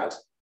had,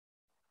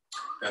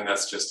 then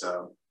that's just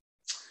a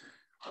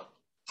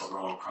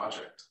wrong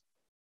project.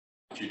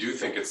 If you do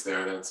think it's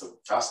there, then it's a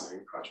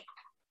fascinating project.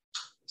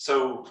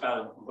 So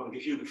I'm going to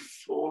give you the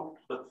floor,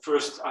 but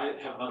first I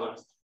have another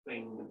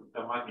thing.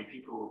 There might be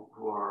people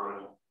who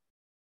are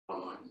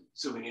online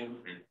zooming in.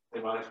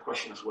 They might have a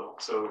question as well.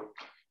 So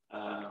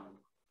can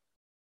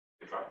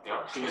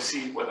you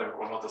see whether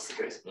or not that's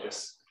the case?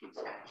 Yes.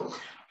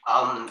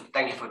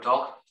 Thank you for the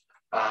talk.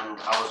 And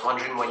I was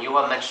wondering, when you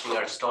were mentioning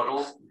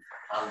Aristotle,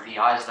 the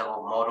highest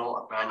level model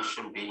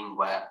apprehension being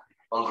where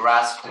one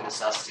grasps the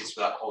necessities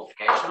without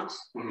qualifications.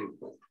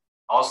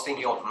 I was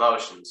thinking of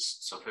motions.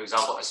 So for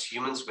example, as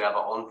humans, we have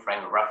our own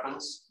frame of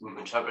reference. We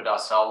interpret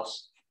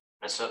ourselves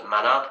in a certain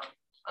manner.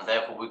 And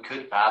therefore we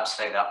could perhaps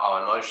say that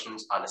our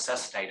emotions are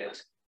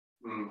necessitated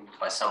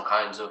by some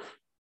kinds of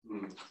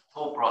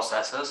thought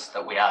processes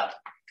that we had.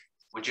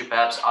 Would you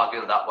perhaps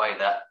argue in that way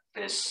that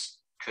this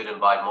could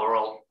invite not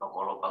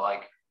moral, but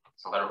like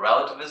some kind of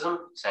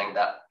relativism, saying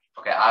that,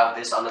 okay, I have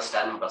this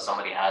understanding, but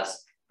somebody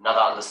has another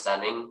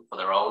understanding for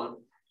their own.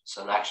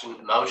 So an action,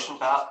 emotion,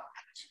 perhaps?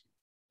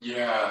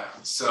 Yeah,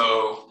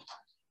 so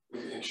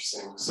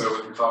interesting.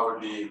 So the thought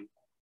would be,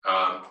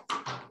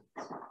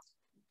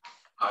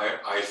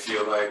 I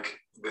feel like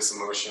this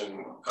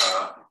emotion,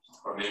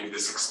 or maybe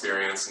this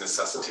experience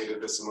necessitated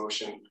this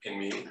emotion in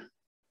me.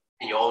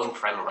 In your own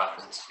frame of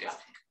reference, yeah.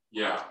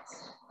 Yeah.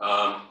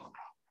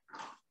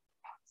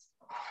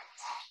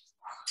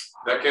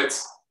 That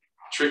gets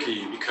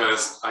tricky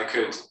because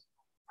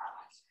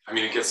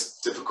it gets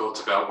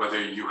difficult about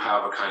whether you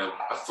have a kind of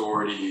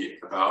authority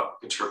about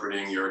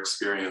interpreting your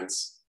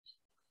experience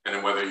and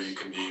then whether you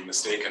can be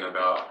mistaken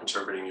about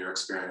interpreting your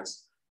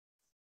experience.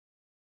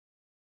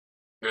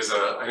 There's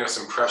I know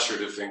some pressure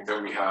to think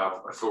that we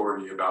have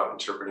authority about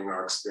interpreting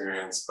our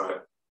experience,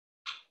 but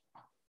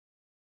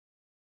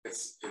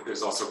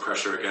there's also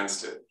pressure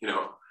against it. You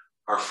know,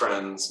 our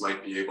friends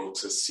might be able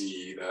to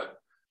see that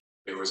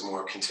there was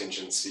more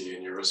contingency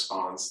in your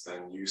response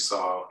than you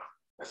saw.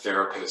 A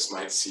therapist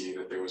might see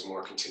that there was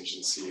more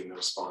contingency in the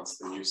response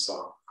than you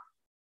saw.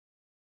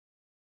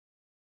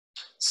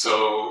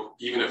 So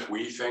even if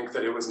we think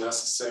that it was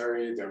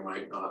necessary, there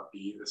might not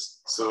be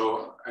this.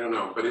 So I don't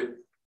know, but I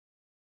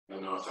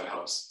don't know if that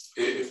helps.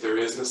 If there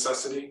is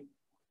necessity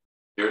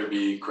there to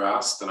be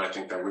grasped, then I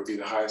think that would be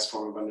the highest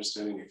form of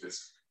understanding.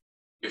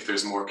 If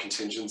there's more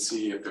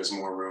contingency, if there's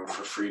more room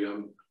for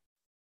freedom,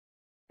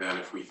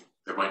 then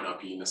there might not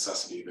be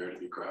necessity there to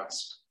be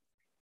grasped.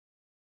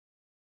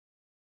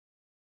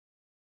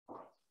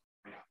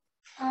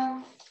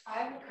 I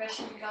have a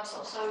question because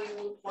also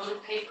you wrote a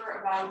paper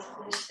about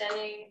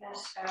understanding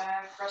as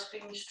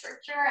grasping the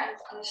structure and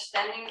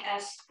understanding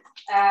as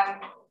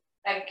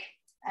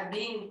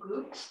being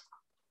good.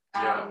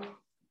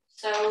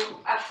 So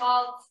I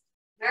thought,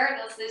 where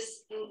does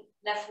this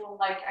level,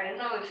 I don't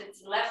know if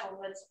it's a level,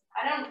 but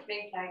I don't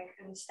think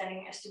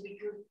understanding as to be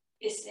good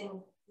is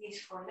in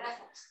these 4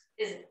 levels,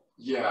 is it?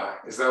 Yeah,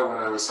 is that when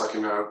I was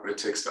talking about what it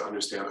takes to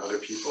understand other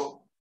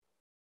people?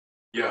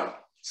 Yeah,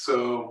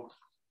 so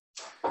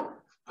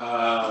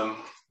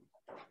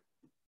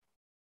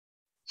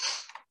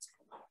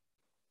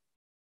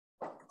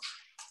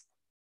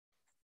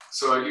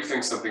so I do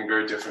think something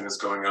very different is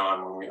going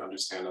on when we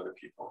understand other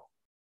people.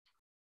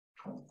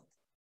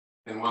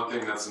 And one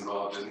thing that's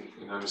involved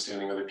in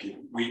understanding other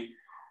people,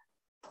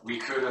 we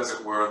could, as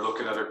it were, look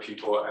at other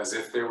people as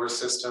if they were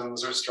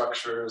systems or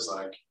structures.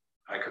 Like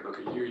I could look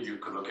at you, you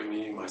could look at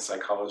me, my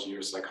psychology,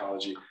 your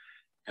psychology,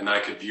 and I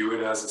could view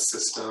it as a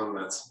system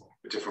that's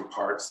the different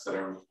parts that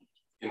are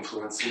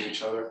influencing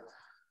each other.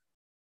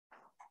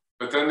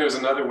 But then there's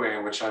another way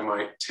in which I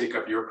might take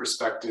up your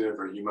perspective,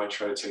 or you might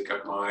try to take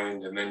up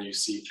mine, and then you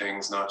see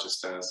things not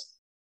just as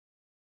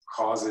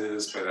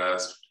causes, but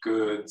as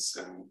goods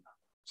and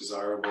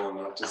desirable and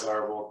not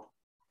desirable.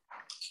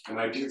 And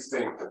I do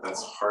think that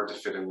that's hard to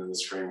fit into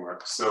this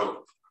framework.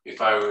 So if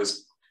I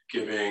was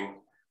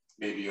giving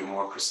maybe a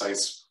more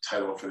precise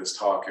title for this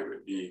talk, it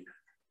would be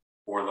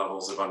 4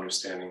 levels of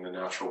understanding the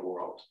natural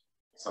world,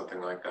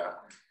 something like that.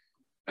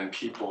 And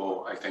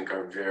people, I think,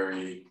 are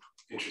very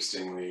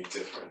interestingly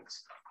different.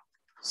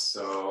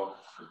 So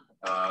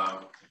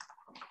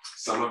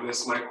some of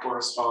this might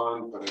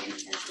correspond, but I do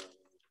think that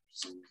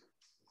some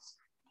differences.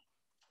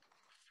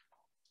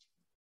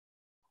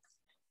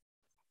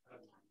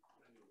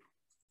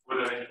 Were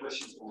there any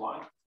questions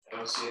online? I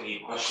don't see any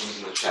questions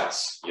in the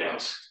chats.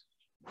 Yes.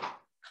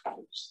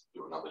 Let's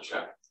do another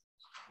chat.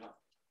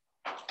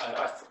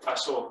 I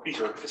saw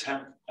Peter with his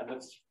hand, and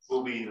that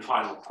will be the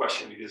final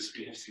question because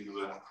we have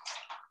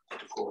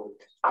to call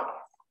it.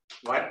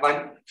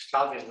 One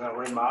start with a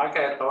remark.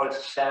 I thought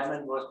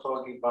Simon was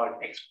talking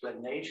about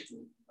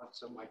explanation, not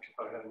so much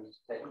about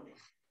understanding,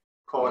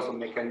 causal,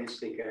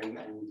 mechanistic, and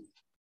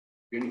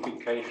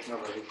unification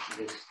of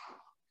this.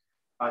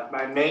 But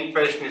my main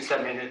question is,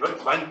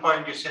 at one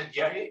point you said,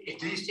 yeah,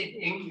 at least in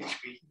English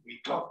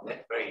we talk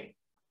that way.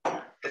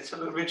 It's a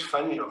little bit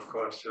funny, of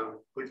course,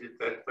 to put it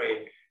that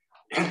way.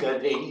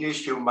 That in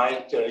English you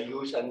might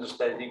use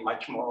understanding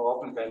much more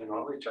often than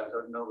knowledge. I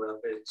don't know whether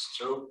it's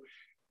true.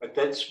 But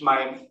that's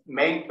my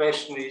main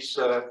question is,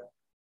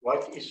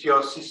 what is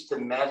your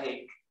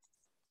systematic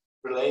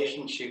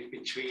relationship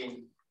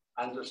between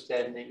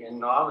understanding and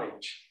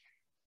knowledge?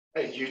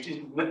 You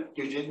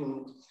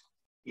didn't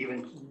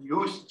even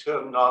use the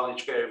term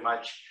knowledge very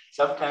much.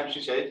 Sometimes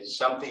you said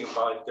something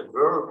about the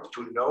verb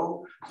to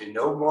know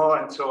more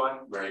and so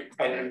on. Right.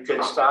 And you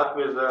can start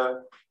with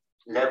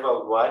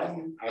level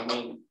 1. I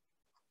mean,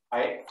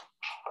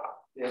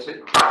 there's a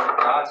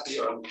class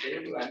here on the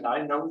table, and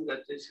I know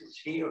that this is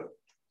here.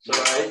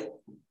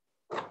 So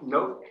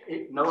no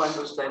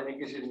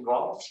understanding is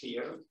involved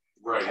here.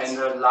 Right. And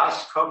the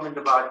last comment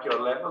about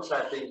your levels,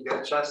 I think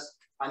they're just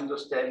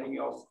understanding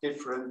of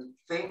different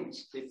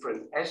things,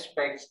 different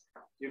aspects,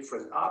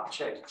 different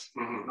objects,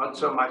 not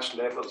so much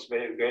levels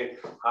where you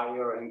go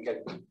higher and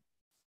get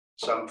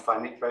some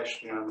funny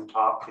question on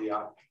top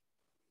here.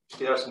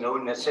 There's no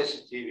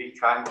necessity, we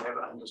can't have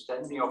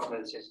understanding of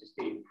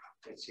necessity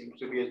It seems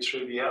to be a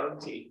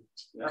triviality.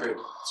 Yeah. Good,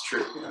 it's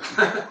true.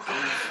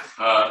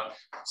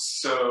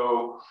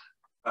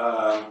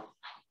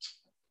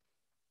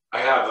 I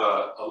have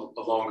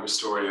a longer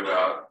story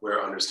about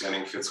where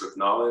understanding fits with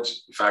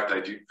knowledge. In fact,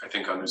 I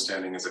think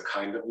understanding is a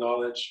kind of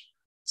knowledge.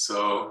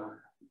 So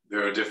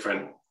there are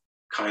different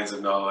kinds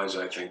of knowledge,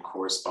 I think,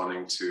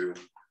 corresponding to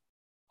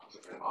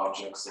different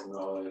objects of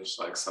knowledge,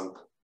 like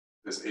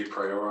there's a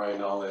priori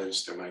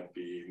knowledge, there might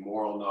be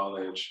moral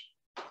knowledge.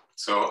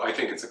 So I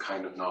think it's a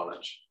kind of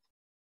knowledge.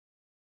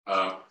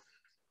 What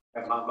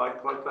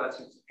does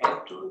it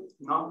add to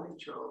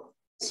knowledge, or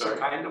it's a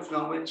kind of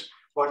knowledge?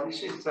 What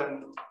is it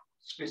then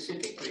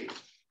specifically?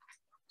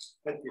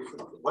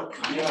 What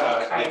kind,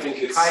 I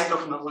think it's kind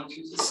of knowledge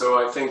is it?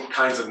 So I think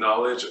kinds of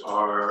knowledge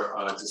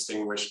are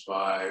distinguished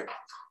by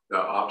the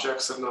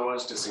objects of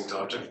knowledge, distinct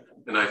object.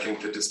 And I think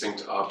the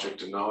distinct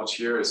object of knowledge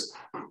here is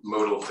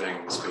modal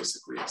things,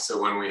 basically.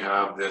 So when we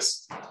have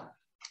this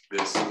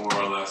more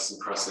or less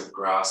impressive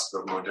grasp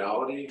of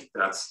modality,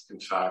 that's in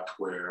fact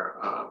where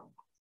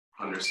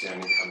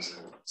understanding comes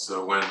in.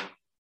 So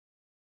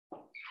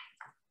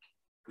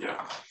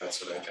that's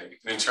what I think.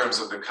 In terms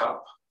of the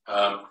cup,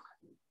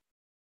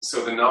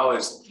 so the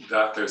knowledge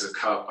that there's a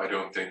cup, I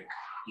don't think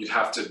you'd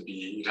have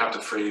to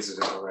phrase it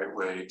in the right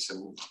way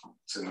to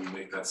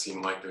make that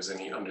seem like there's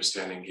any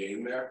understanding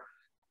gain there.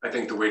 I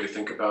think the way to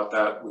think about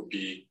that would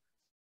be,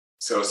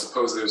 so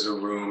suppose there's a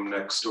room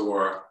next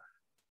door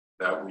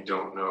that we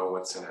don't know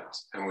what's in it.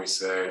 And we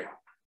say,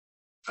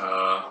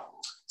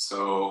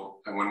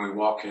 and when we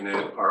walk in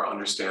it, our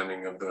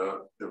understanding of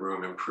the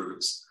room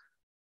improves.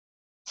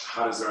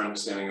 How does our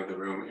understanding of the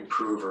room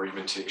improve or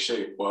even take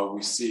shape? Well,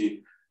 we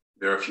see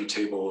there are a few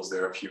tables,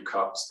 there are a few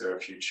cups, there are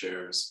a few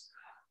chairs.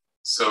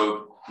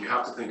 So you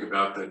have to think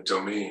about the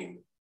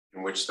domain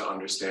in which the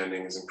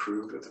understanding is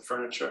improved with the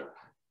furniture.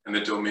 And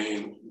the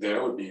domain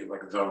there would be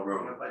like the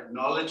room. Yeah, but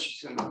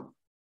knowledge,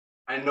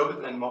 I know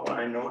that more.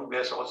 I know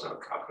there's also a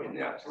cup in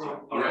there.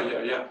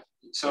 Yeah.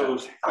 So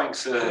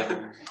thanks.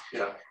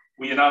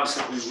 We announced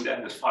that we would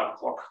end at 5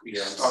 o'clock. We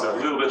started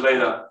a little bit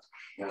later.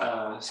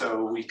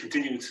 So we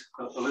continued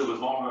a little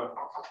bit longer.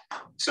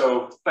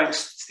 So thanks,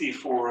 Steve,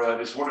 for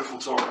this wonderful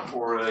talk and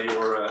for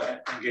your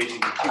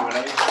engaging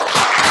Q&A.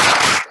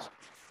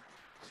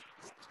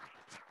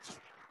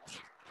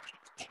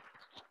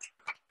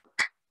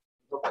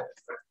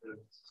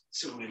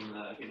 Soon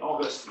in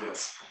August.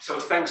 Yes. So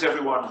thanks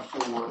everyone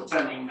for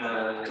attending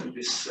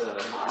this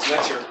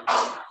lecture.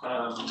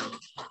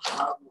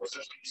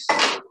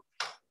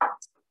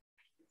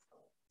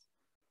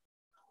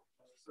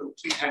 So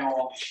please hang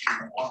on if you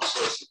want to.